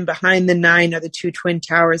 And behind the 9 are the 2 twin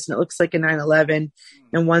towers. And it looks like a 9/11.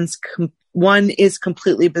 And one is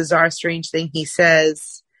completely bizarre, strange thing he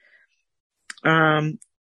says.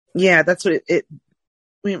 Yeah, that's what it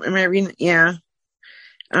am I reading? Yeah.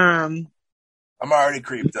 I'm already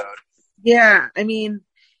creeped out. Yeah. I mean,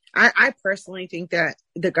 I personally think that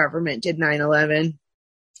the government did 9/11.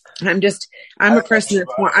 I'm a person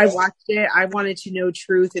that's more, I watched it. I wanted to know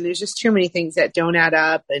truth, and there's just too many things that don't add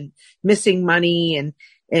up, and missing money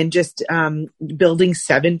and just, building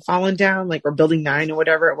 7 falling down, like, or building 9 or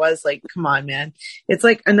whatever it was. Like, come on, man. It's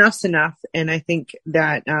like enough's enough. And I think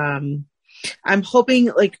that, I'm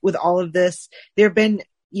hoping, like, with all of this, there have been,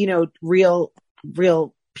 real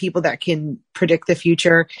people that can predict the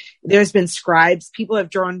future. There's been scribes. People have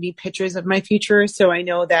drawn me pictures of my future. So I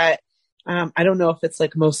know that, I don't know if it's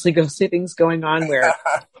like mostly ghostly things going on where,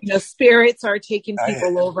 spirits are taking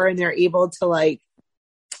people over and they're able to like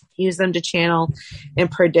use them to channel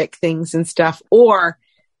and predict things and stuff. Or,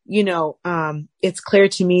 it's clear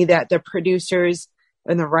to me that the producers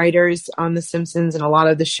and the writers on The Simpsons and a lot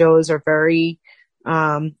of the shows are very,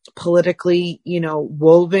 politically,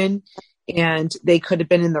 woven, and they could have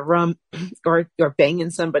been in the room or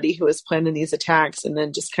banging somebody who was planning these attacks and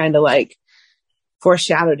then just kind of like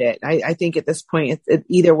foreshadowed it. I think at this point,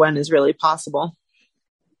 either one is really possible.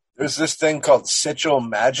 There's this thing called sigil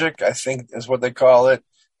magic, I think is what they call it.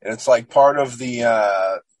 And it's like part of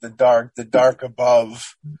the dark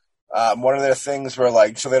above. One of their things where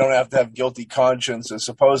like, so they don't have to have guilty consciences.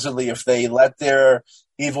 Supposedly if they let their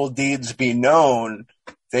evil deeds be known,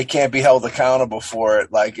 they can't be held accountable for it.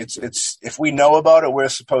 Like it's if we know about it, we're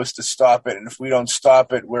supposed to stop it. And if we don't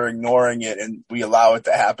stop it, we're ignoring it and we allow it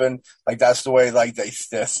to happen. Like that's the way like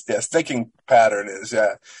their thinking pattern is.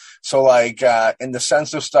 Yeah. So like, in the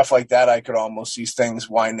sense of stuff like that, I could almost see things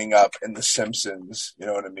winding up in The Simpsons. You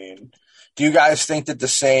know what I mean? Do you guys think that the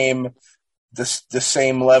same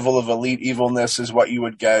level of elite evilness is what you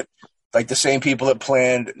would get? Like the same people that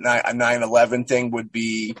planned a 9/11 thing would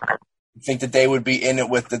be You think that they would be in it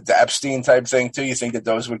with the Epstein type thing too? You think that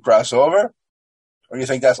those would cross over, or you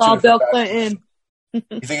think that's All two Bill different Clinton.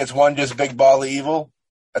 You think it's one just big ball of evil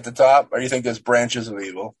at the top, or you think there's branches of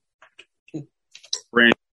evil?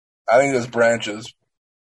 Branch. I think there's branches.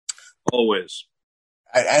 Always.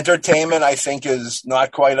 Entertainment, I think, is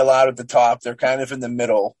not quite allowed at the top. They're kind of in the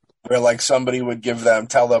middle, where like somebody would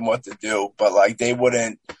tell them what to do, but like they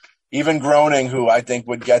wouldn't. Even Groening, who I think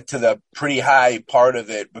would get to the pretty high part of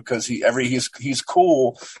it because he's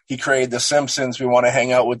cool. He created The Simpsons. We want to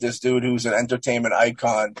hang out with this dude who's an entertainment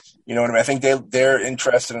icon. You know what I mean? I think they're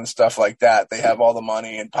interested in stuff like that. They have all the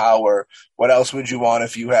money and power. What else would you want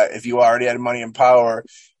if you already had money and power?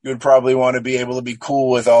 You would probably want to be able to be cool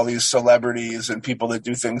with all these celebrities and people that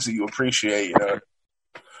do things that you appreciate. You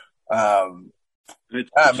know.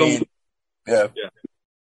 Yeah.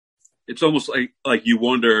 It's almost like you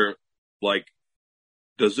wonder, like,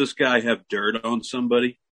 does this guy have dirt on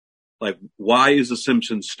somebody? Like, why is The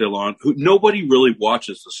Simpsons still on? Nobody really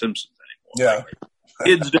watches The Simpsons anymore. Yeah.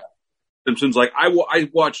 Kids do. Simpsons, like, I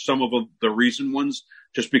watched some of the recent ones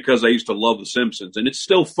just because I used to love The Simpsons, and it's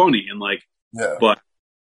still funny, and like, yeah. But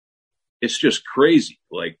it's just crazy.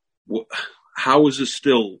 Like, how is this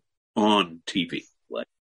still on TV? Like,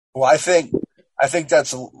 well, I think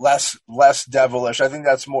that's less devilish. I think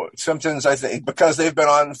that's more Simpsons. I think because they've been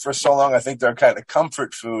on for so long, I think they're kind of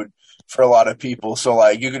comfort food for a lot of people. So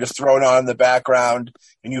like you can just throw it on in the background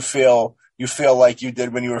and you feel like you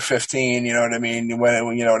did when you were 15. You know what I mean?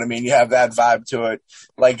 When you know what I mean, you have that vibe to it.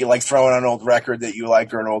 Like throwing on an old record that you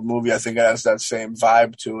like or an old movie. I think it has that same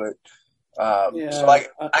vibe to it. So like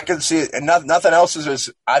I can see it, and nothing else is as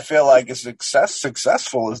I feel like as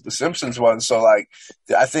successful as The Simpsons one. So like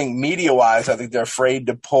I think media wise, I think they're afraid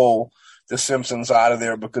to pull The Simpsons out of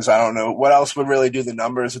there because I don't know what else would really do the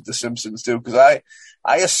numbers that The Simpsons do. Because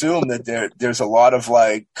I assume that there's a lot of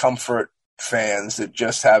like comfort fans that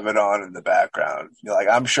just have it on in the background. You know, like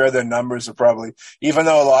I'm sure their numbers are probably, even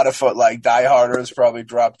though a lot of like dieharders probably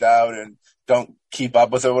dropped out and don't keep up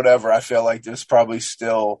with it or whatever. I feel like there's probably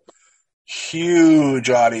still huge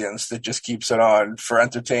audience that just keeps it on for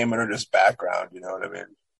entertainment or just background. You know what I mean?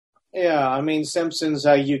 Yeah, I mean Simpsons.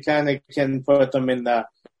 You kind of can put them in the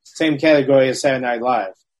same category as Saturday Night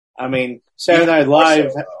Live. I mean Saturday Night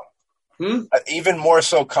Live. Even more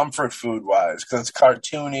so comfort food wise because it's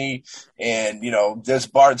cartoony and you know there's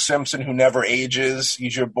Bart Simpson who never ages.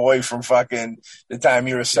 He's your boy from fucking the time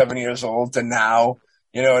you were 7 years old to now.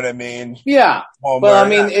 You know what I mean? Yeah. Homer, well, I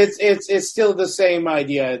mean, it's still the same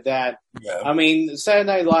idea that, yeah. I mean, Saturday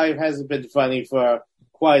Night Live hasn't been funny for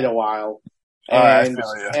quite a while. And,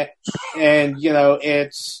 and you know,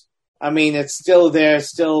 it's still there,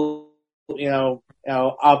 still, you know,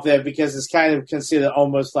 up there because it's kind of considered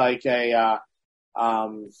almost like a,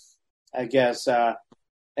 I guess,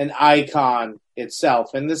 an icon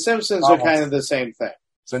itself. And The Simpsons are kind of the same thing.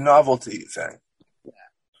 It's a novelty thing.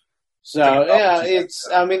 So, yeah,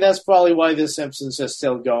 that's probably why The Simpsons are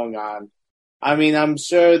still going on. I mean, I'm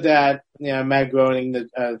sure that, you know, Matt Groening,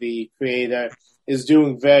 the creator, is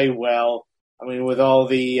doing very well. I mean, with all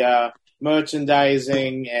the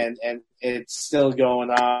merchandising and it's still going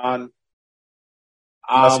on.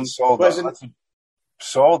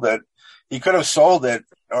 Sold it. He could have sold it.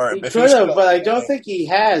 Or he could have, but I don't think he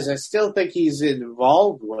has. I still think he's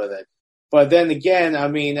involved with it. But then again, I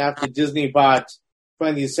mean, after Disney bought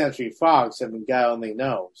 20th Century Fox, I mean, God only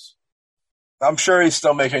knows. I'm sure he's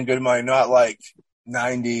still making good money, not like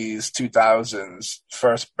 90s, 2000s,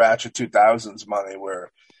 first batch of 2000s money,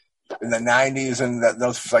 where in the 90s and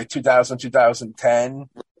those like 2000, 2010,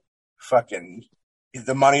 fucking,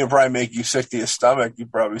 the money will probably make you sick to your stomach.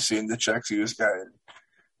 You've probably seen the checks he was getting.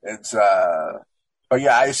 It's, but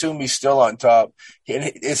yeah, I assume he's still on top.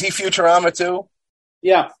 Is he Futurama too?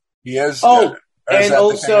 Yeah. He is? Oh, and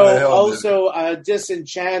also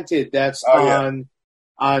Disenchanted, that's on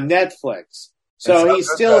Netflix. So he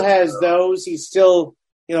still has those. He's still,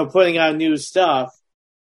 you know, putting out new stuff.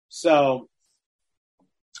 So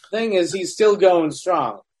thing is, he's still going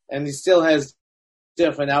strong, and he still has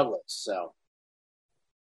different outlets. So,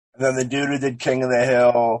 and then the dude who did King of the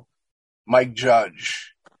Hill, Mike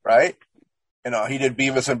Judge, right? You know, he did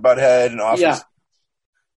Beavis and Butthead and Office.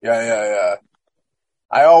 Yeah.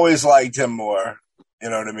 I always liked him more. You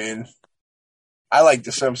know what I mean? I like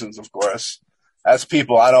The Simpsons, of course. As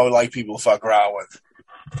people, I don't like people to fuck around with.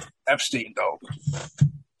 Epstein, though.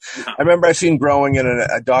 I remember I seen Growing in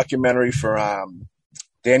a documentary for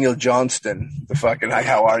Daniel Johnston, the fucking Hi,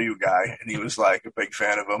 How Are You guy, and he was like a big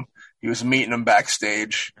fan of him. He was meeting him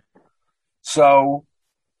backstage. So,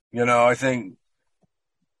 you know, I think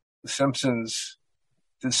The Simpsons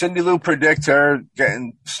Did Cindy Lou predict her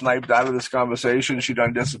getting sniped out of this conversation? She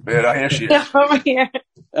done disappeared. Oh, here she is. Oh, yeah.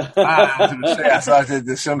 I was going to say, I thought that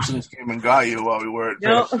the Simpsons came and got you while we were at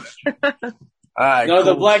No. All right, No,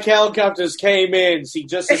 cool. the black helicopters came in. He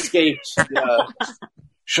just escaped.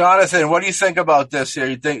 Jonathan, what do you think about this here?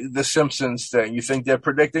 You think the Simpsons thing? You think they're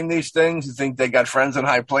predicting these things? You think they got friends in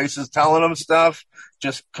high places telling them stuff?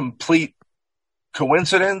 Just complete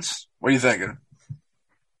coincidence? What are you thinking?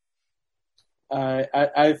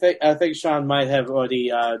 I think Sean might have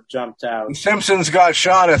already jumped out. The Simpsons got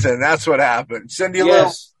Jonathan. That's what happened. Cindy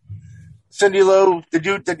Lou, did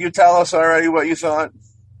you tell us already what you thought?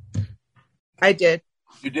 I did.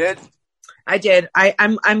 You did? I did.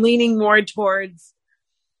 I'm leaning more towards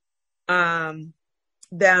them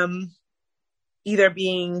either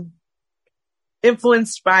being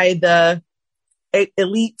influenced by the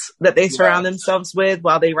elites that they surround themselves with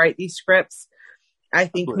while they write these scripts. I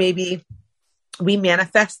think maybe we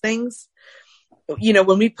manifest things. You know,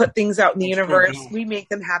 when we put things out in the universe, we make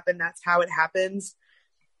them happen. That's how it happens.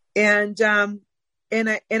 And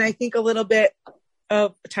I think a little bit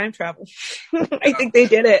of time travel. I think they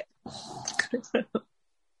did it.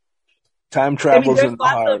 Time travel's in the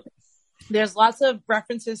heart. There's lots of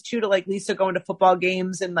references too to like Lisa going to football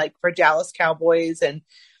games and like for Dallas Cowboys and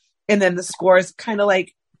then the scores kind of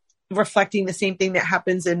like reflecting the same thing that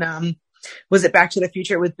happens in was it Back to the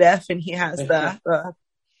Future with Biff and he has the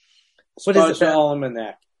what is it? The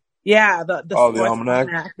almanac. Yeah, the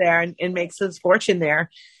almanac there and makes his fortune there.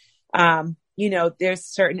 You know, there's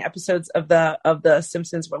certain episodes of the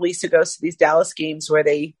Simpsons where Lisa goes to these Dallas games where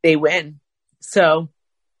they win. So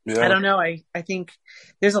I don't know. I think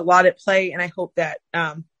there's a lot at play, and I hope that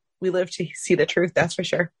we live to see the truth. That's for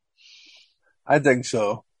sure. I think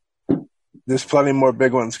so. There's plenty more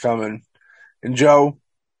big ones coming. And Joe,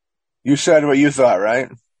 you said what you thought, right?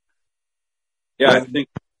 Yeah, I think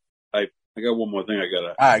I got one more thing I got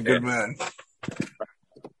to. All right, good man.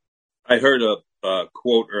 I heard a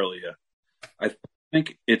quote earlier. I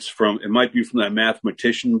think it might be from that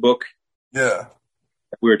mathematician book. Yeah.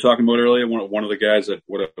 We were talking about earlier, one of the guys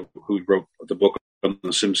who wrote the book on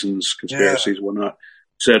the Simpsons conspiracies and whatnot,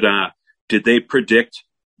 said, did they predict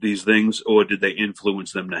these things or did they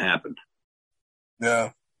influence them to happen?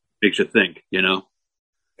 Yeah. Makes you think, you know?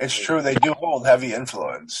 It's true. They do hold heavy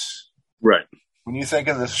influence. Right. When you think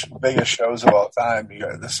of the biggest shows of all time, you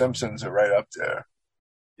got the Simpsons are right up there.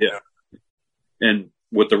 Yeah. And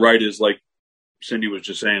with the writers, like Cindy was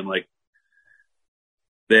just saying, like,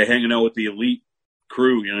 they're hanging out with the elite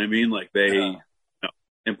crew, you know what I mean? Like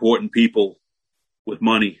important people with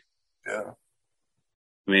money. Yeah.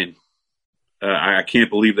 I mean, I can't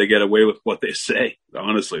believe they get away with what they say,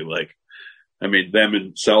 honestly. Like, I mean, them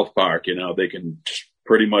in South Park, you know, they can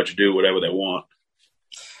pretty much do whatever they want.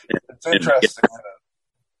 It's interesting.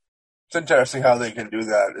 It's interesting how they can do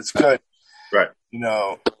that. It's good. Right. You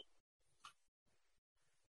know,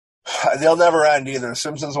 they'll never end either.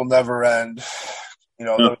 Simpsons will never end. You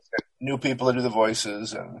know, new people to do the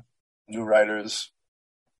voices and new writers.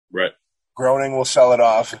 Right. Groening will sell it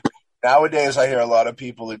off. Nowadays, I hear a lot of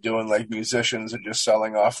people are doing like musicians are just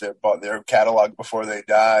selling off their catalog before they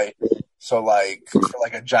die. So like for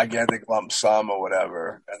like a gigantic lump sum or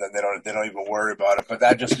whatever, and then they don't even worry about it. But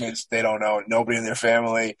that just means they don't own nobody in their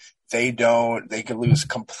family. They could lose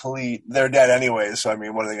they're dead anyway. So I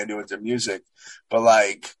mean, what are they gonna do with their music? But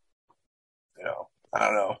like, you know, I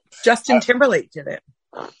don't know. Justin Timberlake did it.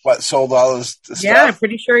 What, sold all his stuff? Yeah, I'm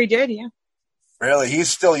pretty sure he did, yeah. Really? He's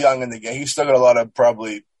still young in the game. He's still got a lot of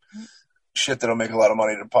probably shit that'll make a lot of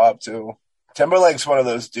money to pop, too. Timberlake's one of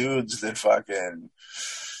those dudes that fucking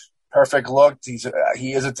perfect look.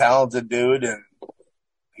 He is a talented dude, and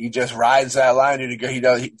he just rides that line.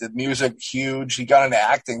 The music, huge. He got into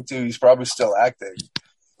acting, too. He's probably still acting.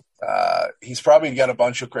 He's probably got a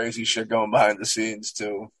bunch of crazy shit going behind the scenes,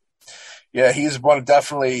 too. Yeah, he's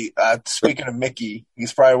definitely, speaking of Mickey,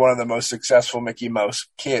 he's probably one of the most successful Mickey Mouse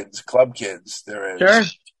club kids there is. Sure.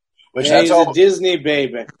 He's a Disney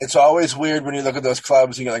baby. It's always weird when you look at those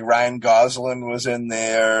clubs. You get like Ryan Gosling was in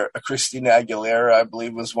there. Christina Aguilera, I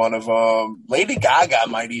believe, was one of them. Lady Gaga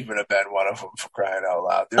might even have been one of them, for crying out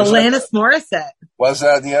loud. Alanis Morissette. Was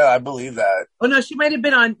that? Yeah, I believe that. Oh, no, she might have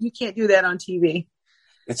been on. You can't do that on TV.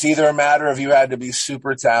 It's either a matter of you had to be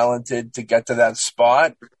super talented to get to that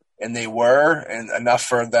spot, and they were, and enough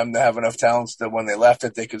for them to have enough talents that when they left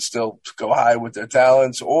it, they could still go high with their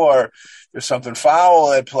talents, or there's something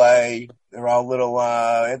foul at play. They're all little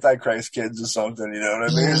Antichrist kids or something, you know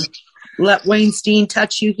what I mean? Let Weinstein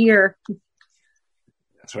touch you here.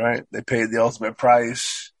 That's right. They paid the ultimate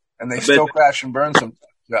price, and they still crash and burn sometimes.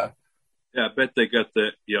 Yeah. Yeah, I bet they got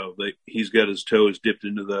the, he's got his toes dipped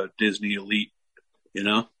into the Disney elite,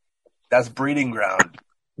 That's breeding ground.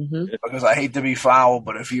 Mm-hmm. Because I hate to be foul,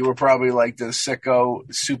 but if you were probably like the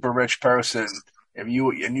sicko, super rich person, and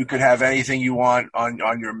you could have anything you want on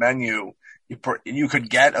your menu, you could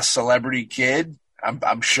get a celebrity kid.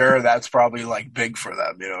 I'm sure that's probably like big for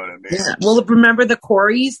them. You know what I mean? Yeah. Well, remember the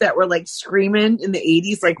Coreys that were like screaming in the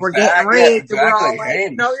 80s, like, we're getting rich. Yeah, exactly. And we're all like,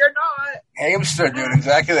 Hames. no, you're not. Hamster, dude.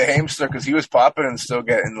 Exactly, the hamster, because he was popping and still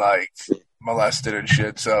getting like molested and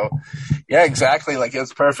shit. So, yeah, exactly. Like,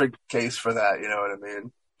 it's perfect case for that. You know what I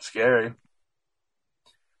mean? Scary.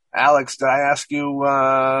 Alex, did I ask you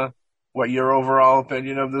what your overall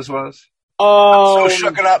opinion of this was? I'm so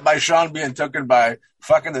shooken up by Sean being taken by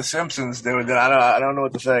fucking The Simpsons, dude. That I don't know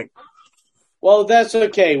what to think. Well, that's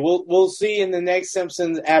okay. We'll see in the next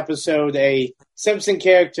Simpsons episode a Simpson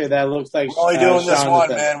character that looks like. We're only doing this Sean one,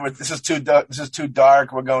 man. This is too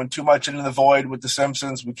dark. We're going too much into the void with The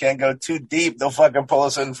Simpsons. We can't go too deep. They'll fucking pull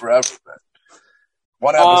us in forever. Man.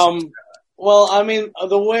 One episode. Well, I mean,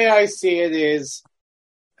 the way I see it is,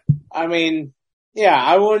 I mean, yeah,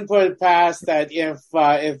 I wouldn't put it past that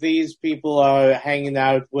if these people are hanging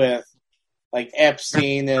out with like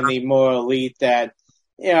Epstein and the more elite, that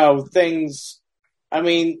things. I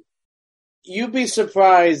mean, you'd be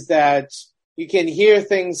surprised that you can hear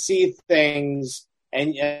things, see things,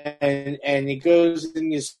 and it goes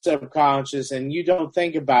in your subconscious, and you don't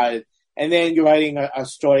think about it, and then you're writing a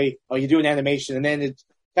story or you do an animation, and then it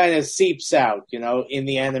kind of seeps out, in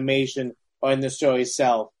the animation or in the story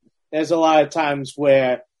itself. There's a lot of times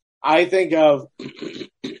where I think of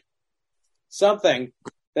something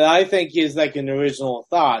that I think is like an original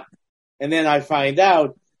thought, and then I find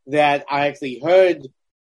out that I actually heard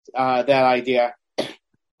that idea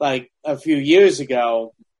like a few years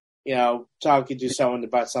ago, talking to someone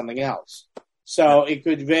about something else. So it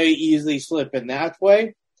could very easily slip in that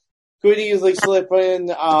way. Could easily slip in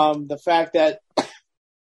the fact that,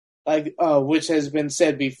 which has been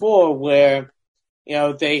said before, where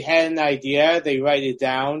they had an idea, they write it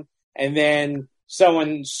down, and then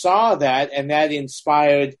someone saw that, and that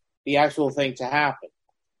inspired the actual thing to happen.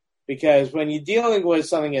 Because when you're dealing with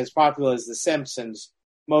something as popular as The Simpsons,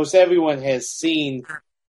 most everyone has seen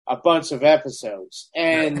a bunch of episodes.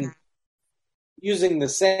 And using the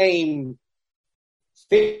same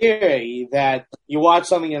theory that you watch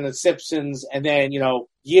something in The Simpsons and then,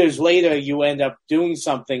 years later you end up doing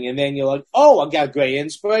something and then you're like, oh, I got great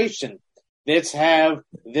inspiration. Let's have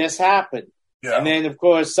this happen. Yeah. And then, of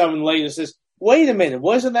course, someone later says, wait a minute,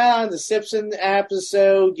 wasn't that on The Simpsons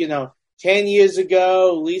episode, 10 years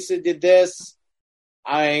ago, Lisa did this?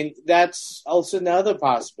 That's also another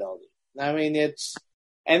possibility.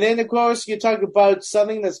 And then, of course, you talk about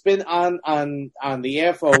something that's been on the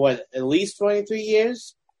air for, at least 23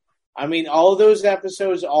 years? All those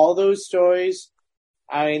episodes, all those stories,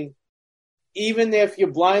 even if you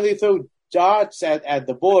blindly throw darts at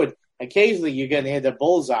the board, occasionally you're going to hit a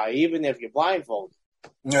bullseye, even if you're blindfolded.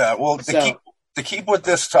 Yeah, well, to keep with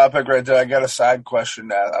this topic right there, I got a side question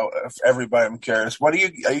now. If everybody, I'm curious. Are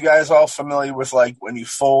you guys all familiar with, like, when you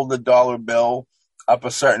fold the dollar bill up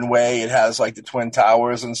a certain way, it has, like, the Twin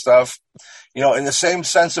Towers and stuff? In the same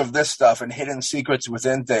sense of this stuff and hidden secrets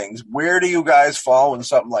within things, where do you guys fall in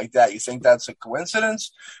something like that? You think that's a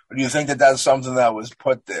coincidence? Or do you think that that's something that was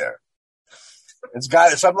put there?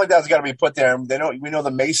 Something like that's got to be put there. We know the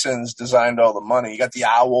Masons designed all the money. You got the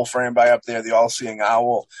owl for anybody up there, the all-seeing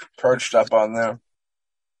owl perched up on there.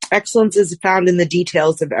 Excellence is found in the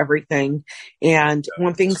details of everything. And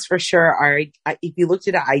one thing's for sure, if you looked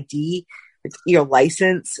at an ID, your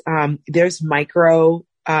license, there's micro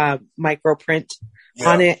print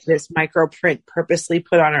on it. There's micro print purposely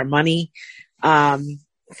put on our money.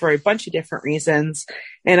 For a bunch of different reasons.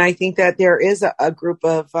 And I think that there is a group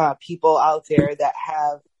of people out there that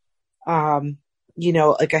have,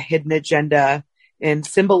 like a hidden agenda, and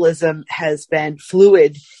symbolism has been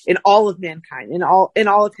fluid in all of mankind, in all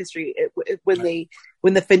of history. When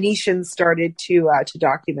the Phoenicians started to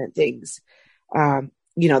document things,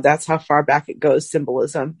 that's how far back it goes.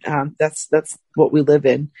 Symbolism. That's what we live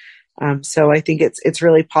in. So I think it's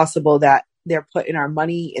really possible that they're put in our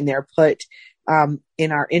money and they're put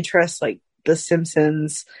in our interests, like The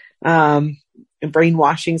Simpsons, and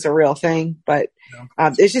brainwashing's a real thing. But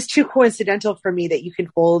it's just too coincidental for me that you can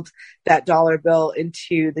fold that dollar bill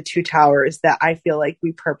into the two towers that I feel like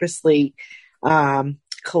we purposely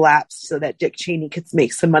collapsed so that Dick Cheney could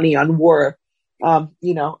make some money on war.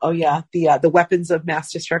 The weapons of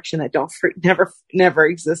mass destruction that never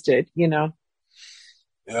existed. Yeah.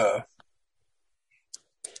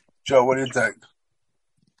 Joe, what do you think?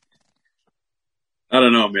 I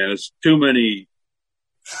don't know, man. It's too many.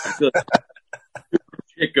 I feel like too much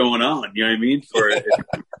shit going on. You know what I mean? For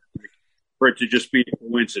it to just be a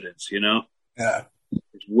coincidence, you know? Yeah.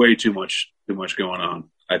 There's way too much going on.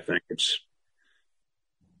 I think it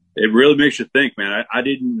really makes you think, man. I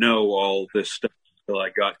didn't know all this stuff until I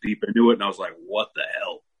got deep into it, and I was like, what the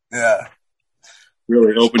hell? Yeah.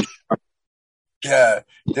 Really opened. Yeah,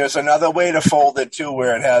 there's another way to fold it too,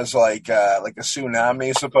 where it has like a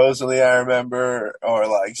tsunami. Supposedly, I remember, or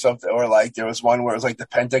like something, or like there was one where it was like the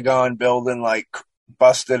Pentagon building like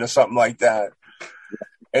busted or something like that.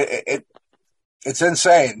 It's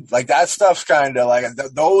insane. Like that stuff's kind of like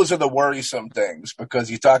those are the worrisome things because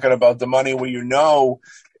you're talking about the money where you know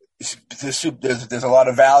there's a lot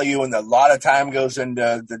of value and a lot of time goes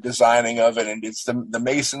into the designing of it, and it's the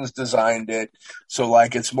Masons designed it, so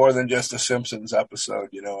like it's more than just a Simpsons episode.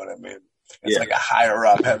 You know what I mean? It's like a higher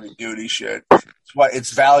up, heavy duty shit. It's what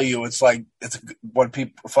it's value. It's like it's what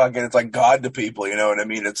people fucking. It's like God to people. You know what I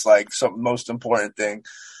mean? It's like some most important thing,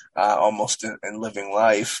 almost in living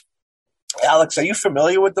life. Alex, are you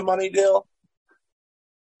familiar with the money deal?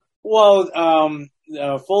 Well,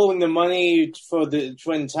 folding the money for the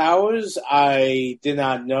Twin Towers, I did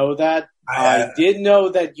not know that. I did know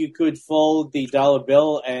that you could fold the dollar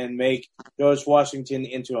bill and make George Washington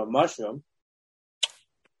into a mushroom.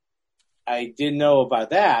 I didn't know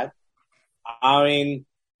about that. I mean,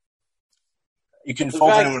 you can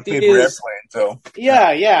fold it in a paper airplane, too.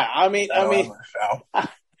 Yeah. I mean,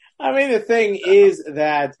 the thing is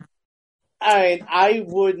that I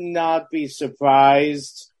would not be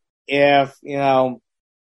surprised if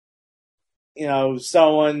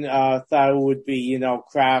someone thought it would be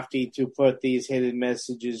crafty to put these hidden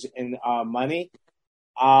messages in money.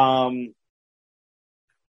 I'm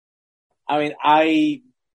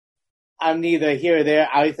neither here or there.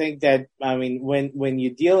 I think that when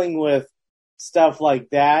you're dealing with stuff like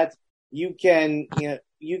that, you can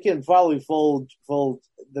probably fold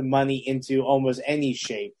the money into almost any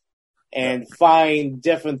shape and find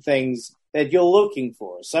different things that you're looking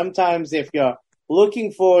for. Sometimes if you're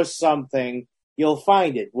looking for something, you'll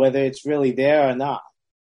find it, whether it's really there or not.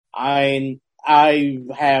 I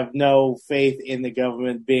have no faith in the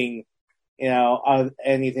government being,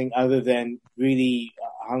 anything other than greedy,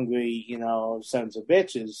 hungry, sons of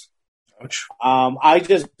bitches. I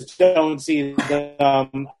just don't see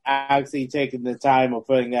them actually taking the time of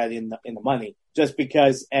putting that in the money, just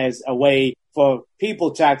because as a way for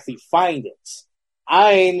people to actually find it.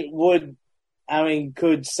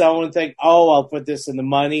 Could someone think, oh, I'll put this in the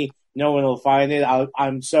money, no one will find it,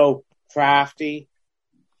 I'm so crafty?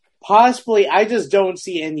 Possibly. I just don't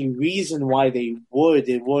see any reason why they would.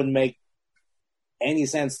 It wouldn't make any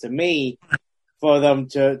sense to me for them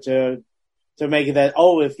to make it that,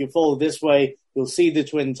 oh, if you fold this way, you'll see the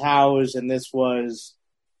Twin Towers, and this was,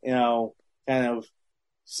 kind of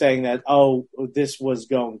saying that, oh, this was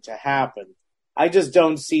going to happen. I just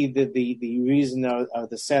don't see the reason or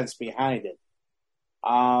the sense behind it.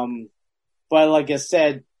 But like I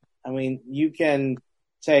said, you can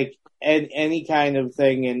take any kind of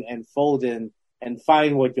thing and fold in and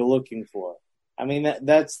find what you're looking for.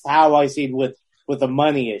 That's how I see it with the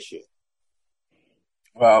money issue.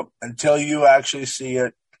 Well, until you actually see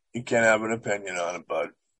it, you can't have an opinion on it, bud.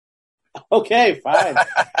 Okay, fine.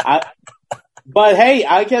 But hey,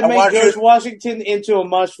 I can make George Washington into a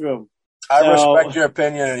mushroom. I respect your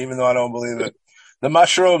opinion, even though I don't believe it. The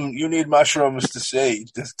mushroom, you need mushrooms to see,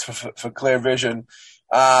 for clear vision.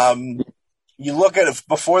 You look at it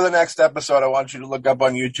before the next episode. I want you to look up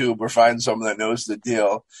on YouTube or find someone that knows the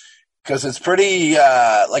deal, because it's pretty,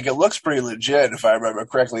 it looks pretty legit, if I remember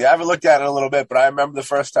correctly. I haven't looked at it a little bit, but I remember the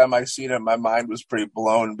first time I seen it, my mind was pretty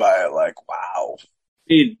blown by it. Like, wow.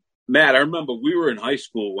 Hey, Matt, I remember we were in high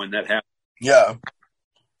school when that happened. Yeah.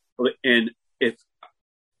 And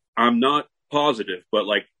I'm not positive, but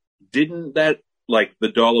didn't that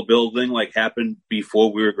the dollar bill thing happen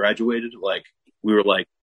before we were graduated? We were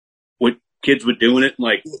what kids were doing it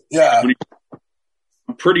yeah.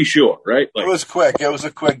 I'm pretty sure, right? It was quick. It was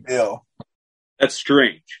a quick deal. That's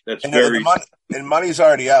strange. That's and money's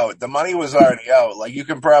already out. The money was already out. You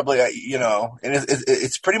can probably, and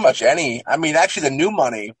it's pretty much any. Actually, the new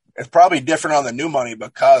money, it's probably different on the new money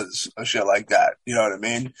because of shit like that. You know what I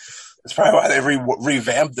mean? It's probably why they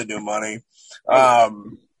revamped the new money.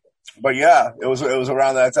 But yeah, it was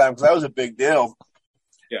around that time because that was a big deal.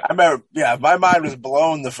 Yeah. I remember, my mind was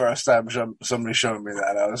blown the first time somebody showed me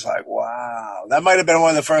that. I was like, wow. That might have been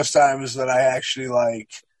one of the first times that I actually,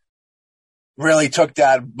 really took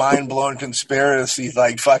that mind-blown conspiracy,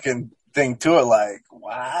 fucking thing to it.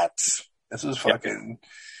 What? This is fucking,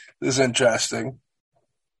 this is interesting.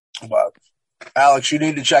 But Alex, you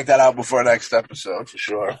need to check that out before next episode for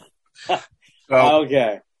sure. So,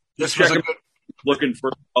 Okay. this was a good. Looking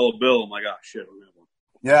for $1 bill. I'm like, oh shit, we have one.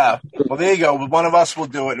 Yeah. Well, there you go. One of us will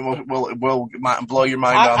do it, and we'll blow your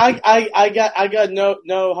mind off. I got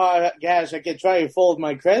no hard cash. I can try to fold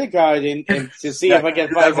my credit card and to see if I can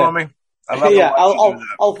do find that for me.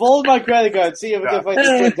 I'll fold my credit card, see if I can find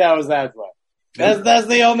the Twin Towers that way. That's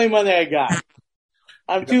the only money I got.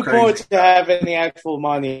 I'm too poor to have any actual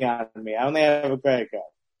money on me. I only have a credit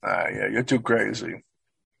card. Yeah, you're too crazy.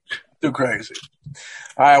 Too crazy.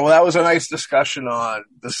 All right, well, that was a nice discussion on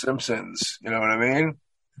The Simpsons. You know what I mean?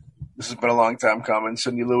 This has been a long time coming.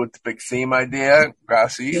 Cindy Lou with the big theme idea.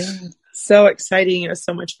 Gracias. Yeah. So exciting. It was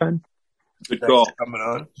so much fun. Good call. Coming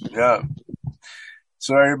on. Yeah.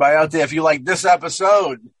 So everybody out there, if you like this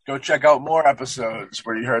episode, go check out more episodes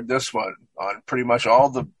where you heard this one on pretty much all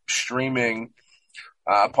the streaming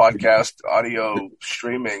podcast audio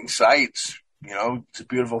streaming sites. You know, it's a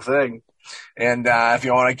beautiful thing. And if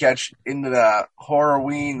you want to catch into the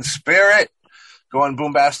Horrorween spirit, go on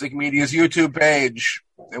Boombastic Media's YouTube page.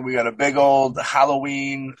 And we got a big old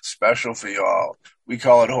Halloween special for y'all. We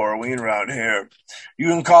call it Horrorween around here. You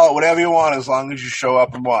can call it whatever you want as long as you show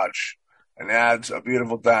up and watch. And that's a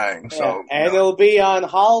beautiful thing. Yeah, So, and it'll be on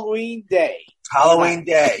Halloween Day. Halloween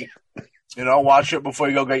Day. You know, watch it before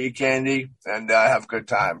you go get your candy and have good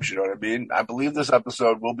times. You know what I mean? I believe this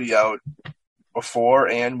episode will be out before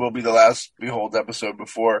and will be the last Behold episode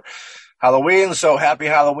before Halloween. So happy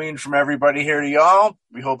Halloween from everybody here to y'all.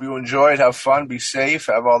 We hope you enjoyed. Have fun. Be safe.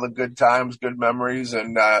 Have all the good times, good memories,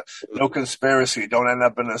 and no conspiracy. Don't end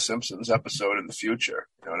up in a Simpsons episode in the future.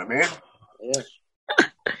 You know what I mean? Yeah.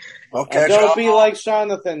 Okay. Don't be like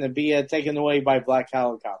Jonathan and be taken away by black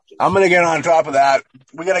helicopters. I'm going to get on top of that.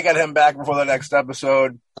 We got to get him back before the next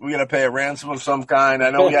episode. We got to pay a ransom of some kind.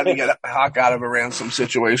 I know we had to get Hawk out of a ransom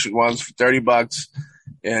situation once for $30,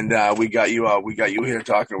 and we got you here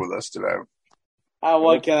talking with us today.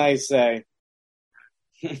 What can I say?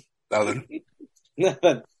 Nothing.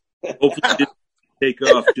 Nothing. Hopefully you didn't take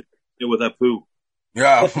off with Apu.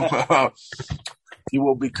 Yeah. He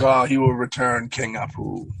will return King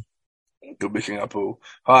Apu. He'll be King Apu.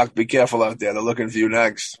 Hawk, be careful out there. They're looking for you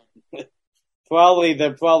next. They're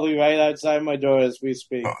probably right outside my door as we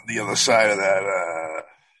speak. On the other side of that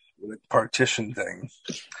partition thing.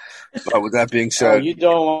 But with that being said, you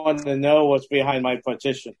don't want to know what's behind my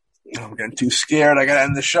partition. I'm getting too scared. I got to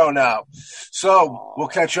end the show now. So we'll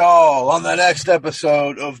catch y'all on the next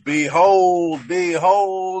episode of Behold,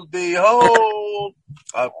 Behold, Behold,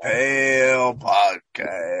 a Pale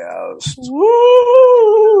Podcast.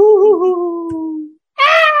 Woo!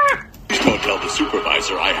 Go tell the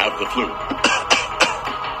supervisor I have the flu.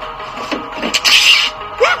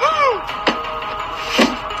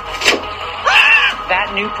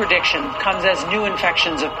 That new prediction comes as new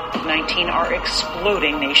infections of COVID-19 are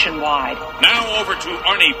exploding nationwide. Now over to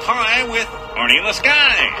Arnie Pie with Arnie in the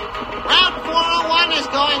Sky. Route 401 is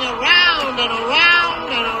going around and around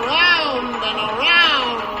and around and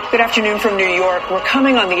around. Good afternoon from New York. We're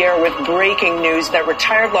coming on the air with breaking news that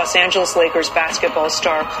retired Los Angeles Lakers basketball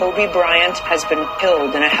star Kobe Bryant has been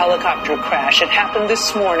killed in a helicopter crash. It happened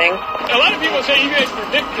this morning. A lot of people say you guys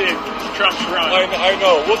predicted Trump's run. I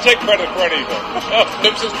know. We'll take credit for anything.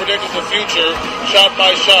 Simpsons predicted the future shot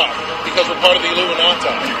by shot because we're part of the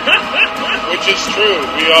Illuminati. Which is true.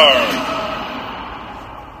 We are.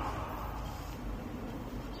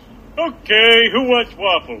 Okay, who wants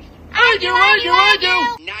waffles? I do.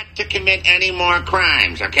 Not to commit any more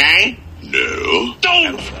crimes, okay? No.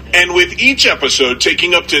 Don't! And with each episode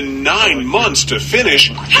taking up to 9 months to finish,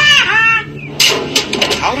 how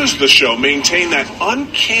does the show maintain that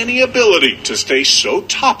uncanny ability to stay so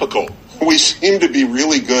topical? We seem to be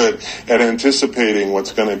really good at anticipating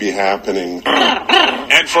what's going to be happening.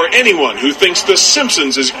 And for anyone who thinks The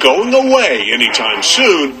Simpsons is going away anytime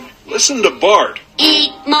soon, listen to Bart.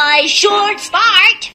 Eat my shorts, Bart.